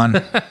carbs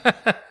on.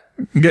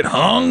 Get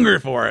hungry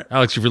for it.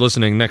 Alex, if you're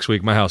listening next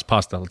week, my house,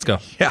 pasta. Let's go.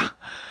 Yeah.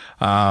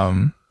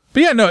 But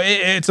yeah, no,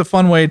 it's a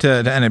fun way to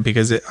end it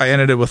because I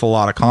ended it with a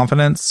lot of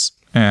confidence.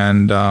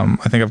 And I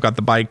think I've got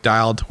the bike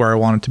dialed to where I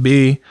want it to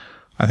be.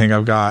 I think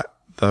I've got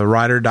the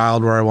rider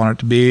dialed where I want it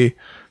to be.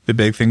 The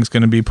big thing's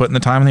going to be putting the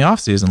time in the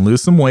off season,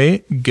 lose some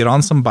weight, get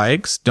on some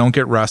bikes, don't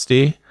get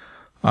rusty.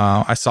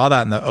 I saw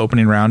that in the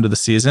opening round of the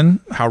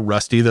season, how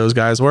rusty those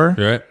guys were.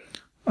 You're right.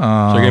 So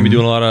you're going to be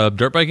doing a lot of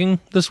dirt biking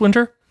this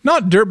winter?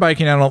 Not dirt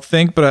biking, I don't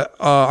think, but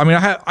I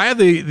have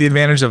the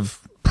advantage of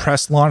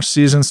press launch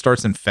season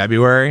starts in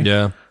February.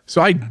 Yeah.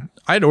 So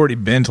I'd already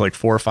been to like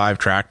 4 or 5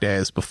 track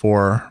days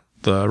before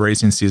the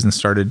racing season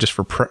started, just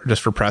for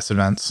press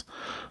events.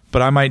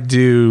 But I might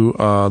do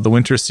the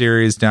winter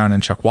series down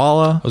in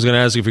Chuckwalla. I was going to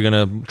ask if you're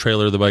going to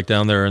trailer the bike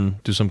down there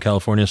and do some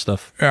California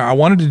stuff. Yeah, I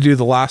wanted to do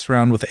the last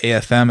round with the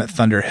AFM at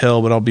Thunder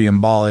Hill, but I'll be in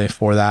Bali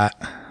for that.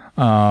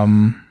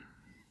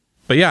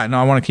 But yeah,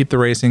 no, I want to keep the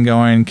racing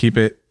going, keep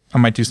it. I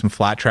might do some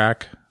flat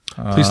track.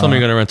 Please tell me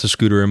you're going to rent a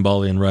scooter in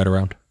Bali and ride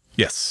around.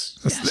 Yes.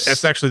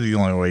 It's actually the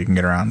only way you can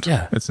get around.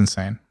 Yeah. It's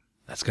insane.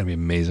 That's going to be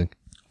amazing.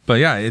 But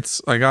yeah,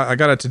 I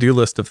got a to-do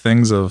list of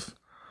things of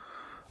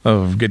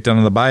get done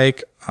on the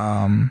bike.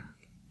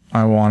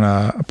 I want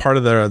a part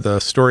of the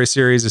story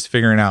series is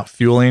figuring out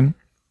fueling,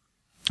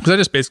 because I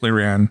just basically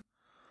ran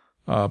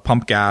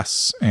pump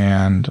gas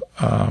and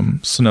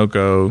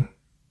Sunoco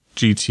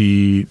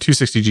GT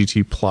 260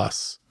 GT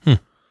Plus,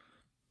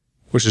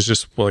 which is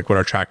just like what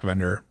our track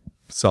vendor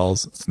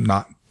sells. It's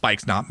not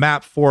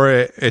mapped for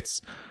it.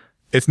 It's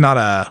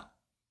not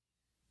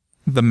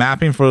the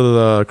mapping for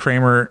the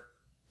Kramer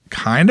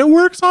kind of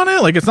works on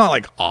it. Like it's not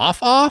like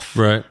off,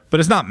 right? But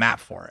it's not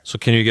mapped for it. So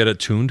can you get it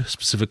tuned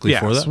specifically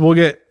for that?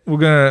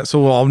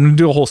 So I'm gonna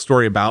do a whole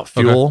story about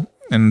fuel,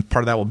 and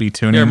part of that will be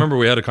tuning. Yeah, I remember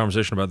we had a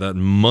conversation about that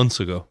months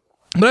ago.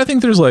 But I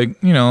think there's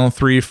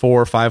 3,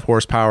 4, 5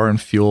 horsepower in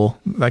fuel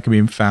that can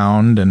be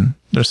found, and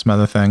there's some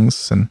other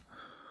things. And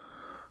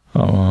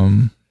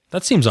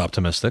that seems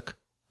optimistic.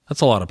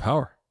 That's a lot of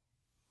power.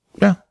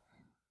 Yeah.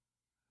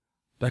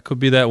 that could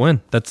be that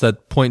win. That's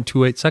that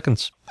 0.28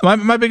 seconds.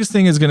 My biggest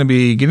thing is going to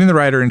be getting the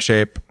rider in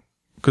shape,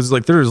 because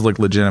like there's like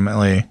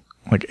legitimately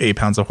like 8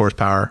 pounds of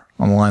horsepower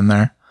on the line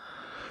there,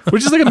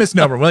 which is like a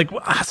misnomer. We're like,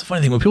 that's the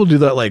funny thing when people do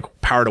that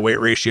like power to weight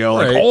ratio,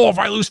 like, oh, if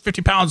I lose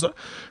 50 pounds,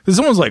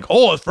 someone's like,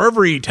 oh, for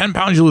every 10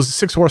 pounds you lose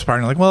 6 horsepower.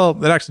 And you're like, well,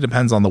 that actually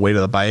depends on the weight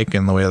of the bike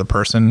and the weight of the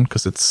person,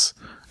 because it's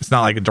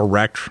not like a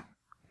direct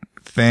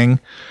thing.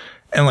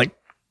 And like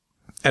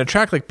at a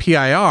track like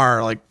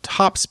PIR, like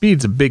top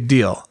speed's a big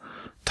deal.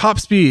 Top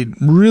speed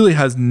really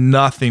has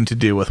nothing to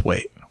do with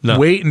weight. No.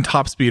 Weight and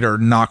top speed are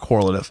not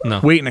correlative. No.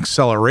 Weight and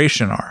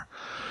acceleration are.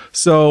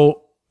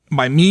 So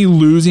by me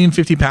losing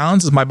 50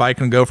 pounds, is my bike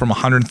going to go from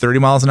 130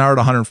 miles an hour to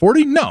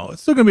 140? No,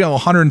 it's still going to be a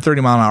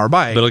 130 mile an hour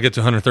bike. But it'll get to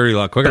 130 a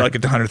lot quicker. But I'll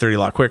get to 130 a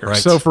lot quicker. Right.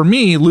 So for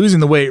me, losing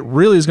the weight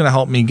really is going to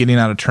help me getting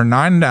out of turn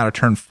 9 and out of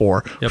turn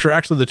 4, which are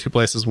actually the two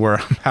places where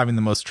I'm having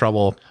the most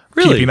trouble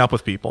keeping up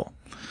with people.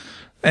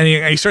 And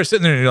you start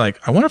sitting there and you're like,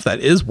 I wonder if that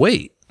is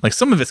weight. Like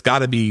some of it's got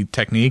to be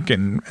technique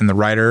and the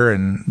rider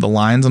and the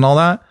lines and all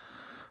that.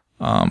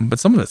 But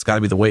some of it's got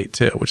to be the weight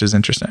too, which is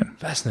interesting.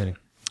 Fascinating.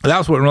 That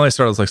was what really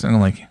started. I was like, sitting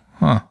like,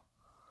 huh.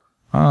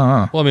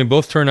 Well, I mean,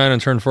 both turn 9 and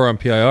turn 4 on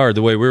PIR,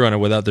 the way we run it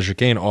without the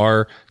chicane,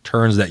 are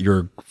turns that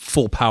you're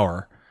full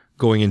power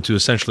going into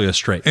essentially a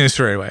straight. In a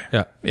straightaway.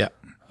 Yeah. Yeah.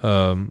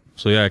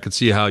 So yeah, I could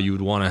see how you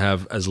would want to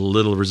have as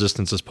little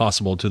resistance as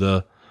possible to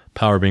the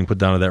power being put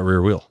down to that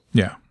rear wheel.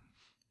 Yeah.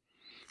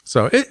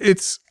 So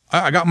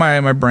I got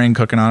my brain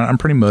cooking on it. I'm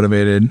pretty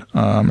motivated.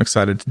 I'm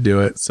excited to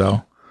do it.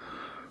 So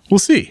we'll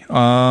see.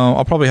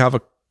 I'll probably have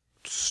a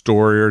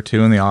story or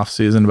two in the off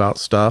season about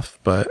stuff,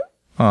 but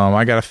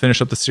I got to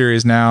finish up the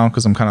series now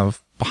because I'm kind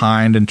of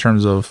behind in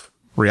terms of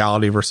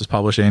reality versus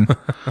publishing.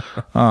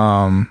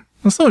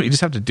 So you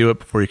just have to do it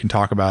before you can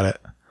talk about it.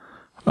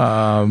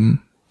 But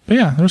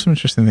yeah, there's some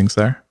interesting things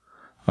there.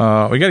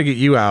 We got to get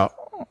you out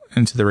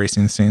into the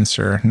racing scene,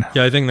 sir.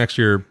 Yeah, I think next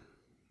year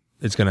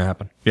it's going to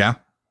happen. Yeah.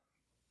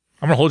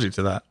 I'm going to hold you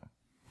to that.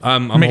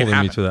 I'm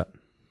holding you to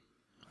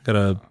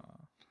that.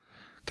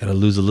 Gotta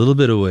lose a little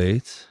bit of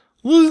weight.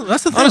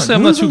 That's the thing. Honestly,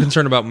 I'm not too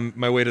concerned about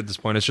my weight at this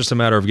point. It's just a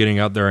matter of getting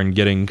out there and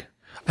getting...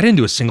 I didn't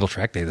do a single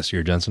track day this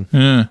year, Jensen.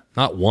 Yeah.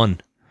 Not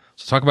one.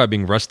 So talk about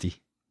being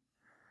rusty.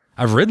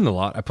 I've ridden a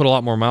lot. I put a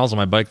lot more miles on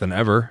my bike than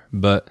ever,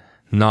 but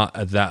not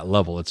at that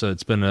level.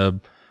 It's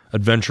been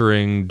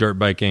adventuring, dirt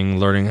biking,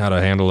 learning how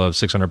to handle a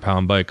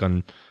 600-pound bike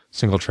on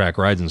single track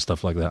rides and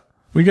stuff like that.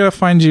 We got to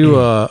find you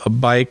a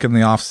bike in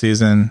the off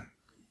season.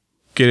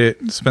 Get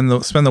it, spend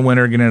the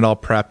winter getting it all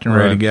prepped and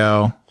ready to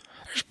go.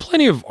 There's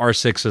plenty of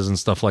R6s and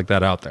stuff like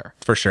that out there.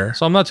 For sure.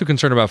 So I'm not too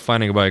concerned about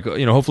finding a bike.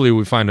 You know, hopefully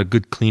we find a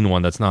good, clean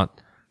one that's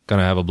not going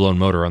to have a blown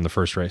motor on the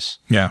first race.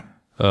 Yeah.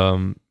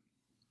 So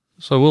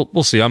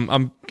we'll see.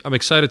 I'm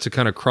excited to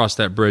kind of cross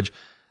that bridge.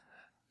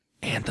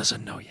 Anne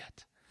doesn't know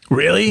yet.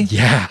 Really?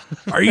 Yeah.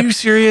 Are you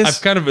serious?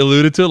 I've kind of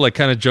alluded to it, like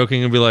kind of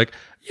joking and be like,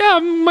 yeah, I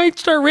might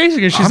start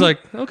racing. And she's like,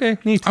 okay,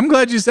 neat. I'm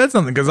glad you said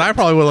something because I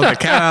probably would let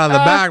the cat out of the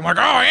bag. I'm like,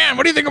 oh, Ann,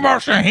 what do you think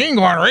about Shaheen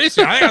going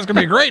racing? I think that's going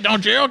to be great,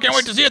 don't you? Can't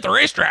wait to see it at the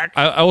racetrack.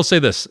 I will say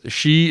this.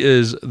 She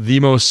is the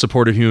most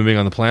supportive human being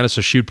on the planet,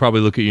 so she would probably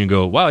look at you and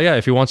go, wow, yeah,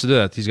 if he wants to do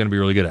that, he's going to be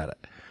really good at it.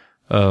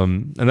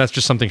 And that's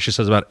just something she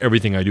says about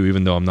everything I do,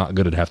 even though I'm not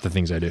good at half the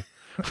things I do.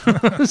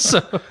 So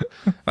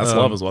that's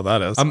love is what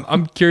that is.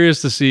 I'm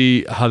curious to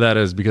see how that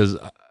is because,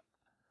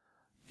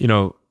 you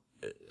know,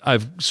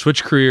 I've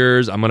switched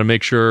careers. I'm going to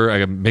make sure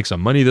I can make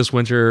some money this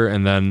winter.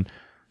 And then,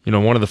 you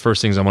know, one of the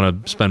first things I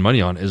want to spend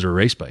money on is a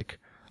race bike.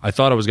 I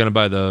thought I was going to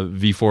buy the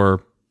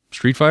V4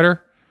 Street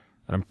Fighter,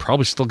 and I'm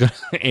probably still going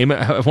to aim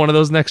at one of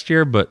those next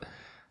year. But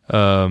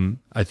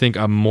I think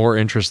I'm more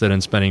interested in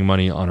spending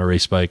money on a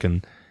race bike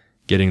and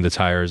getting the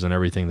tires and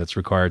everything that's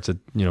required to,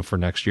 you know, for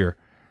next year.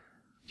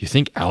 Do you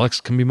think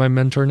Alex can be my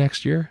mentor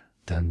next year?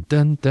 Dun,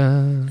 dun,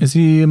 dun. Is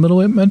he a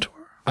middleweight mentor?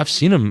 I've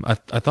seen him. I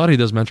thought he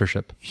does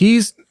mentorship. He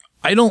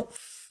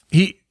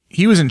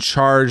was in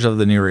charge of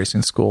the new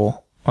racing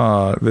school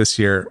this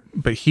year,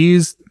 but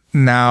he's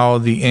now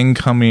the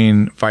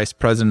incoming vice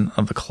president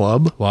of the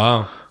club.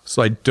 Wow.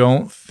 So I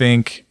don't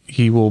think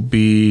he will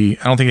be,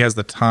 I don't think he has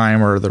the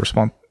time or the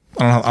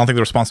I don't think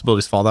the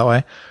responsibilities fall that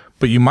way,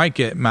 but you might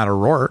get Matt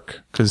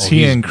O'Rourke because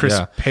he and Chris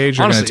Page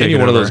are going to take any it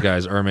one over. of those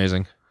guys are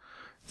amazing.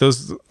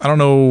 I don't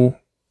know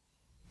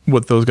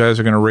what those guys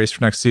are going to race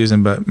for next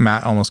season, but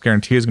Matt almost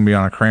guarantees is going to be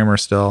on a Kramer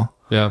still.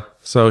 Yeah.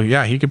 So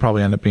yeah, he could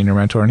probably end up being your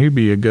mentor and he'd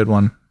be a good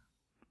one.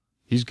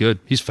 He's good.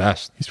 He's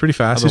fast. He's pretty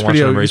fast. I've been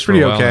watching him race for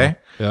a while okay.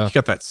 now. Yeah. He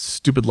got that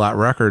stupid lap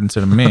record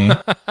instead of me.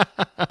 But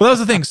that was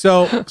the thing.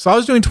 So I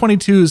was doing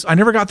 22s. I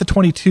never got the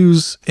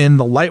 22s in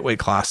the lightweight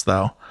class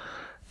though.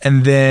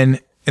 And then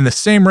in the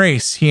same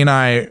race, he and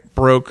I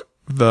broke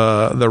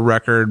the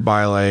record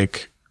by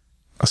like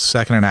a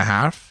second and a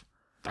half.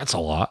 That's a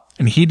lot.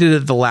 And he did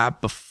it the lap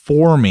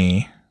before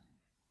me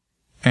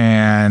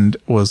and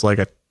was like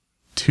a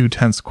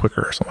 0.2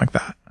 quicker or something like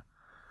that.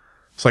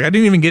 So like I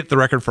didn't even get the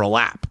record for a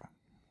lap.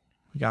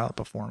 He got it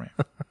before me.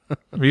 But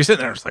you're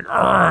sitting there, it's like,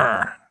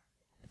 argh.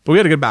 But we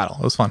had a good battle.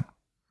 It was fun.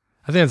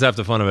 I think that's half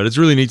the fun of it. It's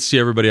really neat to see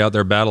everybody out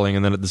there battling,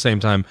 and then at the same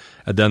time,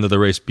 at the end of the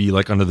race, be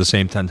like under the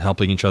same tent,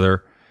 helping each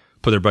other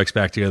put their bikes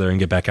back together and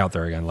get back out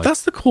there again. Like,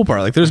 that's the cool part.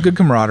 Like, there's good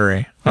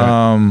camaraderie.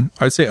 Yeah.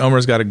 I would say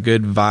Omer's got a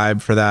good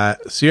vibe for that.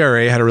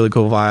 CRA had a really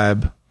cool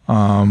vibe.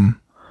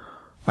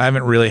 I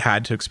haven't really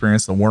had to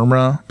experience the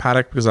Wormra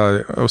paddock because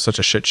it was such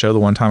a shit show the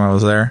one time I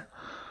was there.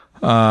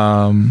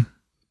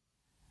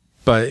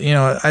 But you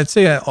know, I'd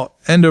say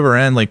end over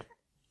end, like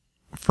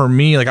for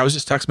me, like I was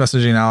just text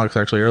messaging Alex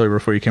actually earlier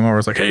before you came over. I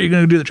was like, "Hey, you're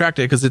going to do the track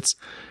day?" Because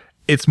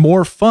it's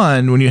more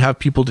fun when you have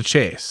people to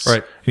chase,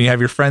 right? And you have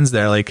your friends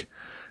there. Like,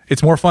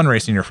 it's more fun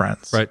racing your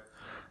friends, right?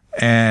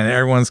 And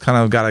everyone's kind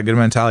of got a good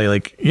mentality.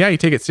 Like, yeah, you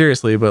take it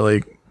seriously, but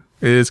like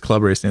it is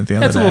club racing at the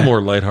end of the day. It's a little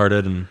more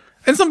lighthearted, and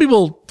some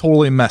people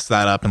totally mess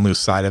that up and lose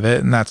sight of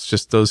it. And that's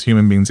just those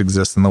human beings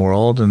exist in the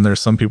world. And there's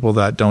some people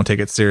that don't take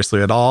it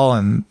seriously at all.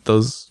 And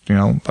those, you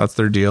know, that's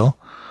their deal.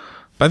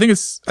 But I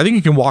think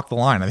you can walk the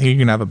line. I think you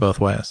can have it both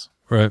ways.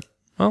 Right.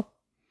 Well,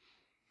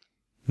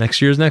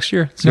 next year's next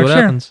year. See Next what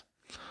year. happens.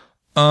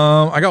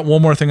 I got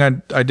one more thing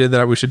I did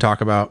that we should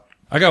talk about.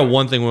 I got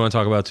one thing we want to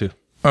talk about too.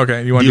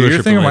 Okay. You want to do your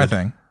Dealership thing or my related.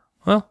 thing?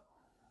 Well,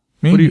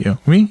 Me, What do you- you.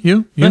 Me,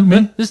 you,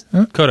 me. Just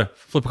Coda.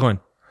 Flip a coin.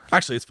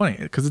 Actually, it's funny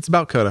because it's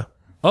about COTA.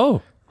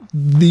 Oh.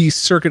 The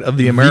Circuit of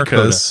the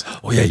Americas. Coda.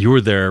 Oh yeah, you were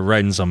there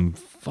riding some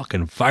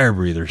fucking fire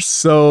breathers.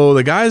 So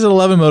the guys at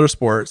 11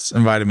 Motorsports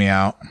invited me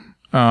out.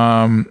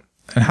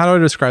 And how do I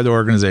describe the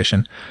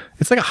organization?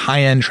 It's like a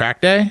high-end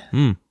track day.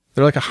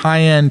 They're like a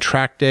high-end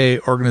track day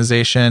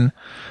organization.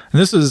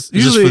 And this is Is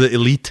usually, this for the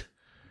elite?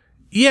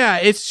 yeah,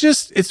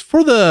 it's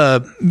for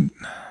the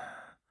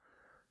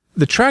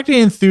track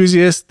day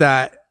enthusiast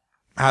that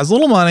has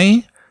little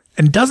money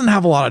and doesn't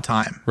have a lot of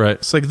time. Right.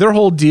 It's like their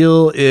whole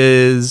deal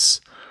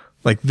is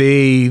like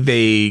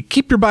they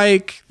keep your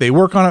bike, they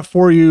work on it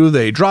for you,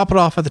 they drop it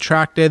off at the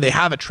track day. They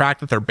have a track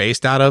that they're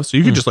based out of, so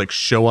you can just like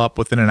show up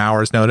within an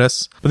hour's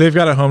notice. But they've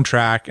got a home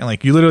track, and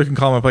like you literally can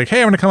call them up like,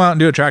 "Hey, I'm going to come out and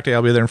do a track day.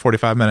 I'll be there in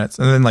 45 minutes."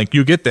 And then like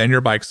you get there and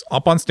your bike's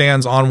up on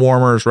stands, on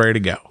warmers, ready to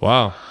go.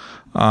 Wow.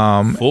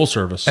 Full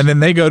service. And then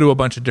they go to a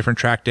bunch of different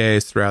track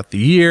days throughout the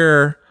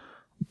year.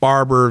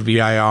 Barber,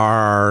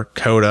 VIR,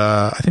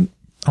 COTA. I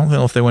don't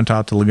know if they went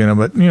out to Laguna,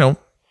 but you know,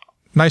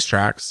 nice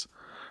tracks.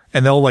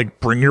 And they'll like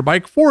bring your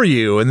bike for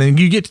you. And then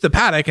you get to the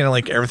paddock and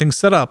like everything's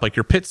set up. Like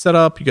your pit's set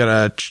up. You got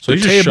a you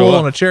just show table up.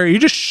 and a chair. You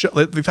just show,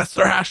 that's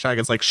their hashtag.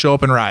 It's like show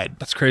up and ride.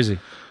 That's crazy.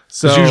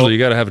 So Because usually you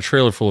got to have a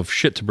trailer full of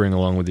shit to bring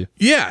along with you.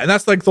 yeah. And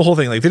that's like the whole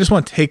thing. Like they just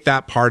want to take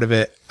that part of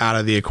it out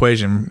of the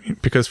equation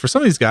because for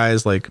some of these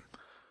guys, like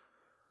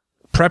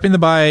prepping the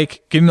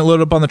bike, getting it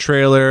loaded up on the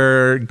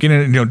trailer, getting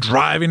it, you know,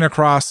 driving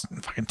across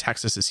fucking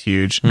Texas is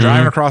huge.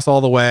 Driving across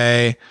all the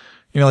way,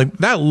 you know, like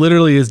that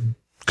literally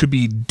could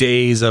be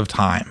days of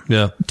time.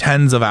 Yeah.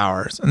 Tens of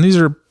hours. And these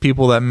are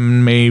people that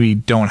maybe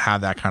don't have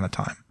that kind of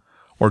time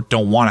or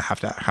don't want to have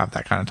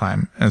that kind of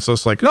time. And so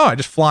it's like, no, I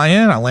just fly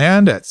in, I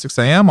land at 6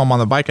 a.m. I'm on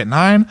the bike at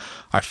 9.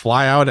 I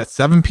fly out at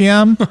 7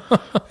 p.m.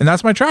 and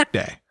that's my track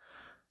day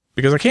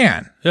because I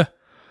can. Yeah.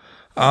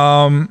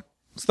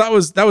 So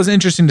that was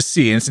interesting to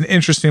see. And it's an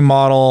interesting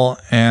model.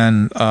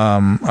 And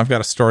I've got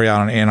a story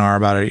out on A&R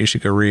about it. You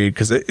should go read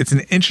because it's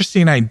an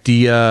interesting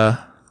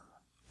idea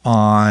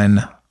on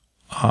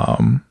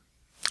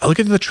I look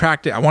at the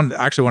track day. I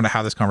actually wanted to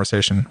have this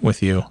conversation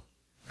with you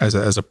as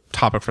a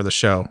topic for the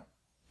show.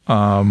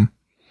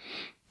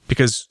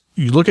 Because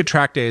you look at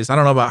track days, I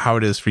don't know about how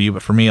it is for you,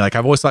 but for me, like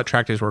I've always thought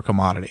track days were a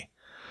commodity.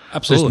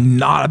 Absolutely. There's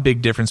not a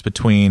big difference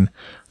between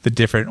the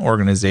different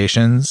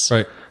organizations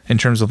Right. in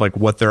terms of like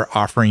what they're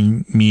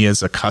offering me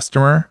as a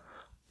customer.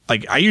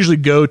 Like I usually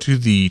go to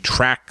the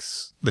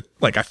tracks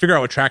like I figure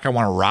out what track I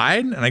want to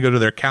ride and I go to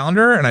their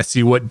calendar and I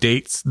see what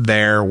dates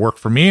there work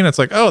for me. And it's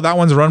like, oh, that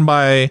one's run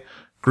by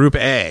Group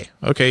A.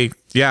 Okay.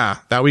 Yeah.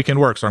 That weekend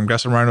works. So I'm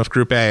guessing I'm riding with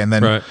Group A. And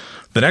then Right.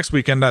 the next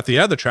weekend at the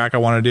other track I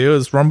want to do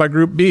is run by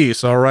Group B.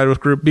 So I'll ride with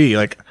Group B.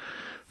 Like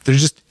there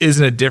just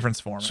isn't a difference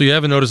for me. So you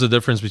haven't noticed a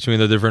difference between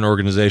the different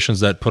organizations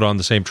that put on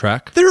the same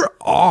track? There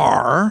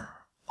are,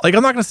 like,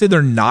 I'm not going to say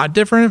they're not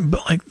different,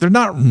 but like they're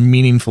not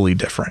meaningfully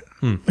different.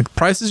 Like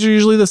prices are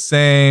usually the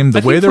same.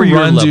 The I way think the for your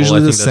run's level, usually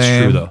I the think that's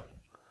same. true, though.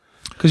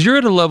 Because you're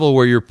at a level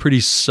where you're pretty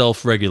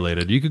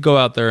self-regulated. You could go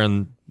out there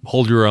and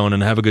hold your own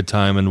and have a good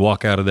time and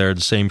walk out of there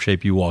the same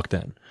shape you walked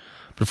in.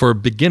 But for a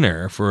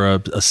beginner, for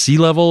a C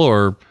level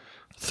or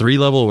 3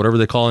 level, whatever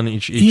they call in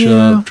each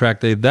Yeah.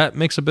 track day, that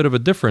makes a bit of a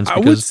difference. I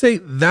would Because say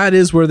that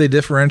is where they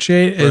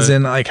differentiate is Right.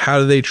 in like how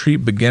do they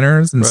treat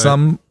beginners, and Right.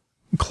 some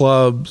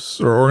clubs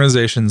or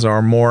organizations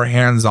are more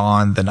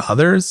hands-on than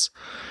others,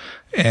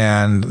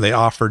 and they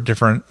offer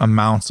different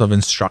amounts of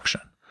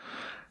instruction.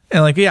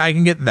 And like, yeah, I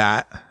can get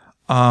that.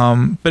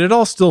 But it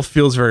all still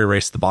feels very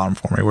race to the bottom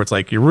for me, where it's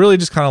like you're really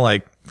just kind of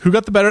like who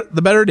got the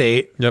better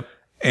date, Yep.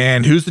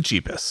 and who's the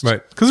cheapest,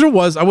 Right. Because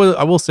I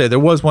will say there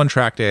was one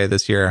track day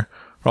this year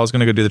where I was going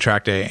to go do the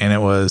track day, and it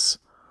was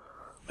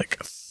like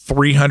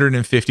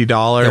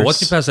 $350. Yeah,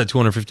 once you pass that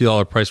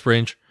 $250 price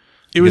range,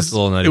 it gets a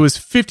little nutty. was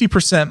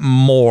 50%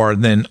 more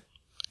than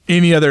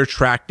any other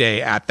track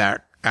day at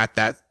that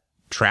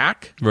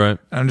track. right.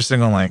 I'm just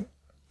thinking like,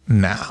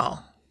 No.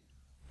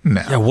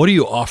 Yeah, what are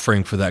you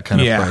offering for that kind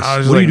of Yeah, I price?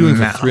 was What are you like,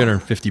 doing no. for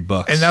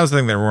 $350? And that was the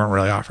thing they weren't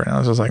really offering. I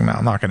was just like, no,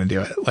 I'm not going to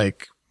do it.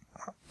 Like,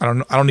 I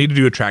don't need to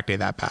do a track day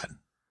that bad.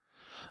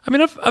 I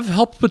mean, I've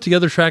helped put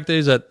together track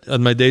days at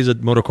my days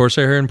at Moto Corsa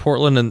here in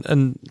Portland,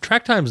 and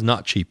track time's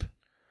not cheap.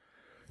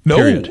 No,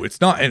 Period.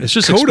 it's not. And It's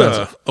just Coda,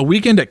 expensive. a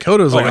weekend at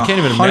Coda is like I can't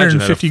even imagine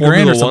that. 150 A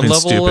grand or Formula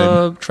something One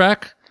level stupid.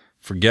 track.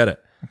 Forget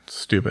it.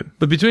 Stupid.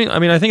 But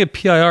I think at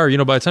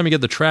PIR, by the time you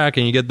get the track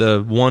and you get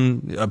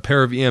a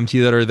pair of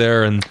EMT that are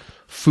there and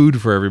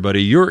food for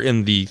everybody, you're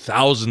in the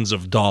thousands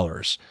of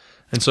dollars.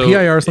 And so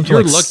PIR is something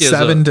you're like lucky as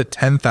 $7,000 to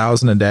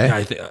 $10,000 a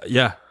day.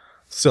 yeah,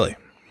 Silly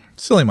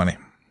money.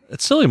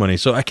 it's silly money.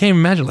 So I can't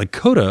imagine like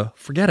Coda.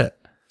 Forget it.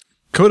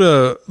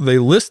 Coda, they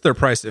list their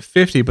price at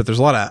 50, but there's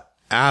a lot of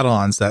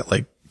add-ons that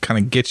like kind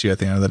of get you at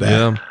the end of the day.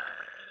 Yeah.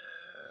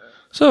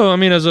 So I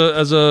mean, as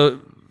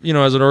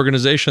an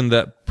organization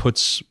that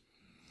puts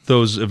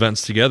those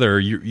events together,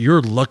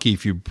 you're lucky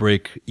if you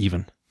break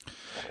even.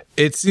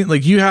 It's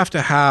like you have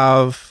to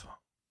have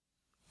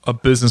a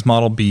business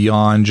model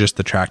beyond just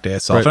the track day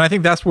itself. Right. And I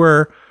think that's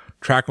where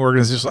track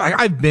organizations,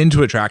 I've been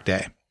to a track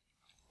day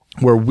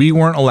where we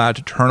weren't allowed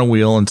to turn a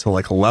wheel until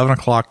like 11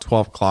 o'clock,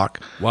 12 o'clock.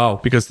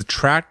 Wow. Because the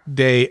track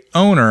day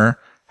owner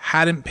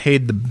hadn't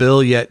paid the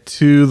bill yet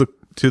to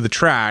the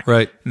track.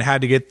 Right. And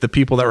had to get the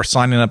people that were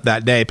signing up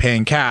that day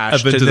paying cash.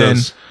 I've been to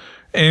those.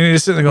 And you're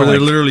just sitting there Where going they're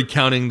like, literally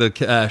counting the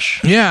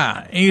cash.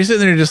 yeah. And you're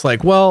sitting there just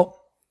like, well,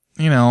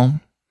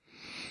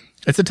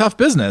 it's a tough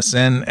business.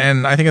 And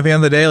I think at the end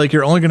of the day, like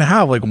you're only going to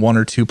have like one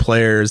or two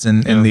players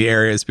in the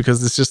areas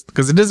because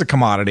it is a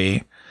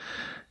commodity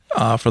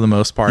for the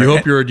most part. You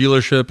hope you're a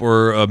dealership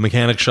or a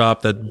mechanic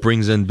shop that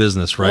brings in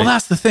business, right? Well,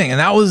 that's the thing. And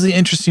that was the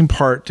interesting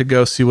part to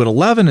go see what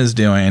 11 is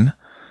doing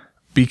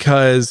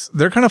because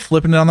they're kind of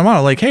flipping it on the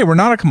model. Like, hey, we're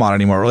not a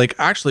commodity anymore. We're like,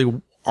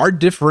 actually, our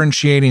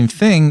differentiating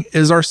thing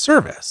is our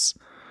service.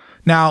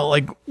 Now,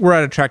 like we're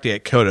at a track day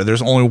at Coda.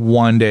 There's only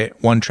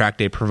one track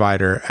day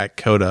provider at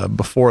Coda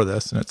before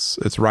this, and it's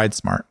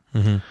RideSmart.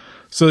 Mm-hmm.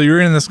 So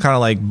you're in this kind of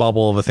like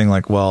bubble of a thing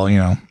like, well,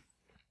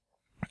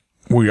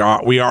 we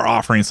are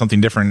offering something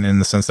different in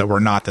the sense that we're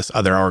not this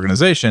other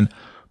organization,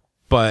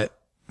 but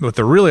what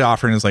they're really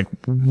offering is like,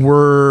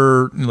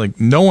 we're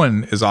like, no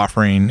one is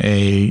offering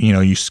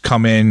you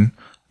come in,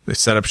 they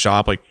set up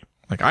shop. Like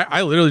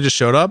I literally just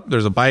showed up.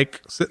 There's a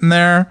bike sitting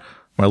there.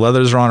 My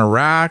leathers are on a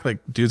rack. Like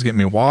dude's getting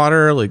me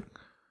water. Like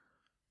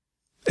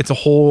it's a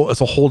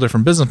whole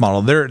different business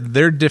model.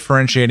 They're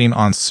differentiating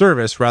on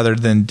service rather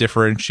than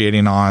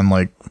differentiating on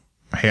like,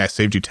 hey, I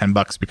saved you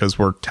 $10 because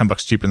we're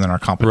 $10 cheaper than our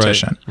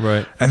competition.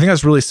 Right. I think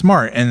that's really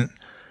smart. And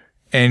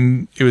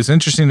it was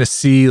interesting to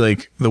see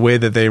like the way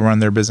that they run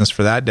their business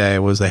for that day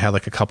was they had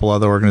like a couple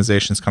other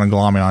organizations kind of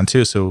glomming on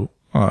too. So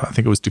I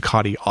think it was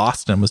Ducati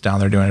Austin was down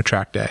there doing a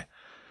track day.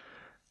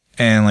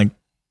 And like,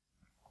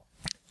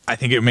 I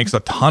think it makes a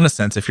ton of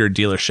sense if you're a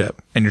dealership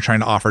and you're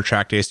trying to offer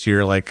track days to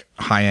your like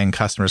high end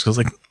customers. Cause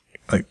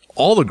like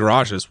all the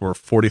garages were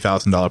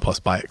 $40,000 plus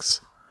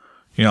bikes.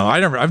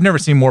 I've never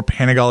seen more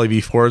Panigale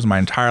V4s in my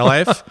entire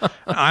life.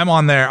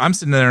 I'm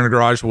sitting there in a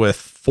garage with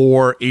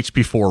 4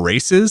 HP4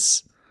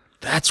 races.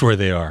 That's where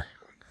they are.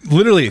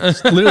 Literally.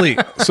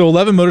 So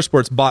 11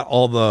 Motorsports bought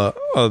all the,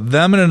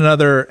 them and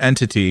another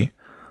entity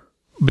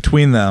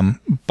between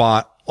them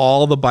bought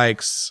all the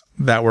bikes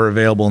that were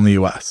available in the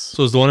US.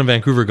 So is the one in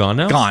Vancouver gone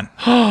now? Gone.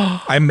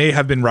 I may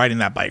have been riding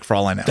that bike for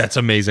all I know. That's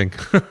amazing.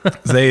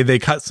 They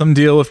cut some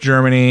deal with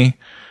Germany.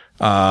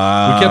 We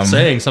kept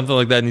saying something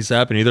like that needs to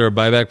happen, either a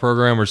buyback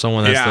program or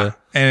someone has to.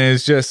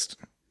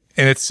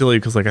 And it's silly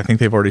because like I think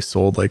they've already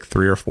sold like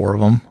 3 or 4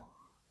 of them.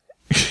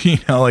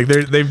 Like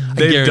they've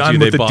done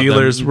what the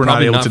dealers were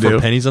not able to do. For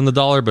pennies on the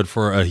dollar, but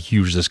for a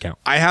huge discount.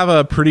 I have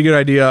a pretty good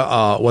idea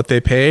what they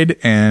paid,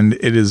 and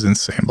it is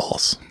insane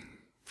balls.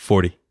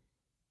 40.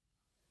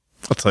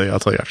 I'll tell you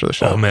after the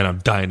show. Oh man, I'm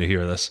dying to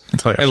hear this. I'll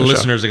tell you after And the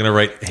listeners show. are going to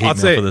write hate I'll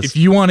mail say for this. if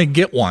you want to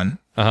get one,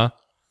 Uh-huh.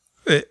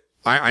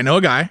 I know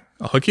a guy.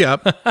 I'll hook you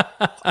up.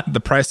 The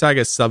price tag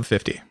is sub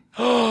 50.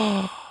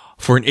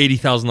 For an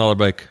 $80,000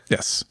 bike.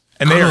 Yes.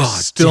 And they are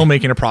still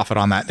making a profit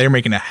on that. They're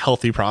making a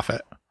healthy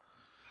profit.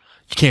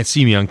 You can't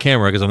see me on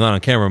camera because I'm not on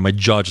camera. My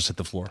jaw just hit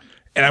the floor.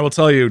 And I will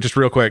tell you just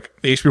real quick,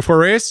 the HP4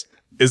 race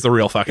is the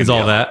real fucking deal.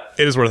 All that?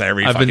 It is worth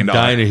every I've fucking been dollar.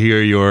 dying to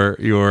hear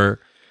your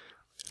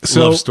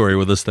love story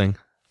with this thing.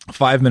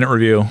 5-minute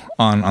review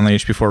on the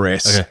HP4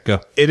 race. Okay, go.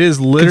 It is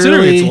Considering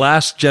literally it's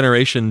last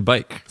generation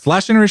bike. It's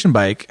last generation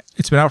bike.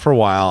 It's been out for a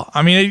while.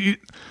 I mean,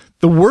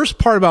 the worst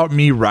part about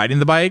me riding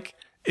the bike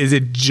is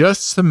it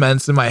just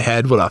cements in my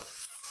head what a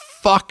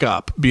fuck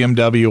up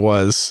BMW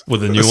was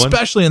with a new one,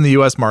 especially in the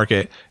US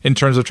market in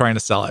terms of trying to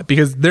sell it,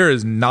 because there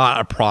is not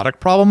a product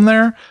problem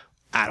there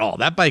at all.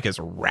 That bike is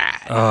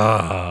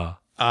rad.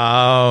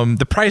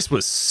 The price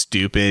was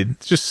stupid,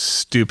 just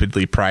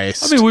stupidly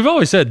priced. I mean, we've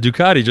always said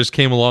Ducati just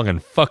came along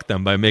and fucked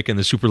them by making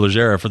the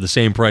Superleggera for the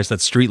same price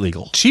that's street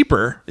legal.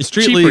 Cheaper.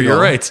 Street legal, you're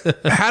right.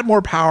 Had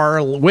more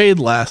power, weighed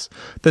less.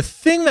 The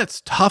thing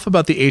that's tough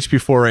about the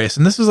HP4 race,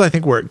 and this is, I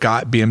think, where it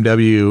got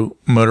BMW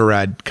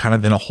Motorrad kind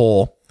of in a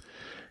hole,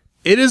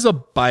 it is a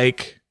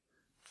bike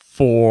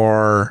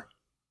for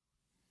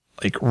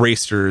like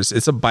racers.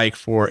 It's a bike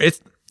for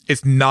it's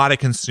not a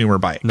consumer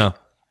bike. No.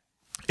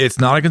 It's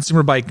not a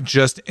consumer bike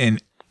just in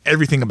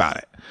everything about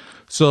it.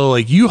 So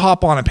like you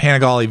hop on a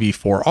Panigale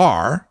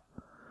V4R,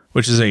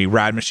 which is a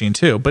rad machine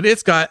too, but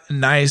it's got a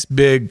nice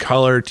big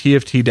color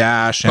TFT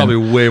dash. Probably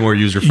way more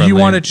user-friendly. You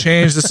want to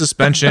change the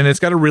suspension. It's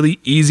got a really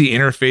easy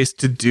interface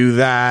to do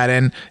that,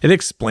 and it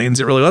explains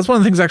it really well. That's one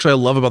of the things actually I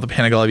love about the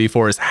Panigale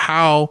V4 is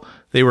how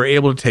they were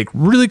able to take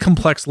really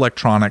complex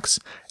electronics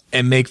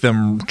and make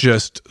them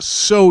just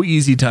so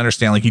easy to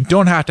understand. Like you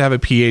don't have to have a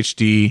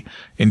PhD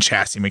in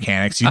chassis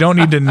mechanics. You don't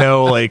need to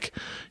know like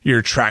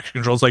your traction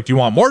controls. Like, do you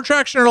want more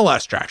traction or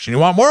less traction? You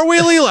want more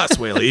wheelie, less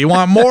wheelie? You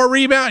want more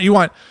rebound? You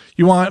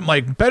want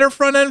like better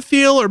front end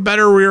feel or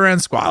better rear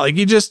end squat? Like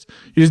you just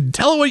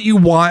tell it what you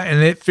want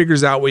and it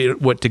figures out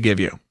what to give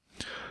you.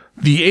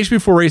 The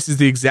HP4 Race is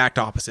the exact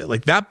opposite.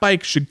 Like that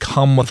bike should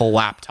come with a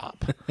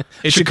laptop.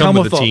 It should come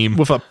with a team,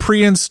 with a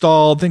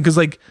pre-installed thing. Cause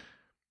like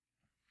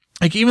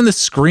even the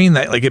screen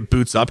that like it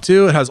boots up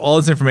to, it has all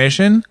this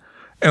information.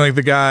 And like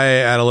the guy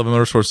at 11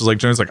 Motorsports is like,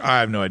 Johnny's like, I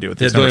have no idea what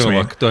this is. Don't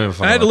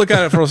even I had to look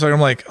at it for a second. I'm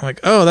like,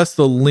 oh, that's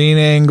the lean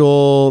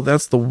angle.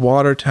 That's the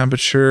water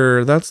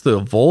temperature. That's the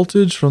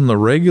voltage from the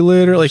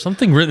regulator. Like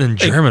something written in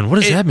German.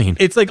 What does that mean?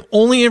 It's like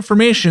only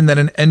information that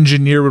an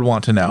engineer would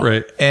want to know.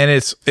 Right. And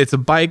it's a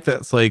bike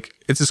that's like,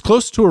 it's as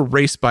close to a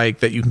race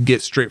bike that you can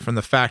get straight from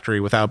the factory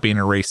without being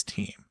a race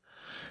team.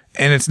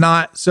 And it's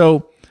not,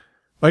 so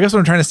I guess what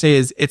I'm trying to say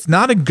is it's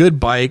not a good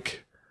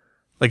bike.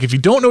 Like if you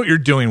don't know what you're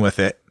doing with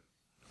it,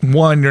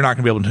 one, you're not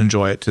going to be able to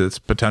enjoy it to its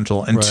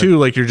potential. And two,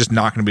 like you're just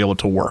not going to be able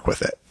to work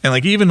with it. And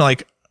like, even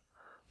like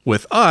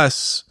with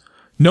us,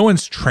 no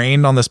one's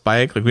trained on this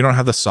bike. Like we don't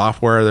have the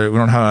software. We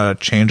don't know how to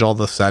change all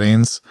the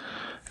settings.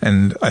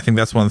 And I think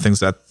that's one of the things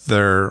that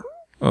the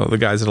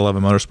guys at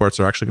 11 Motorsports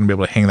are actually going to be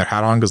able to hang their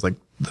hat on. Cause like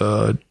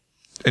the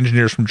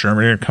engineers from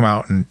Germany are going to come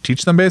out and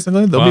teach them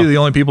basically. They'll be the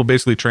only people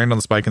basically trained on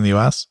this bike in the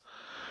US.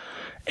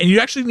 And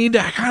you actually need to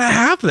kind of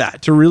have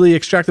that to really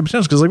extract the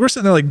potential. Cause like we're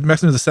sitting there like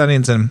messing with the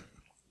settings, and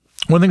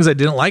one of the things I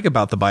didn't like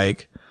about the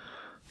bike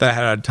that I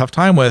had a tough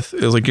time with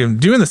is like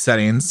doing the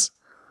settings,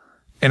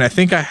 and I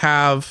think I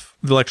have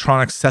the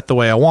electronics set the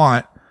way I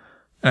want.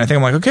 And I think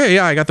I'm like, okay,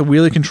 yeah, I got the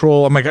wheelie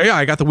control. I'm like, yeah,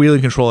 I got the wheelie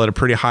control at a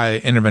pretty high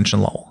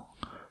intervention level.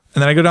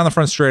 And then I go down the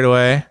front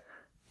straightaway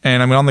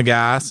and I'm on the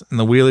gas and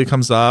the wheelie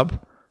comes up. And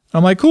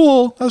I'm like,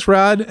 cool, that's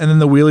rad. And then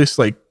the wheelie's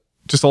like,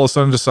 just all of a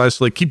sudden decides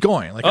to like keep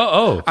going. Like,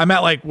 I'm at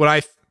like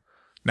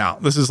now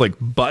this is like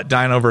butt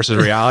dyno versus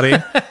reality.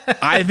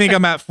 I think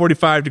I'm at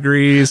 45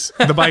 degrees.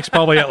 The bike's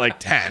probably at like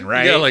 10,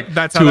 right? Yeah, like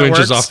that's 2 how that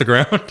inches works. off the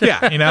ground.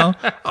 Yeah, you know,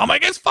 I'm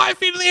like, it's 5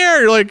 feet in the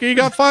air. You're like, you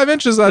got 5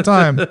 inches that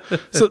time.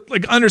 So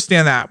like,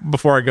 understand that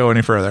before I go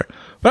any further.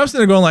 But I'm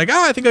sitting there going like,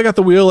 I think I got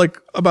the wheel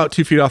like about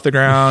 2 feet off the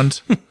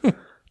ground.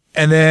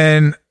 And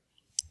then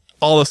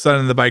all of a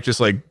sudden the bike just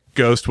like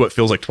goes to what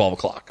feels like 12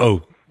 o'clock.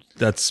 Oh,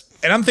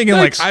 and I'm thinking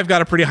like, I've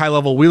got a pretty high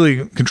level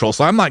wheelie control,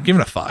 so I'm not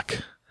giving a fuck.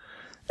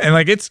 And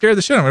like, it scared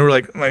the shit out of me. We were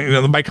like,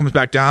 the bike comes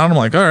back down. I'm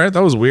like, all right,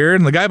 that was weird.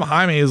 And the guy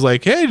behind me is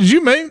like, hey, did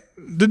you make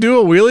to do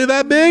a wheelie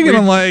that big? And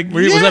I'm like,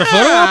 was that a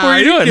photo op? What are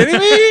you doing? Kidding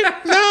me?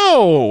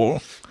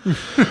 No.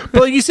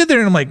 But like, you sit there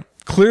and I'm like,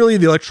 clearly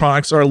the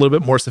electronics are a little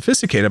bit more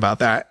sophisticated about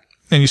that.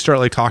 And you start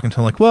like talking to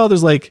them like, well,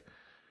 there's like,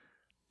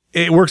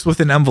 it works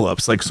within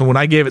envelopes. Like, so when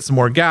I gave it some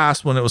more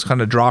gas, when it was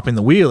kind of dropping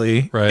the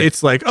wheelie,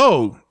 it's like,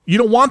 oh, you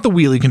don't want the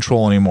wheelie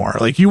control anymore.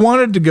 Like you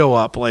wanted to go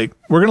up. Like,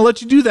 we're going to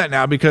let you do that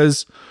now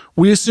because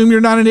we assume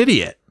you're not an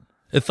idiot.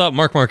 It thought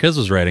Marc Marquez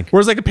was riding.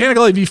 Whereas like a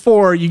Panigale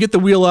V4, you get the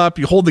wheel up,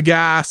 you hold the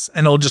gas,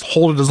 and it'll just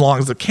hold it as long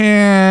as it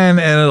can,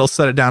 and it'll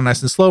set it down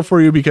nice and slow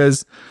for you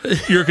because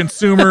you're a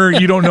consumer.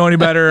 You don't know any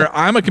better.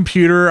 I'm a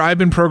computer. I've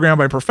been programmed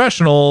by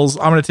professionals.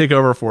 I'm going to take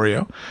over for you.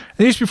 And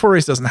the HP4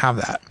 Race doesn't have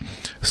that.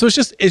 So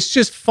it's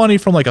just funny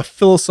from like a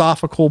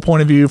philosophical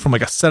point of view, from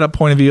like a setup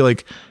point of view.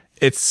 Like,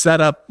 it's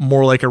set up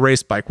more like a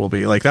race bike will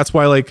be. Like, that's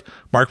why like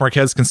Marc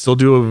Marquez can still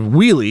do a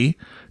wheelie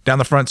down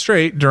the front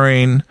straight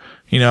during,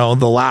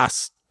 the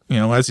last,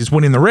 as he's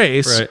winning the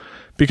race, right?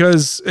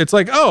 Because it's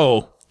like,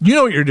 oh, you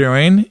know what you're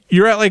doing.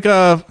 You're at like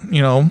a,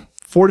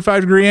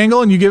 45 degree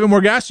angle and you give it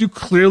more gas. You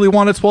clearly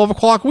want a 12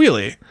 o'clock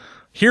wheelie.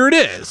 Here it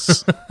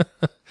is.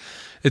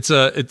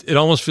 It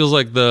almost feels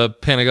like the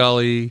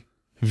Panigale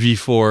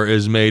V4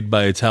 is made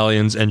by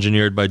Italians,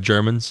 engineered by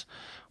Germans,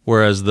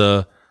 whereas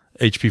the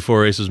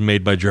HP4 Race was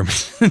made by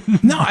Germans.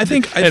 No, I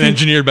think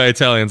engineered by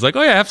Italians. Like,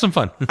 oh yeah, have some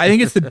fun. I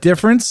think it's the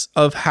difference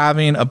of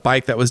having a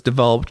bike that was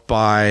developed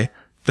by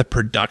the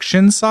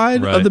production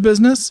side of the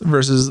business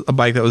versus a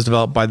bike that was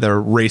developed by the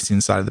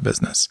racing side of the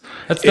business.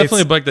 That's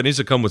definitely a bike that needs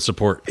to come with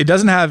support. It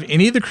doesn't have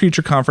any of the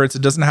creature comforts.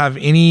 It doesn't have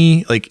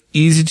any like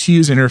easy to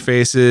use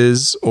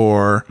interfaces,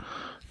 or,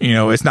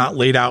 it's not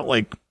laid out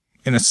like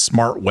in a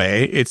smart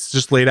way. It's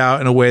just laid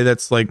out in a way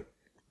that's like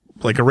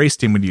a race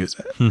team would use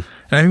it. And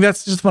I think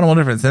that's just a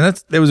fundamental difference.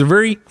 And that was a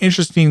very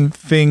interesting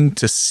thing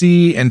to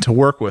see and to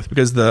work with,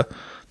 because the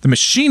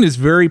machine is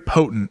very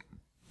potent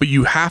but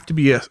you have to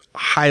be a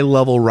high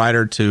level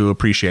rider to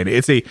appreciate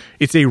it.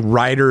 It's a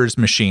rider's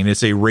machine.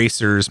 It's a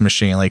racer's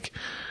machine. Like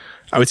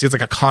I would say it's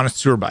like a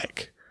connoisseur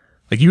bike.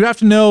 Like you have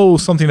to know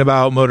something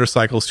about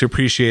motorcycles to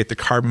appreciate the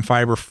carbon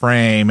fiber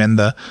frame and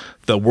the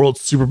World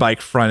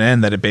Superbike front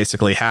end that it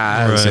basically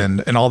has,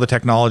 right. and all the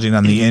technology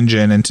on the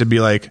engine, and to be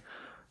like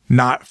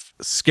not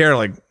scared.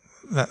 Like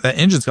that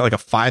engine's got like a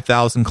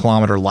 5,000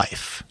 kilometer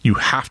life. You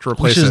have to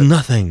replace it. Which is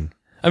nothing.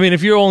 I mean,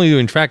 if you're only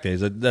doing track days,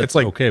 that's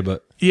like, okay,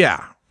 but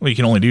yeah, well, you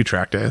can only do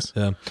track days.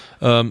 yeah.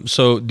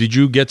 So did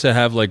you get to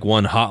have like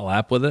one hot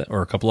lap with it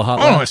or a couple of hot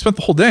Oh laps? no, I spent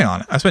the whole day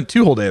on it. I spent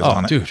 2 whole days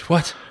on it. Dude,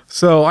 what?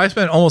 So I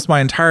spent almost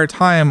my entire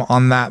time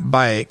on that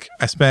bike.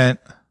 I spent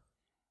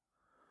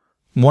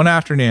one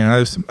afternoon.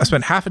 I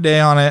spent half a day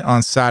on it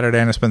on Saturday,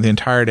 and I spent the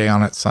entire day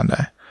on it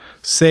Sunday.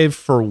 Save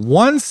for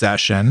one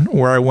session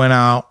where I went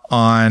out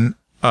on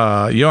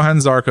Johan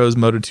Zarco's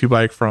Moto 2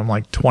 bike from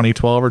like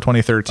 2012 or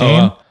 2013. Oh,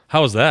 wow.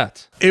 How was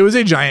that? It was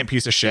a giant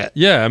piece of shit.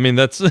 Yeah, I mean,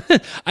 that's...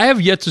 I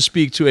have yet to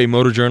speak to a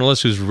motor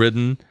journalist who's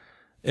ridden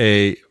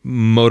a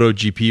Moto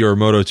GP or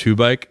Moto 2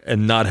 bike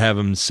and not have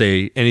him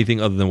say anything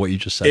other than what you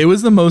just said. It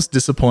was the most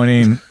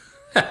disappointing.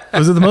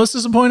 Was it the most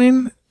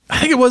disappointing? I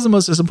think it was the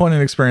most disappointing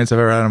experience I've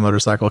ever had on a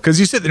motorcycle. Because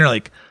you sit there and you're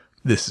like,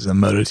 this is a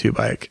Moto 2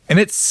 bike. And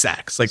it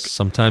sucks. Like,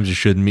 sometimes you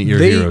shouldn't meet your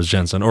heroes,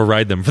 Jensen, or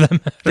ride them for them.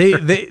 they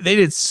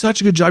did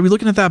such a good job. You're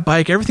looking at that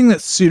bike. Everything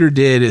that Suter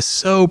did is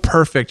so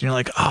perfect. And you're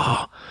like,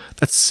 oh,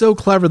 that's so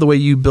clever the way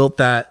you built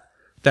that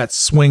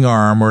swing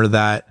arm or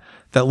that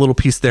little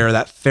piece there,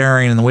 that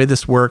fairing, and the way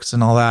this works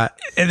and all that.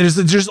 And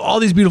there's all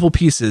these beautiful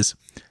pieces.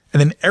 And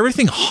then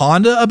everything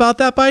Honda about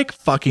that bike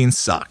fucking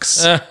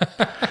sucks.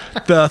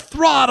 The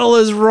throttle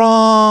is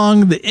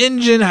wrong. The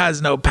engine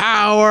has no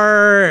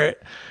power.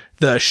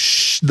 The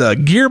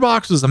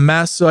gearbox was a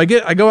mess. So I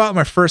go out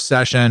my first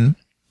session,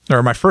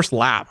 or my first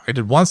lap. I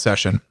did one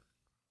session.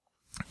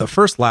 The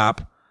first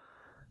lap,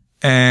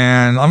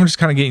 and I'm just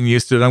kind of getting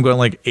used to it. I'm going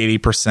like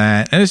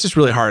 80%, and it's just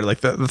really hard.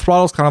 Like the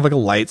throttle's kind of like a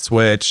light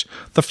switch.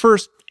 The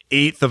first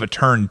eighth of a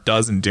turn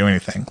doesn't do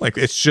anything. Like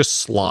it's just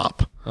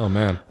slop. Oh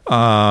man.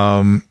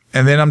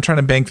 And then I'm trying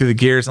to bang through the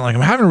gears, and like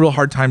I'm having a real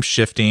hard time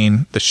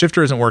shifting. The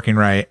shifter isn't working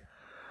right.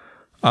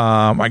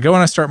 I go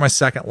and I start my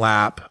second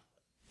lap,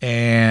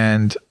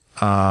 and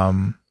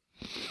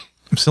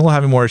I'm still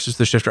having more issues with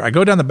the shifter. I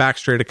go down the back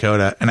straight of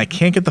Coda, and I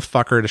can't get the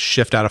fucker to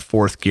shift out of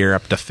 4th gear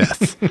up to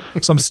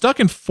 5th. So I'm stuck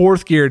in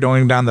 4th gear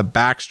going down the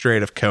back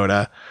straight of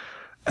Coda.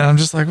 And I'm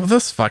just like, well,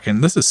 this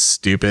is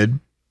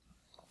stupid.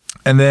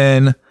 And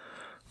then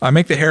I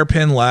make the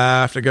hairpin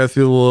left. I go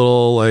through the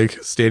little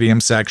like stadium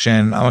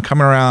section. I'm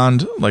coming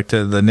around like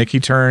to the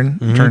Nicky turn.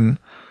 Turn,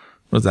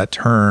 what is that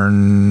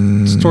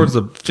turn? It's towards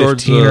the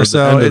 15 or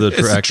so. end of the It's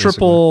a track,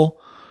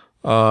 triple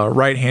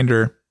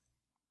right-hander.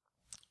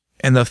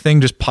 And the thing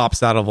just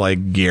pops out of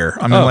like gear.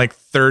 I'm in like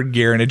 3rd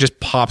gear, and it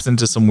just pops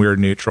into some weird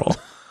neutral.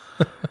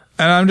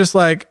 And I'm just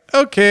like,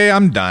 okay,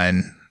 I'm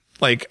done.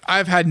 Like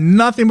I've had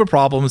nothing but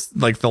problems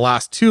like the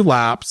last 2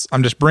 laps.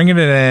 I'm just bringing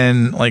it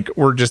in. Like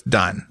we're just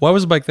done. Why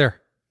was the bike there?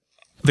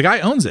 The guy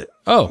owns it.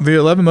 Oh. The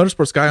 11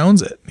 Motorsports guy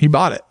owns it. He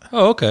bought it.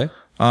 Oh, okay.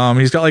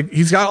 He's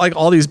got like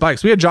all these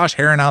bikes. We had Josh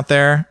Heron out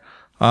there.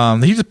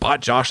 He just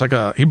bought Josh he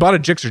bought a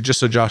Gixxer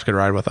just so Josh could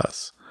ride with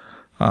us.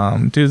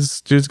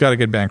 Dude's got a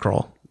good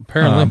bankroll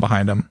Apparently.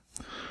 behind him.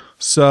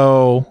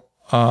 So,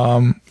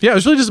 yeah, it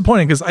was really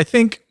disappointing because I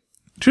think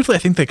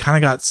they kind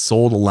of got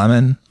sold a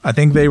lemon. I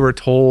think they were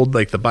told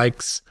like the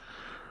bike's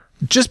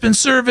just been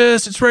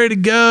serviced, it's ready to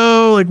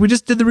go. Like we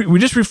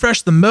just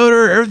refreshed the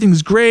motor,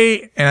 everything's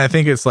great. And I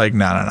think it's like,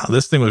 no.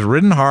 This thing was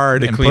ridden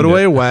hard and put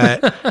away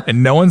wet,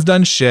 and no one's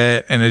done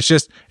shit. And it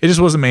just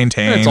wasn't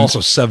maintained. And it's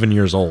also 7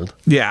 years old.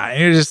 Yeah,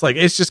 and you're just like,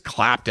 it's just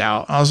clapped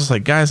out. I was just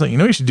like, guys, like, you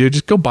know what you should do?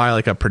 Just go buy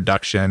like a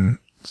production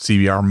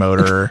CBR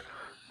motor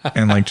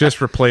and like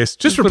just replace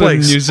put a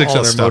new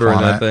 600 motor in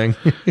that thing.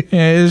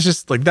 Yeah, it's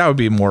just like that would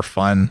be more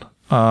fun.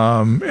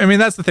 I mean,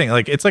 that's the thing.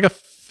 Like, it's like a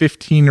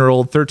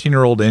 15-year-old,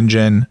 13-year-old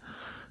engine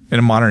in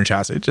a modern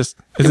chassis. It just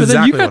is But exactly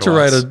then you got to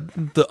what it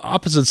ride the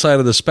opposite side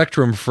of the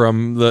spectrum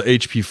from the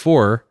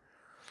HP4.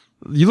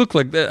 You look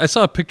like I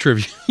saw a picture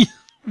of you.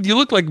 You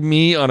look like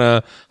me on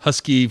a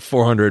Husky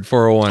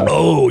 401.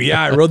 Oh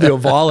yeah, I rode the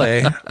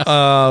Ovale.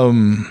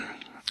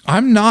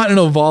 I'm not an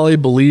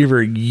Ovale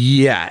believer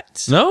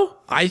yet. No?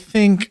 I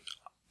think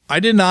I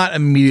did not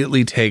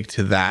immediately take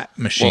to that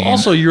machine. Well,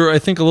 also, you're, I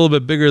think, a little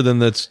bit bigger than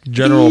that's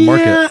general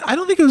market. I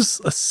don't think it was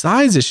a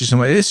size issue so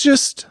much. It's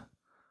just,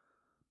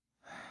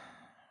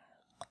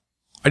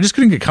 I just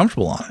couldn't get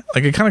comfortable on it.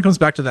 Like, it kind of comes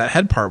back to that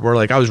head part where,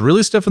 like, I was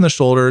really stiff in the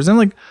shoulders. And,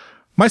 like,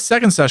 my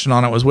second session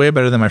on it was way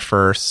better than my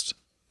first.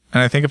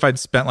 And I think if I'd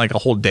spent, like, a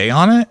whole day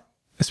on it,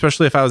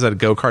 especially if I was at a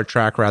go-kart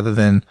track rather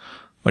than,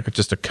 like,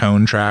 just a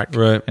cone track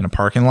in a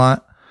parking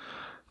lot,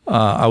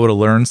 I would have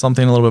learned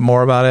something a little bit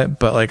more about it.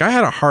 But like, I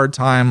had a hard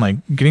time like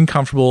getting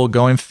comfortable,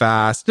 going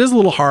fast. It is a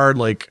little hard,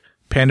 like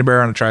Panda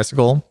Bear on a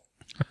tricycle,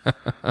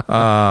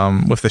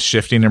 with the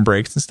shifting and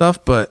brakes and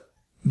stuff. But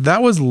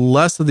that was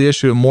less of the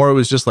issue. And more, it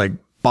was just like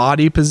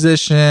body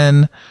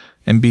position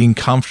and being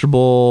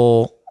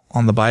comfortable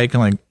on the bike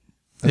and like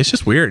It's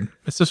just weird.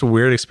 It's just a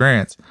weird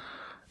experience.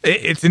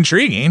 It's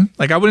intriguing.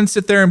 Like I wouldn't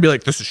sit there and be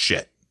like, this is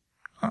shit.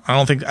 I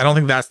don't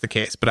think that's the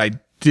case, but I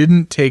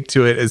didn't take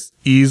to it as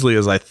easily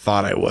as I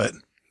thought I would.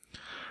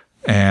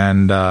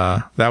 And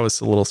that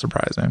was a little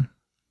surprising.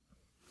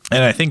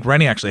 And I think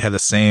Rennie actually had the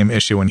same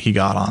issue when he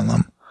got on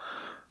them.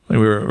 Like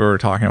we were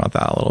talking about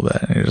that a little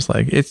bit. And you're just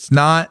like, it's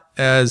not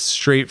as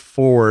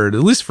straightforward,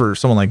 at least for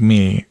someone like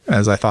me,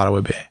 as I thought it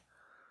would be.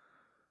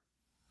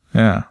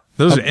 Yeah.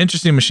 Those are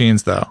interesting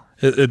machines, though.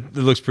 It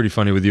looks pretty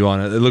funny with you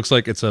on it. It looks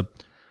like it's a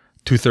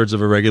 2/3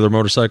 of a regular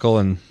motorcycle,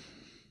 and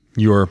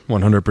you're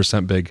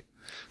 100% big.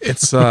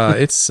 It's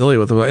silly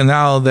with and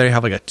now they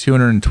have like a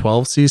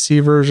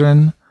 212cc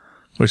version,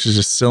 which is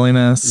just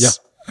silliness. Yeah.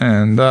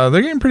 And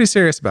they're getting pretty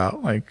serious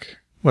about like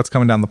what's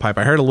coming down the pipe.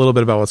 I heard a little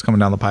bit about what's coming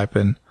down the pipe,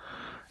 and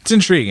it's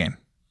intriguing.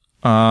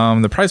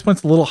 The price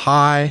point's a little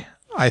high,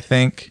 I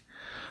think.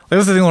 Like,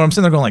 that's the thing where I'm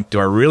sitting there going like, do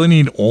I really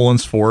need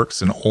Öhlins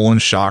forks and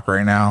Öhlins shock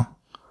right now?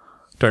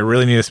 Do I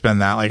really need to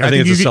spend that? Like, I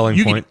think it's a selling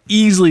point. You could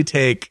easily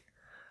take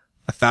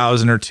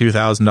 $1,000 or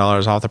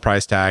 $2,000 off the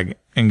price tag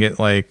and get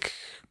like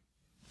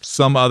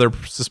some other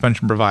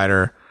suspension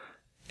provider,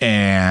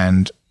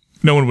 and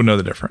no one would know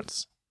the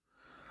difference.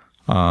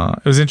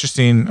 It was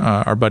interesting.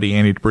 Our buddy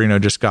Andy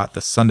DeBrino just got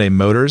the Sunday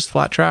Motors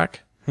flat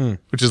track,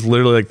 which is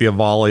literally like the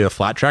Avali of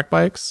flat track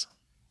bikes.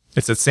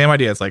 It's the same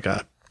idea. It's like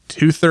a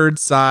 2/3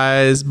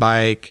 size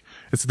bike.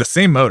 It's the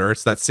same motor.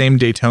 It's that same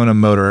Daytona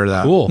motor,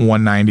 that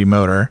 190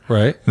 motor.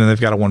 Right. And then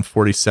they've got a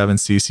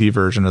 147cc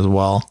version as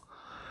well.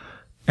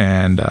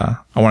 And I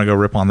want to go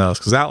rip on those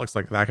because that looks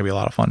like that could be a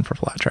lot of fun for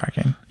flat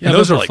tracking. Yeah, and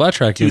those are like flat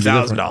tracking.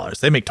 $2,000.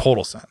 They make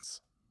total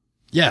sense.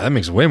 Yeah, that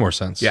makes way more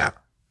sense. Yeah.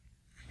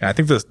 I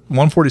think the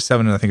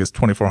 147 I think is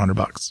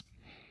 $2,400.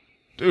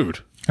 Dude.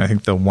 I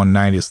think the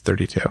 190 is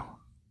 32.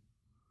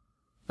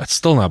 That's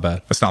still not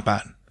bad. That's not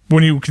bad.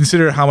 When you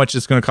consider how much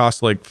it's going to cost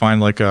to like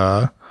find like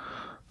a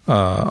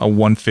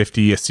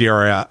 150, a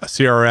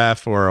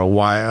CRF or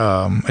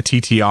a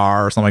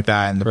TTR or something like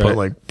that, and to put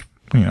like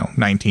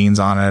 19s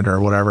on it or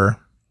whatever.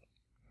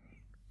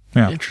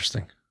 Yeah,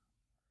 interesting.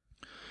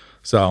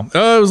 So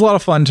it was a lot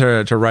of fun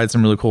to ride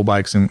some really cool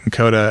bikes in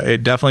COTA.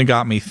 It definitely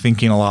got me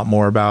thinking a lot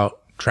more about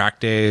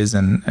track days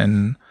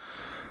and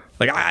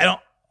like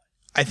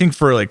I think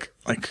for like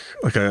a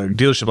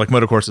dealership like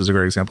Motocourse is a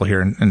great example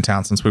here in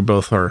town, since we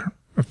both have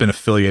been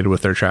affiliated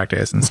with their track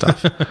days and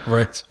stuff.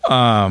 Right.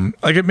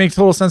 Like it makes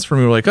total sense for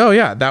me. We're like, oh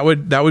yeah,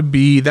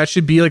 that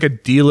should be like a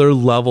dealer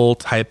level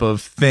type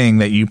of thing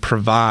that you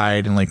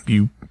provide, and like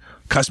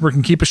customer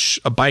can keep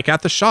a bike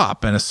at the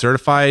shop, and a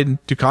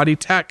certified Ducati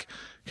tech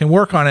can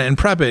work on it and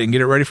prep it and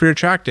get it ready for your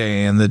track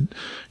day. And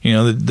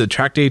the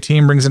track day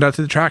team brings it out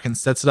to the track and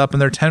sets it up in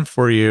their tent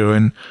for you.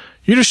 And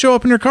you just show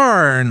up in your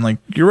car and like,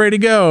 you're ready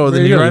to go.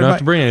 Then you don't have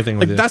to bring anything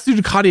with you. That's the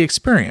Ducati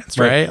experience,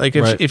 right? Like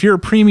right. if you're a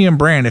premium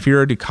brand, if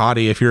you're a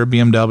Ducati, if you're a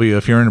BMW,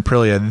 if you're an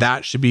Aprilia,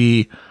 that should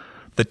be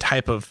the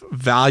type of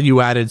value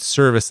added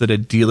service that a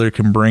dealer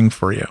can bring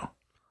for you.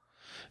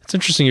 It's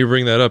interesting you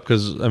bring that up,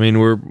 because I mean,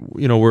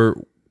 we're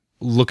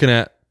looking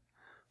at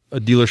a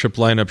dealership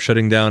lineup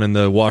shutting down in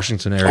the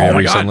Washington area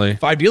recently.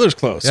 God, 5 dealers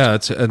closed. Yeah,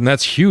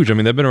 that's huge. I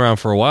mean, they've been around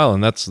for a while,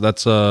 and that's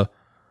to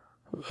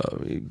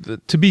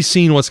be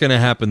seen what's going to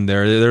happen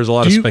there. There's a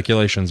lot of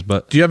speculations,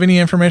 but do you have any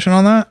information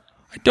on that?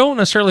 I don't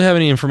necessarily have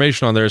any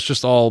information on there. It's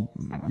just all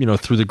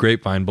through the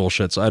grapevine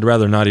bullshit. So I'd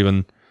rather not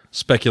even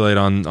speculate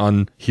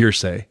on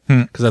hearsay,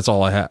 because that's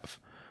all I have.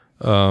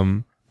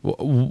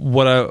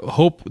 What I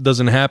hope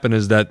doesn't happen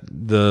is that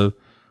the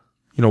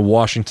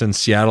Washington,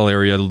 Seattle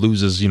area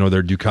loses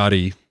their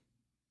Ducati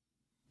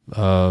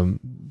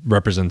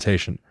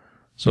representation.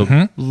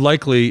 So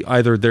likely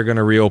either they're going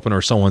to reopen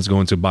or someone's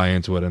going to buy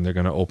into it and they're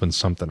going to open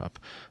something up.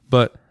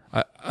 But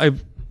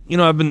I've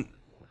been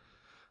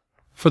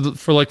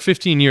for like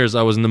 15 years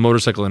I was in the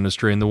motorcycle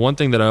industry, and the one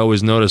thing that I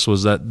always noticed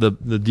was that the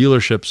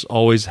dealerships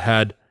always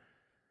there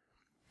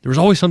was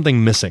always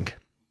something missing.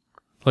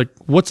 Like,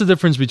 what's the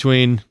difference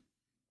between,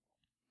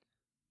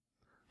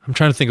 I'm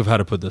trying to think of how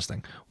to put this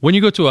thing. When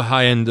you go to a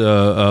high-end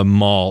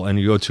mall and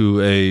you go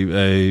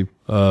to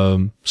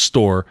a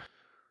store,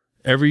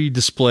 every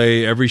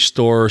display, every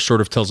store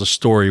sort of tells a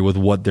story with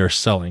what they're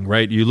selling,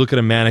 right? You look at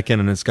a mannequin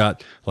and it's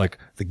got like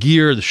the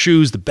gear, the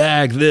shoes, the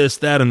bag, this,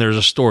 that, and there's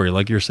a story.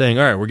 Like you're saying,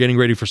 all right, we're getting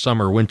ready for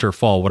summer, winter,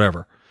 fall,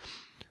 whatever.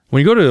 When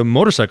you go to a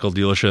motorcycle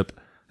dealership,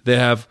 they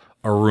have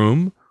a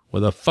room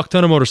with a fuck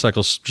ton of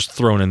motorcycles just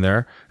thrown in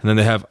there. And then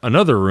they have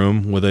another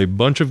room with a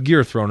bunch of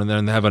gear thrown in there.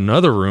 And they have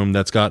another room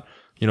that's got,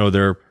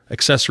 their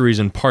accessories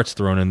and parts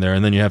thrown in there.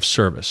 And then you have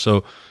service.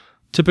 So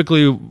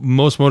typically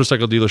most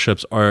motorcycle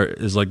dealerships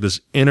is like this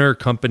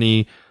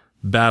inter-company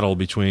battle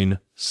between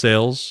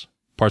sales,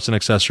 parts and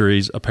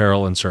accessories,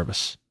 apparel, and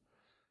service.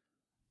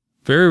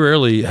 Very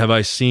rarely have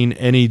I seen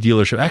any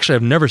dealership, actually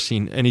I've never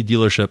seen any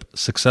dealership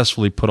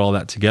successfully put all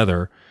that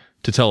together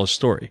to tell a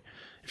story.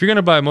 If you're going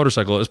to buy a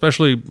motorcycle,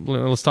 especially,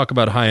 let's talk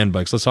about high-end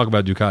bikes. Let's talk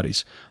about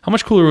Ducatis. How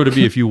much cooler would it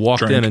be if you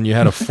walked in and you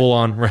had a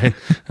full-on, right?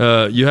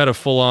 You had a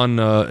full-on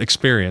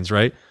experience,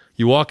 right?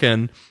 You walk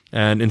in,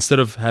 and instead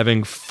of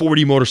having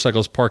 40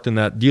 motorcycles parked in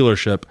that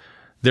dealership,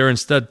 they're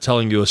instead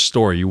telling you a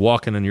story. You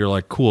walk in and you're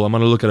like, cool, I'm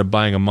going to look at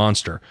buying a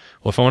Monster.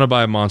 Well, if I want to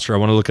buy a Monster, I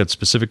want to look at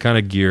specific kind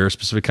of gear,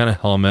 specific kind of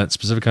helmet,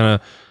 specific kind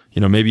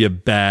of, maybe a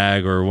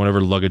bag or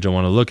whatever luggage I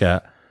want to look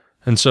at.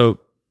 And so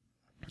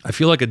I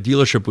feel like a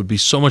dealership would be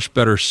so much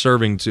better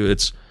serving to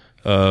its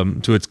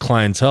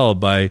clientele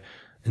by,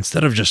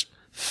 instead of just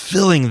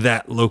filling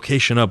that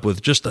location up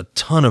with just a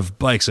ton of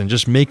bikes and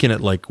just making it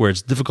like where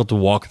it's difficult to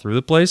walk through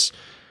the place,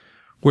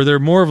 where they're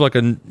more of like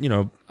a,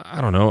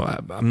 I don't know,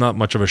 I'm not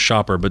much of a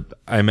shopper, but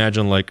I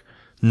imagine like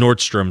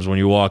Nordstrom's when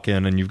you walk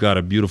in and you've got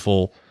a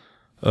beautiful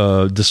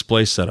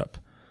display setup.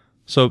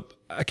 So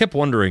I kept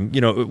wondering,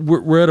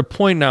 we're at a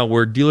point now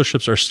where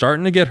dealerships are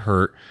starting to get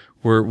hurt.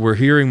 We're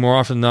hearing more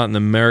often than not in the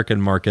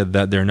American market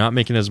that they're not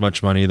making as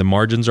much money. The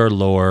margins are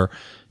lower.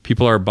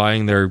 People are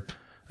buying their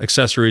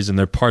accessories and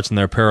their parts and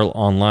their apparel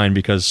online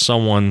because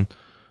someone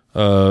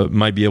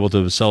might be able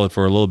to sell it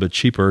for a little bit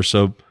cheaper.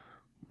 So,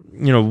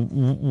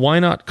 why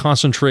not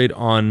concentrate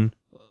on,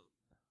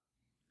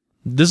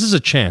 this is a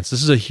chance.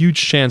 This is a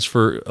huge chance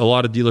for a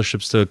lot of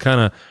dealerships to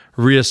kind of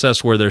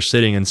reassess where they're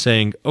sitting and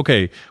saying,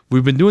 okay,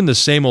 we've been doing the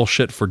same old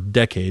shit for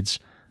decades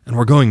and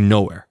we're going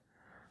nowhere.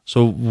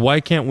 So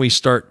why can't we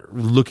start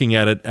looking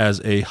at it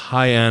as a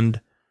high-end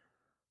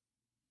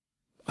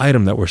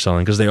item that we're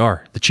selling? Because they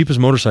are. The cheapest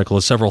motorcycle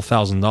is several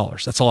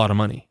 $1,000s. That's a lot of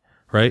money,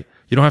 right?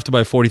 You don't have to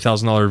buy a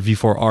 $40,000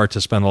 V4R to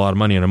spend a lot of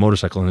money in a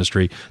motorcycle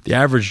industry. The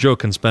average Joe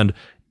can spend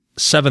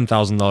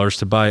 $7,000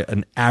 to buy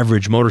an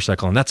average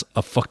motorcycle, and that's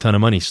a fuck ton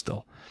of money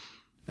still.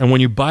 And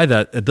when you buy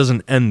that, it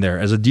doesn't end there.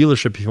 As a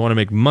dealership, if you want to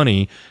make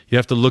money, you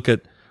have to look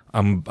at,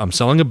 I'm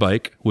selling a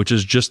bike, which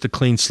is just a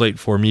clean slate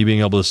for me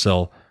being able to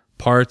sell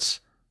parts,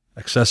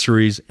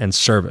 accessories, and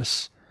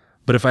service.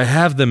 But if I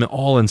have them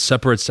all in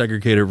separate,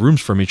 segregated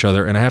rooms from each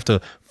other, and I have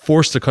to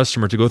force the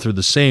customer to go through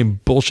the same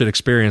bullshit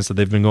experience that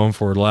they've been going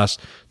for the last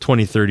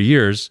 20, 30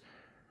 years,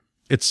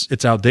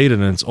 it's outdated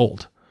and it's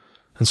old.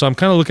 And so I'm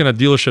kind of looking at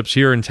dealerships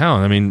here in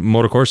town. I mean,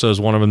 Motocorsa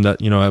is one of them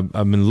that,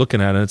 I've been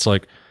looking at, and it's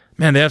like,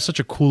 man, they have such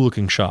a cool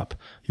looking shop.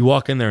 You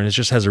walk in there and it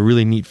just has a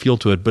really neat feel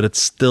to it, but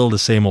it's still the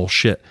same old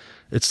shit.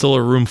 It's still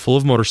a room full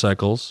of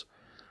motorcycles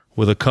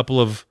with a couple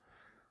of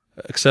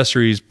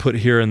accessories put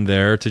here and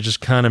there to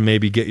just kind of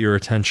maybe get your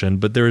attention,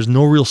 but there is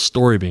no real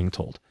story being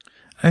told.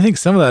 I think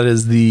some of that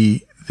is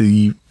the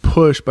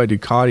push by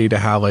Ducati to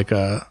have like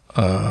a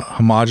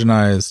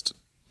homogenized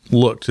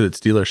look to its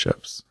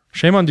dealerships.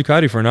 Shame on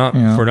Ducati for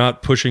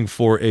not pushing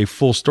for a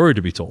full story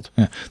to be told.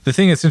 Yeah. The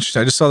thing that's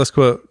interesting, I just saw this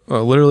quote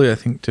literally, I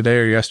think today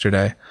or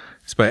yesterday.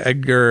 It's by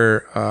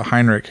Edgar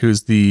Heinrich,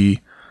 who's the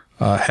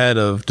head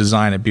of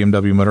design at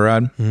BMW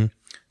Motorrad. Mm-hmm.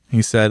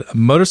 He said, "A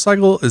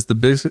motorcycle is the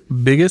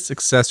biggest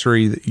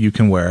accessory that you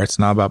can wear. It's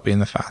not about being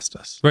the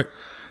fastest." Right.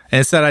 And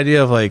it's that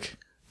idea of like,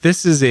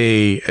 this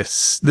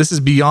is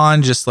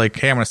beyond just like,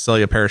 hey, I'm going to sell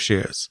you a pair of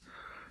shoes.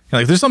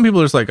 Like, there's some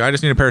people that's like, I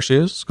just need a pair of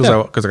shoes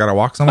because I got to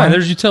walk somewhere. And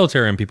there's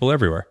utilitarian people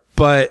everywhere.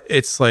 But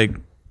it's like,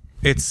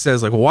 it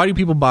says like, well, why do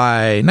people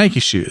buy Nike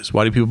shoes?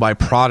 Why do people buy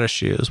Prada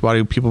shoes? Why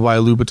do people buy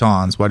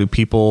Louboutins? Why do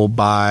people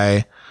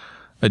buy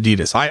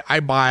Adidas? I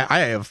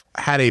have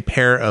had a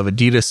pair of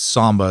Adidas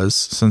Sambas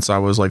since I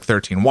was like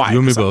 13. Why? You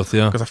and me both,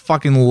 yeah. Because I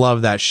fucking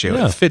love that shoe.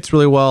 Yeah. It fits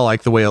really well. I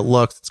like the way it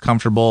looks. It's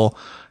comfortable.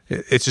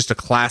 It's just a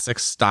classic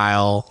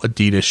style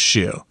Adidas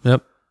shoe.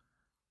 Yep.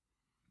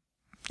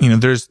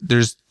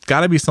 There's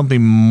got to be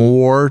something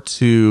more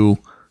to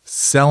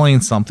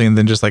selling something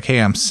than just like, hey,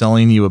 I'm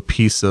selling you a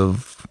piece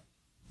of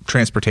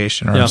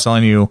transportation, or I'm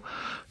selling you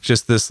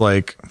just this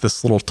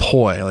little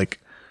toy. Like,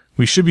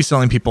 we should be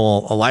selling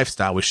people a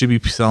lifestyle. We should be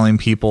selling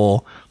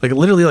people like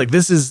literally like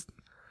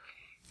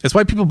it's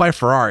why people buy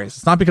Ferraris.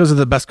 It's not because of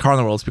the best car in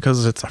the world. It's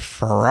because it's a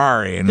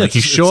Ferrari. And like,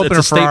 you show up in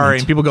a Ferrari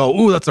and people go,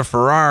 ooh, that's a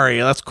Ferrari.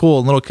 That's cool.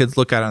 And little kids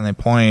look at it and they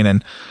point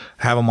and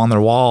have them on their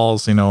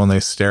walls, and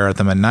they stare at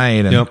them at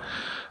night. And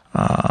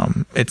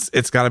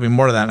it's got to be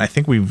more to that. And I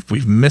think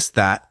we've missed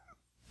that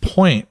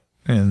point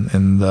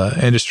in the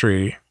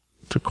industry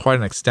to quite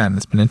an extent.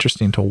 It's been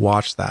interesting to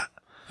watch that.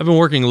 I've been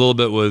working a little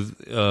bit with,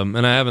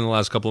 and I have in the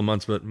last couple of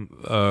months, but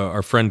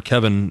our friend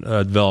Kevin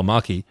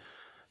Velamaki,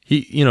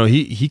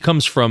 he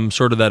comes from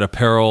sort of that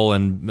apparel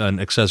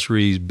and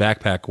accessories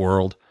backpack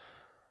world,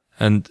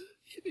 and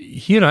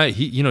he's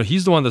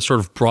the one that sort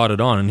of brought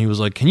it on, and he was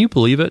like, "Can you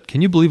believe it?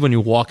 Can you believe when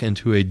you walk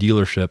into a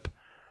dealership,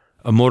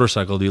 a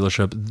motorcycle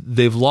dealership,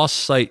 they've lost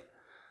sight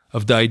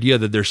of the idea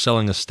that they're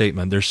selling a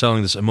statement. They're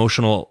selling this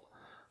emotional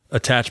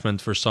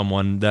attachment for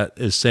someone that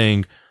is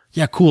saying,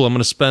 yeah, cool, I'm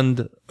going to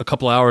spend a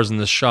couple hours in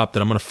this shop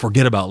that I'm going to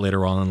forget about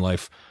later on in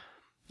life."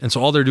 And so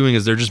all they're doing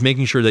is they're just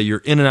making sure that you're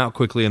in and out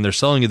quickly, and they're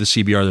selling you the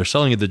CBR, they're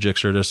selling you the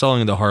Gixxer, they're selling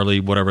you the Harley,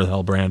 whatever the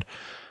hell brand,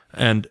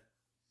 and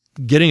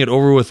getting it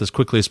over with as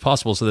quickly as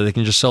possible so that they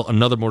can just sell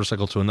another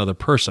motorcycle to another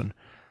person.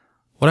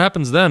 What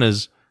happens then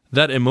is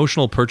that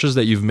emotional purchase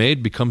that you've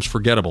made becomes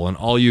forgettable, and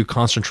all you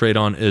concentrate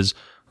on is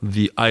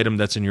the item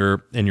that's in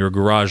your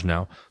garage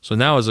now. So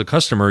now as a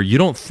customer, you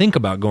don't think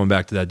about going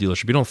back to that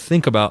dealership. You don't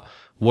think about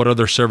what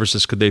other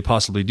services could they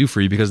possibly do for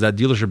you because that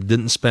dealership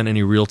didn't spend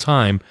any real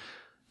time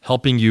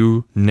helping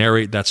you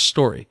narrate that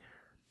story.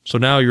 So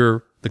now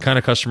you're the kind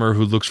of customer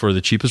who looks for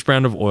the cheapest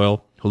brand of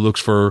oil, who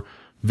looks for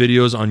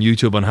videos on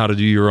YouTube on how to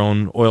do your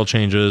own oil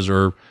changes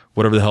or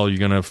whatever the hell you're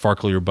going to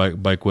farkle your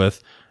bike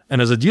with.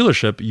 And as a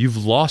dealership,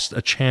 you've lost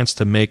a chance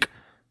to make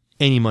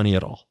any money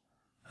at all.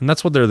 And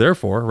that's what they're there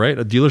for, right?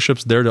 A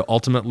dealership's there to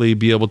ultimately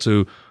be able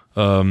to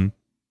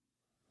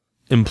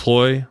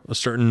employ a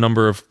certain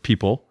number of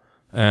people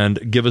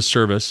and give a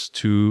service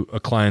to a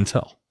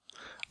clientele.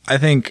 I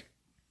think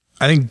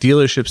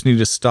dealerships need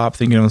to stop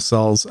thinking of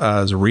themselves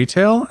as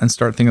retail and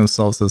start thinking of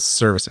themselves as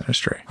service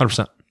industry.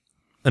 100%.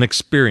 An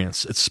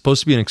experience. It's supposed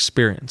to be an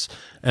experience.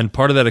 And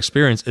part of that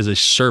experience is a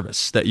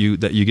service that you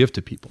give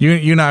to people.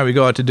 You and I, we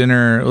go out to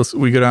dinner.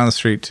 We go down the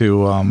street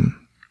to a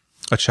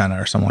Chena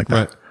or something like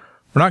that. Right.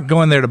 We're not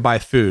going there to buy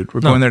food.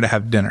 We're going there to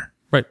have dinner.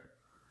 Right.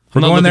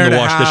 We're not going there to to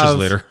wash dishes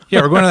later.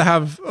 Yeah, we're going to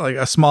have like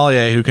a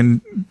sommelier who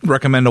can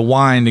recommend a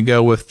wine to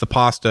go with the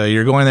pasta.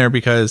 You're going there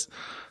because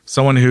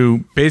someone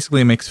who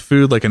basically makes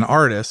food like an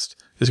artist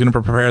is going to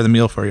prepare the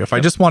meal for you. If I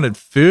just wanted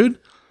food,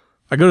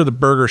 I go to the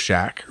Burger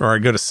Shack or I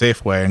go to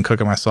Safeway and cook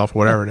it myself,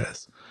 whatever it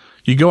is.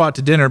 You go out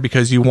to dinner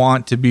because you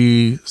want to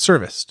be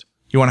serviced.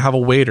 You want to have a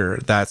waiter.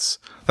 That's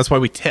why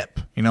we tip.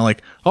 You know,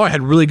 like, oh, I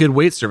had really good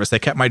wait service. They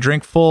kept my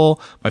drink full.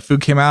 My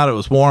food came out. It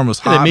was warm. It was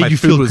hot. They made you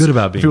feel good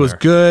about being there. It was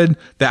good.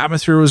 The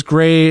atmosphere was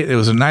great. It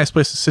was a nice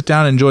place to sit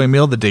down and enjoy a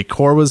meal. The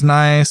decor was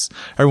nice.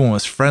 Everyone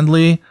was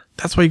friendly.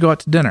 That's why you go out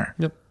to dinner.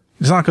 Yep.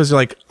 It's not because you're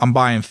like, I'm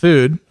buying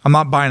food. I'm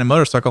not buying a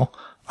motorcycle.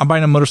 I'm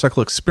buying a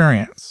motorcycle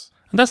experience.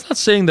 And that's not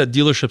saying that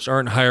dealerships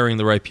aren't hiring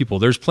the right people.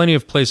 There's plenty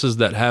of places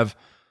that have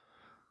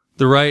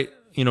the right,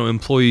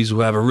 employees who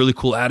have a really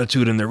cool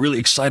attitude and they're really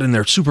excited and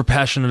they're super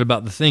passionate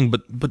about the thing.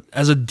 But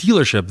as a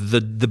dealership,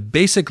 the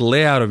basic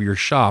layout of your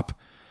shop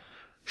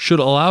should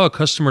allow a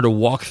customer to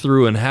walk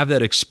through and have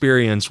that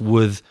experience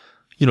with,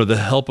 the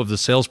help of the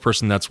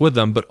salesperson that's with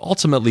them. But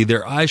ultimately,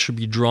 their eyes should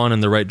be drawn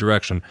in the right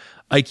direction.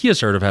 IKEA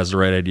sort of has the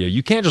right idea.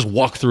 You can't just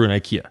walk through an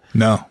IKEA.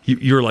 No.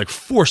 You're like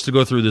forced to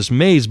go through this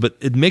maze, but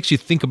it makes you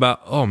think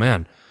about, oh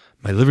man,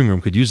 my living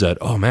room could use that.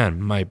 Oh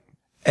man,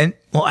 And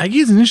well,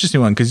 IKEA is an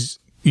interesting one because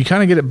you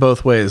kind of get it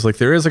both ways. Like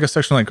there is like a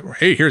section like,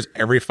 hey, here's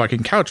every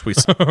fucking couch we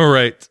see.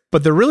 Right.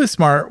 But they're really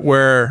smart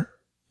where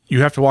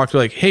you have to walk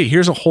through like, hey,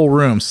 here's a whole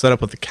room set up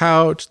with the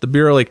couch, the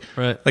bureau,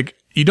 right. Like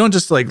you don't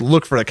just like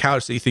look for the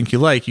couch that you think you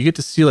like. You get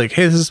to see like,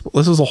 hey, this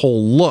is a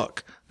whole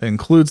look that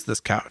includes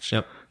this couch.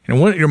 Yep.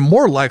 You're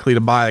more likely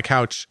to buy a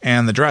couch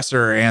and the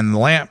dresser and the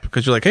lamp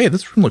because you're like, hey,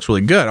 this room looks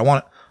really good. I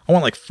want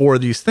like 4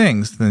 of these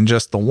things than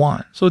just the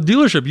one. So a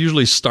dealership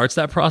usually starts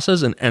that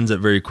process and ends it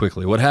very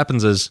quickly. What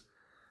happens is,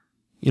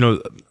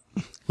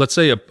 let's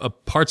say a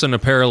parts and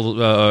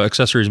apparel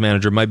accessories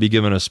manager might be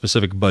given a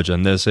specific budget,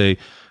 and they say,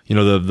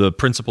 the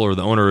principal or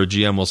the owner or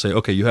GM will say,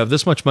 okay, you have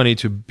this much money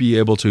to be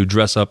able to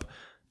dress up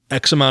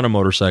X amount of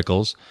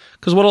motorcycles.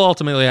 Because what will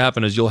ultimately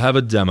happen is you'll have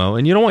a demo,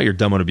 and you don't want your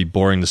demo to be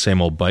boring the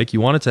same old bike.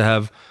 You want it to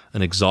have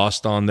an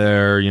exhaust on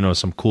there,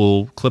 some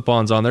cool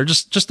clip-ons on there,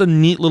 just a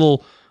neat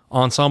little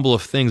ensemble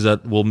of things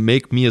that will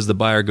make me as the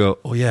buyer go,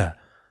 oh yeah,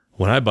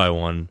 when I buy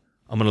one,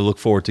 I'm going to look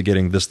forward to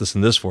getting this,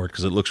 and this for it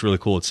because it looks really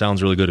cool. It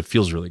sounds really good. It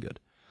feels really good.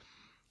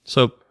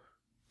 So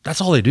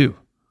that's all they do.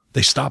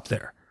 They stop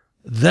there.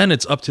 Then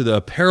it's up to the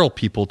apparel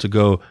people to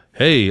go,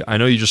 hey, I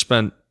know you just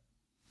spent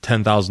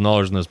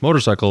 $10,000 in this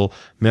motorcycle.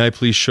 May I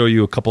please show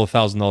you a couple of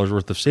 $1,000s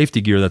worth of safety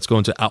gear that's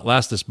going to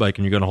outlast this bike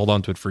and you're going to hold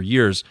on to it for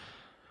years.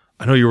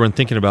 I know you weren't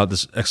thinking about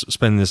this,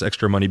 spending this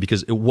extra money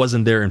because it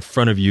wasn't there in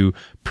front of you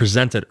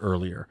presented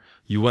earlier.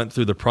 You went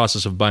through the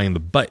process of buying the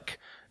bike,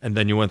 and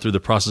then you went through the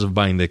process of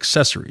buying the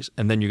accessories,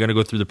 and then you're going to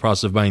go through the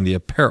process of buying the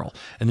apparel,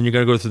 and then you're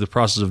going to go through the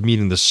process of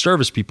meeting the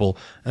service people.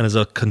 And as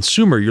a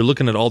consumer, you're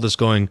looking at all this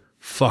going,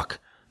 fuck,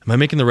 am I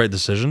making the right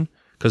decision?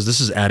 Because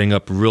this is adding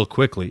up real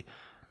quickly.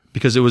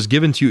 Because it was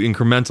given to you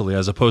incrementally,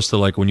 as opposed to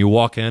like when you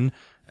walk in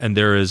and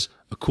there is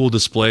a cool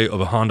display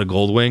of a Honda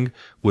Goldwing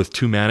with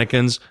 2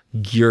 mannequins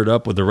geared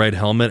up with the right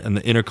helmet and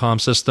the intercom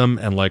system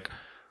and like,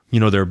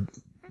 they're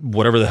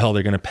whatever the hell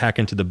they're going to pack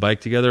into the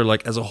bike together,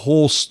 like as a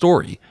whole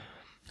story.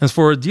 As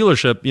for a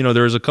dealership,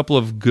 there's a couple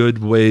of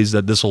good ways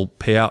that this will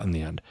pay out in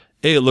the end.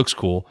 A, it looks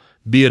cool.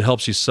 B, it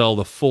helps you sell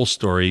the full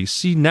story.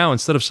 C, now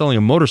instead of selling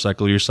a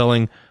motorcycle, you're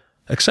selling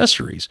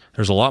accessories.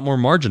 There's a lot more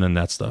margin in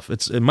that stuff.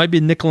 It might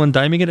be nickel and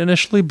diming it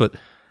initially, but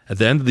at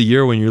the end of the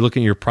year, when you're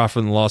looking at your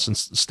profit and loss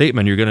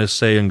statement, you're going to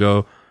say and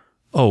go,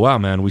 oh, wow,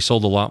 man, we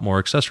sold a lot more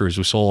accessories.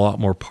 We sold a lot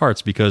more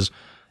parts because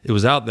it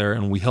was out there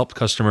and we helped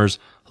customers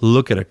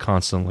look at it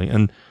constantly.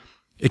 And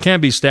it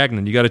can't be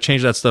stagnant. You got to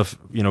change that stuff,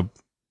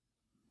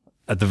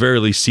 at the very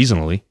least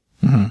seasonally.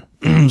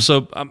 Mm-hmm.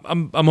 So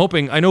I'm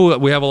hoping, I know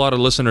we have a lot of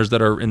listeners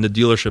that are in the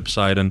dealership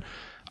side, and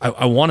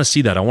I want to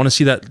see that. I want to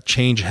see that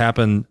change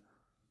happen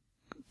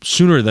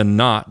sooner than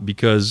not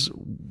because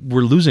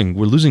we're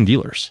losing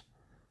dealers,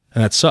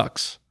 and that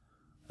sucks.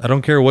 I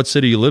don't care what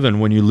city you live in.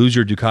 When you lose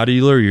your Ducati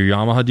dealer, your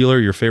Yamaha dealer,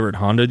 your favorite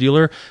Honda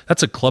dealer,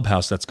 that's a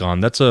clubhouse that's gone.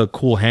 That's a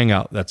cool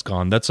hangout that's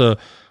gone. That's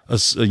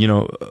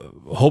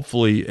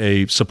hopefully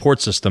a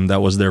support system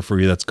that was there for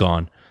you that's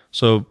gone.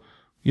 So,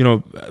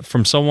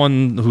 from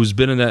someone who's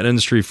been in that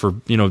industry for,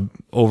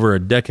 over a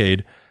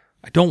decade,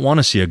 I don't want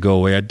to see it go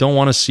away. I don't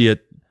want to see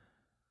it,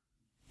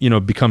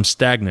 become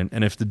stagnant.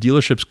 And if the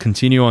dealerships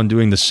continue on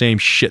doing the same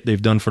shit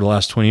they've done for the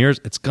last 20 years,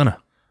 it's gonna.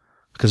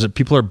 Because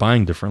people are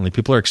buying differently.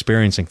 People are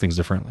experiencing things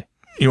differently.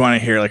 You want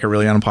to hear like a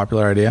really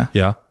unpopular idea?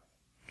 Yeah.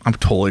 I'm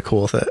totally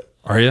cool with it.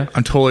 Are you?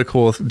 I'm totally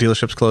cool with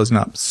dealerships closing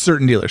up.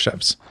 Certain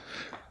dealerships.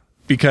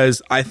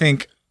 Because I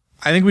think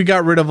we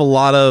got rid of a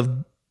lot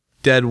of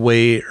dead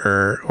weight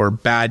or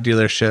bad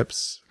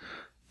dealerships,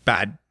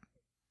 bad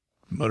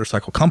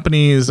motorcycle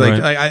companies.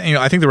 Like right.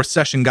 I think the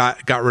recession got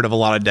rid of a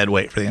lot of dead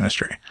weight for the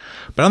industry.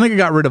 But I don't think it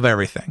got rid of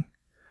everything.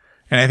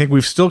 And I think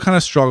we've still kind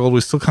of struggled.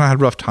 We still kind of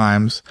had rough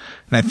times.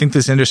 And I think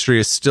this industry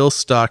is still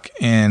stuck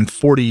in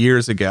 40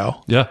 years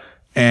ago. Yeah.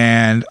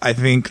 And I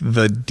think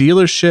the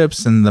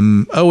dealerships and the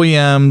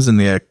OEMs and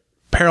the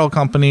apparel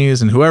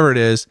companies and whoever it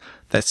is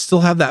that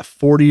still have that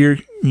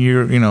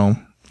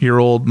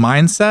 40-year-old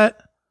mindset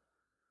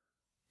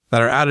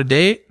that are out of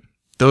date,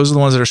 those are the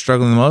ones that are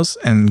struggling the most.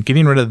 And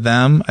getting rid of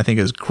them, I think,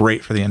 is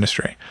great for the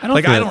industry. I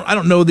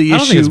don't know the issue. I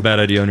don't think it's a bad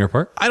idea on your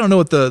part. I don't know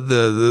what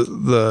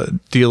the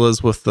deal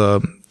is with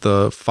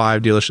the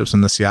 5 dealerships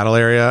in the Seattle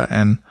area,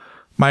 and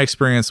my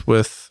experience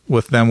with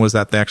them was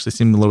that they actually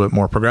seemed a little bit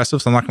more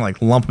progressive. So I'm not gonna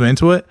like lump them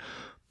into it,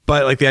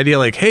 but like the idea,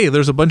 like, hey,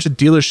 there's a bunch of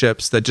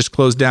dealerships that just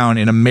closed down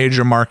in a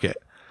major market.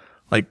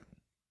 Like,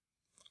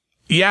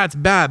 yeah, it's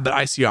bad, but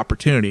I see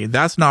opportunity.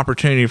 That's an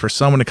opportunity for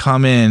someone to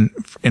come in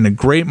a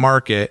great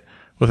market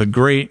with a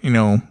great,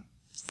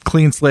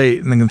 clean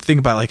slate, and then think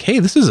about like, hey,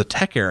 this is a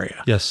tech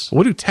area. Yes.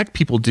 What do tech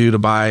people do to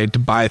buy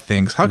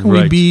things? How can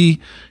we be,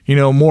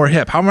 more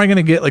hip? How am I going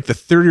to get like the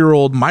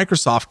 30-year-old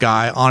Microsoft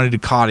guy on a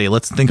Ducati?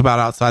 Let's think about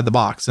outside the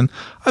box. And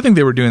I think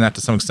they were doing that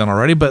to some extent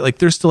already, but like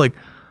there's still like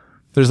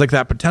there's like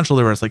that potential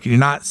there where it's like you're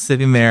not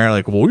sitting there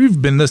like, well,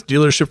 we've been this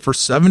dealership for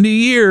 70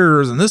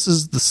 years and this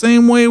is the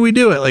same way we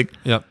do it. Like,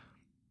 yep.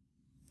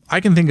 I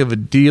can think of a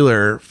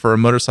dealer for a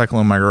motorcycle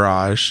in my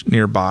garage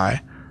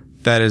nearby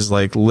that is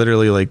like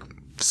literally like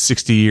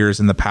 60 years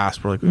in the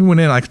past. We're like, we went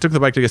in, I took the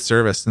bike to get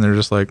serviced, and they're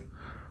just like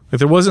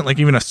there wasn't like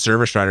even a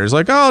service rider. It's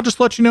like, oh, I'll just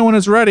let you know when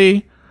it's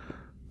ready.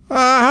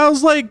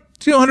 How's like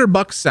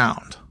 $200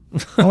 sound?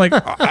 I'm like,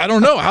 I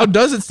don't know. How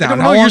does it sound? I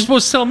don't know. You're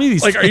supposed to tell me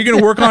these like, things. are you going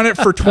to work on it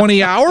for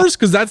 20 hours?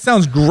 Because that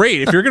sounds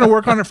great. If you're going to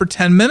work on it for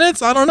 10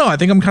 minutes, I don't know. I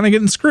think I'm kind of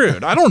getting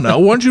screwed. I don't know.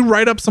 Why don't you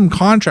write up some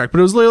contract? But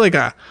it was literally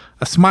like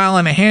a smile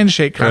and a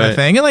handshake kind of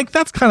thing. And like,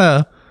 that's kind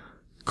of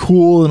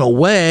cool in a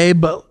way,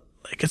 but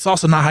like, it's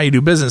also not how you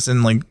do business.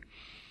 And like,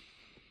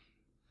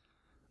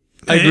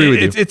 I agree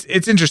with you.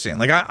 It's interesting.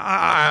 Like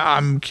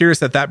I'm curious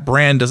that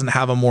brand doesn't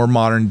have a more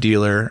modern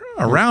dealer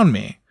around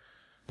me.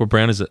 What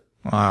brand is it?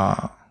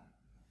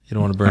 You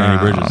don't want to burn any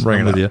bridges.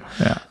 Bring I'm it with up.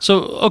 you. Yeah.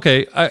 So,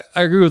 okay, I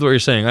agree with what you're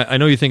saying. I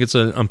know you think it's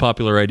an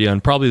unpopular idea,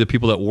 and probably the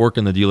people that work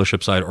in the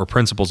dealership side or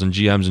principals and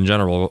GMs in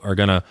general are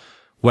going to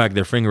wag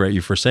their finger at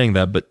you for saying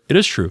that, but it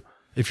is true.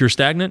 If you're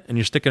stagnant and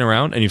you're sticking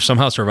around and you've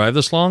somehow survived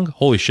this long,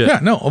 holy shit. Yeah,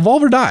 no,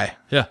 evolve or die.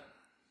 Yeah.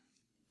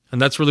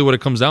 And that's really what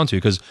it comes down to,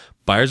 because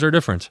buyers are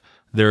different.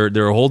 They're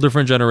a whole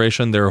different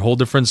generation. They're a whole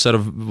different set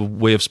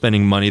of way of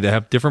spending money. They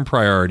have different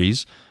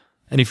priorities.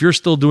 And if you're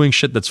still doing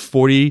shit that's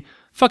 40,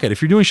 fuck it.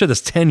 If you're doing shit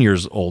that's 10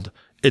 years old,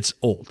 it's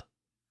old.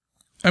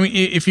 I mean,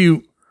 if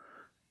you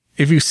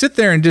sit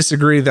there and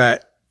disagree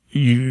that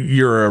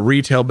you're a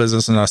retail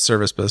business and not a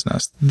service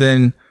business,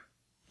 then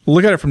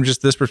look at it from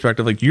just this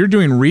perspective. Like, you're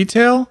doing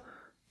retail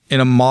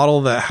in a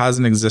model that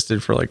hasn't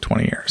existed for like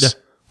 20 years. Yeah.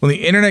 When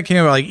the internet came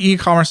about, like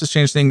e-commerce has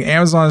changed things.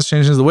 Amazon has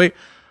changed things. The way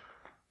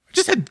I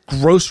just had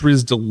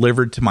groceries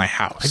delivered to my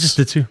house. I just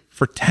did too.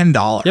 For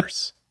 $10. Yep. And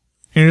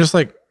you're just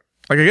like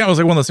again, it was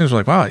like one of those things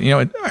where like, wow,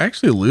 I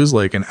actually lose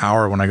like an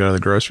hour when I go to the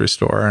grocery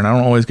store, and I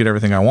don't always get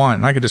everything I want.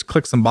 And I could just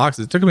click some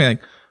boxes. It took me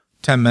like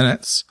 10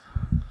 minutes.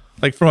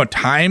 Like, from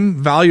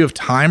a value of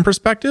time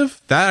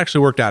perspective, that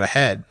actually worked out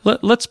ahead.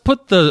 Let's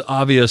put the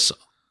obvious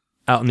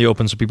out in the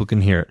open so people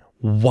can hear it.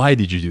 Why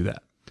did you do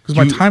that? Because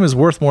my time is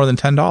worth more than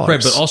 $10.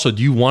 Right, but also,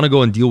 do you want to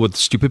go and deal with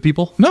stupid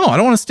people? No, I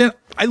don't want to stand.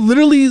 I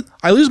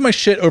lose my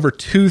shit over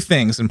 2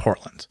 things in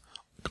Portland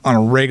on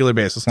a regular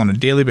basis, on a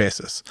daily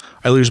basis.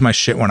 I lose my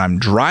shit when I'm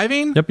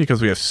driving,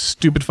 because we have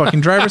stupid fucking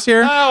drivers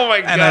here. Oh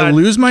my God. And I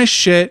lose my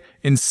shit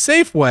in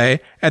Safeway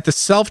at the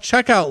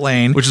self-checkout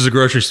lane. Which is a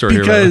grocery store here.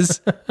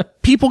 Because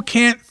people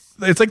can't,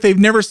 it's like they've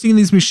never seen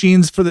these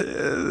machines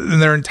in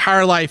their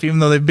entire life, even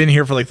though they've been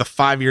here for like the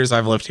 5 years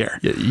I've lived here.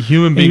 Yeah,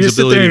 human beings'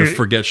 ability to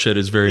forget shit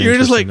is very interesting.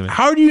 You're just like,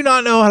 how do you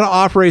not know how to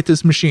operate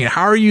this machine?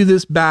 How are you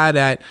this bad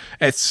at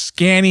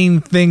scanning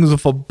things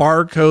with a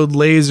barcode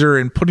laser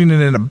and putting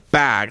it in a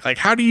bag? Like,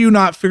 how do you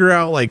not figure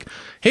out like,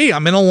 hey,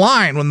 I'm in a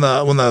line when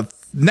the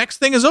next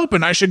thing is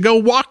open. I should go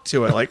walk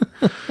to it. Like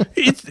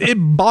it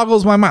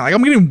boggles my mind. Like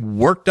I'm getting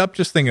worked up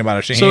just thinking about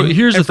it. Shane. So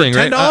here's And the thing, for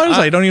right? $10,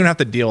 I don't even have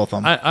to deal with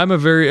them. I'm a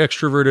very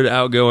extroverted,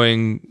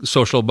 outgoing,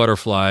 social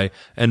butterfly,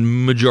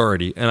 and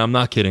majority, and I'm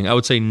not kidding, I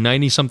would say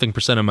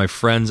 90-something% of my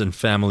friends and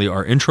family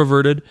are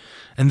introverted,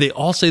 and they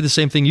all say the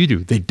same thing you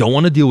do. They don't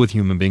want to deal with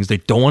human beings. They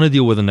don't want to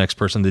deal with the next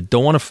person. They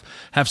don't want to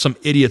have some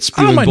idiot I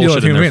spewing don't mind dealing bullshit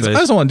with in human their beings. face, I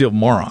just don't want to deal with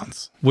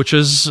morons. which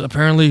is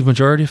apparently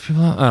majority of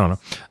people. I don't know.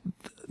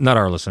 Not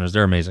our listeners.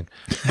 They're amazing.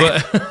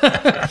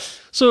 But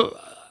so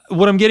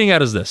what I'm getting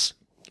at is this.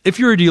 If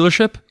you're a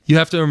dealership, you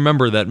have to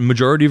remember that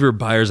majority of your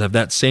buyers have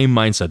that same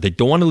mindset. They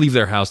don't want to leave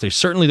their house. They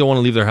certainly don't want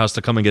to leave their house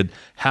to come and get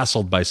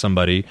hassled by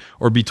somebody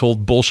or be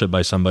told bullshit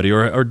by somebody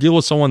or deal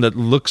with someone that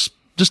looks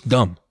just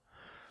dumb.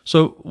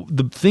 So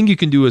the thing you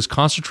can do is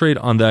concentrate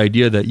on the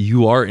idea that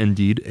you are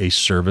indeed a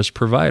service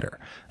provider.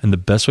 And the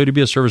best way to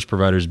be a service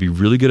provider is be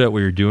really good at what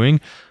you're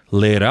doing,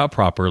 lay it out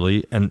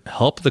properly, and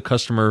help the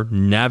customer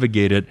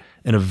navigate it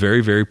in a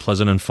very, very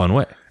pleasant and fun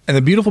way. And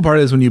the beautiful part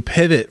is when you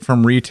pivot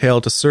from retail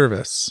to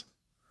service,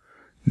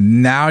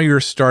 now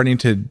you're starting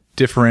to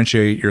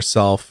differentiate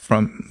yourself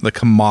from the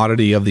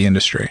commodity of the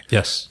industry.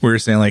 Yes. Where you're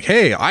saying like,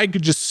 hey, I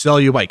could just sell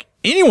you a bike.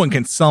 Anyone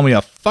can sell me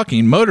a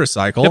fucking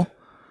motorcycle. Yep.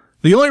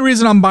 The only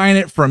reason I'm buying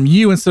it from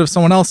you instead of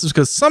someone else is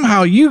because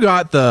somehow you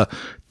got the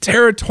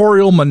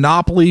territorial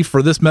monopoly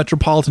for this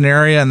metropolitan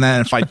area. And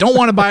then if I don't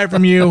want to buy it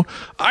from you,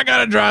 I got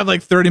to drive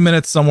like 30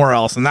 minutes somewhere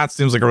else. And that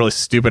seems like a really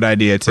stupid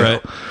idea too.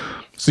 Right.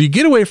 So you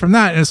get away from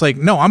that. And it's like,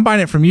 no, I'm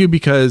buying it from you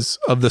because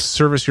of the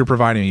service you're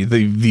providing me,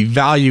 the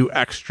value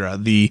extra,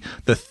 the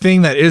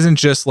thing that isn't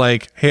just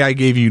like, hey, I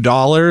gave you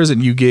dollars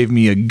and you gave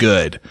me a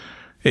good.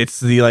 It's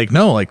the like,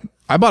 no, like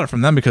I bought it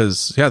from them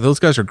because yeah, those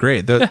guys are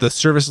great. The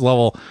service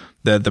level,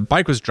 the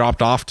bike was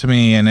dropped off to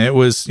me and it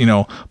was,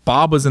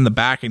 Bob was in the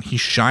back and he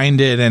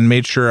shined it and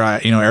made sure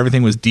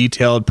everything was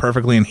detailed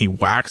perfectly and he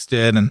waxed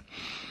it and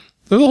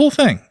the whole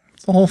thing.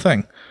 It's the whole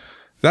thing.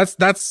 That's,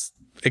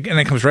 and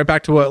it comes right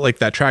back to what like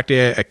that track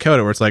day at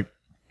Coda where it's like,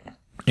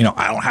 I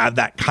don't have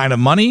that kind of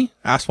money.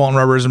 Asphalt and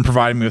Rubber isn't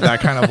providing me with that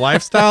kind of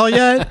lifestyle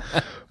yet,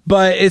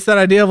 but it's that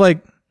idea of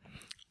like,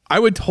 I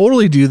would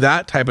totally do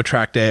that type of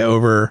track day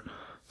over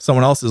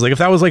someone else's. Like if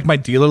that was like my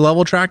dealer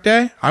level track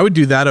day, I would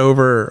do that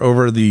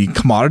over the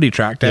commodity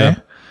track day. Yeah.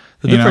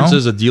 The difference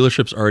is a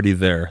dealership's already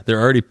there. They're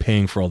already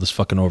paying for all this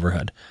fucking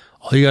overhead.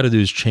 All you got to do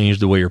is change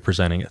the way you're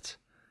presenting it.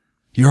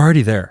 You're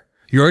already there.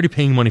 You're already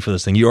paying money for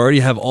this thing. You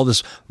already have all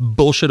this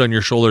bullshit on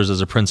your shoulders as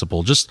a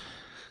principal. Just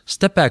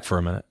step back for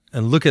a minute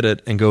and look at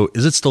it and go,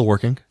 is it still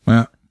working?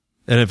 Yeah.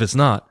 And if it's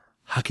not,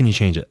 how can you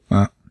change it?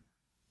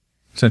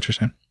 It's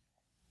interesting.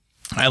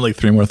 I had like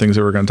 3 more things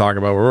that we're going to talk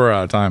about. We're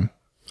out of time.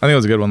 I think it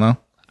was a good one though.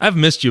 I've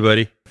missed you,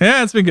 buddy.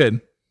 Yeah, it's been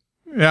good.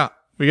 Yeah.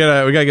 We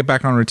gotta get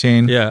back on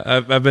routine. Yeah,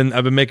 I've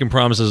been making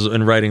promises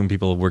and writing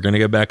people. We're gonna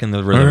get back in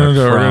the rhythm.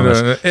 I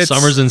promise.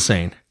 Summer's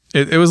insane.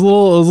 It was a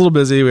little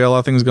busy. We had a lot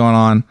of things going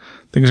on.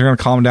 Things are gonna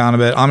calm down a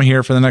bit. I'm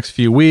here for the next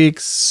few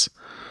weeks.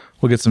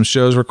 We'll get some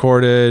shows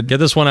recorded. Get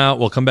this one out.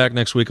 We'll come back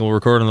next week and we'll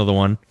record another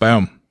one.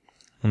 Boom.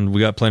 And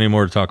we got plenty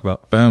more to talk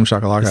about. Boom,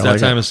 shakalaka. It's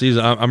that time of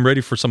season. I'm ready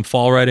for some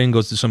fall riding.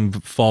 Go to some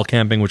fall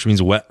camping, which means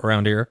wet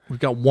around here. We've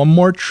got one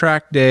more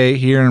track day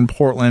here in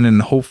Portland,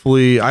 and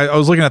hopefully, I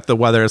was looking at the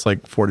weather. It's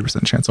like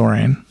 40% chance of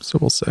rain, so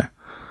we'll see.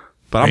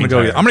 But I'm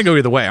gonna go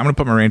either way. I'm gonna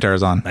put my rain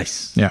tires on.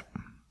 Nice. Yeah.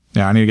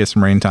 I need to get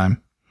some rain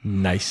time.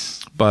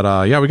 Nice.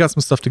 But yeah, we got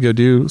some stuff to go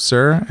do,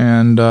 sir,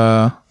 and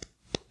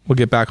we'll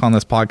get back on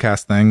this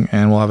podcast thing,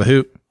 and we'll have a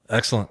hoot.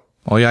 Excellent.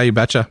 Oh yeah, you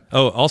betcha.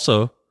 Oh,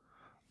 also,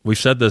 we've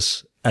said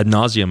this ad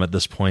nauseum at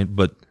this point,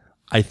 but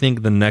I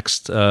think the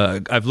next,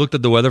 I've looked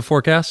at the weather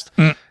forecast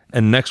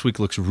and next week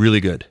looks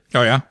really good.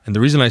 Oh yeah. And the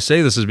reason I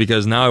say this is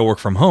because now I work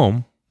from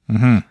home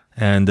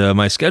and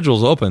my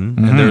schedule's open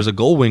and there's a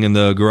Gold Wing in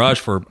the garage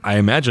for, I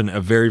imagine,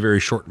 a very, very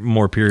short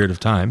more period of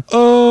time.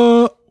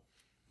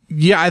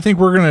 Yeah, I think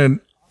we're going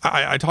to,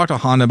 I talked to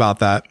Honda about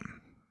that.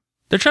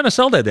 They're trying to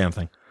sell that damn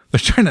thing. They're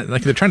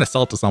trying to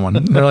sell it to someone.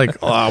 They're like,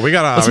 oh,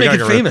 let's make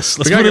it famous.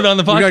 Let's put it on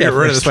the podcast. We gotta get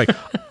rid of this. Like,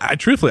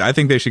 truthfully, I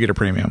think they should get a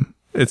premium.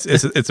 It's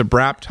a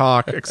Brap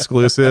Talk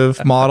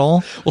exclusive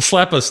model. We'll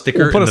slap a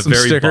sticker in the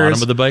very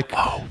bottom of the bike.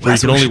 Oh, where you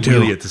can only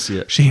wheelie it to see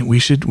it. Shane, we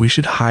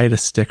should hide a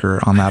sticker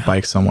on that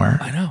bike somewhere.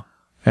 I know.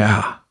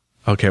 Yeah.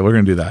 Okay, we're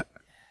gonna do that.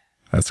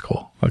 That's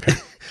cool. Okay.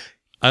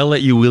 I'll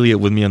let you wheelie it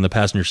with me on the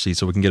passenger seat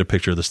so we can get a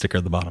picture of the sticker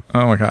at the bottom.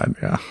 Oh my God.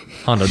 Yeah.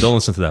 Honda, don't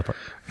listen to that part.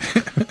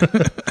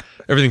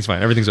 Everything's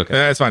fine. Everything's okay.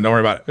 Yeah, it's fine. Don't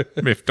worry about it.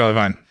 It'll be totally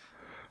fine.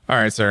 All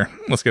right, sir.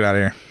 Let's get out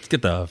of here. Let's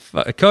get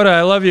the Coda,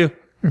 I love you.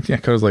 Yeah,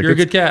 Coda's like, you're a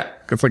good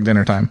cat. It's like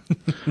dinner time.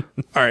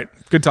 All right.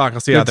 Good talk. I'll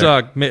see you out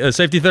there. Good talk.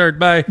 Safety third.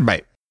 Bye.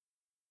 Bye.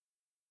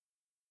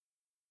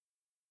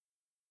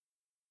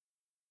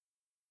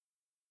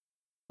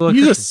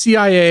 He's a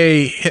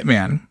CIA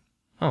hitman.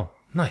 Oh,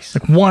 nice.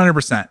 Like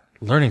 100%.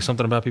 Learning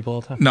something about people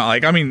all the time. No,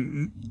 like, I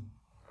mean,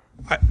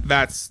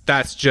 that's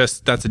a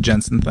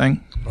Jensen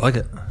thing. I like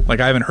it.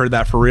 Like, I haven't heard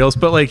that for reals,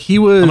 but like he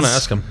was. I'm going to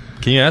ask him.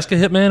 Can you ask a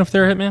hitman if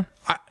they're a hitman?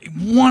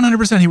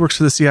 100% he works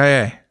for the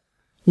CIA.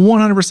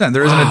 100%.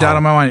 There isn't a doubt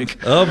in my mind.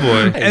 Oh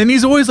boy. And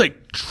he's always like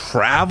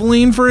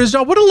traveling for his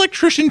job. What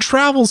electrician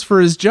travels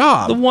for his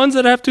job? The ones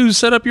that have to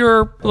set up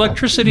your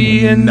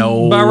electricity in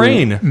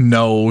Bahrain.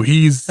 No,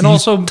 he's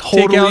also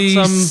totally take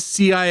out some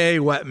CIA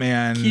wet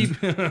man.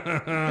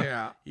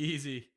 Yeah. Easy.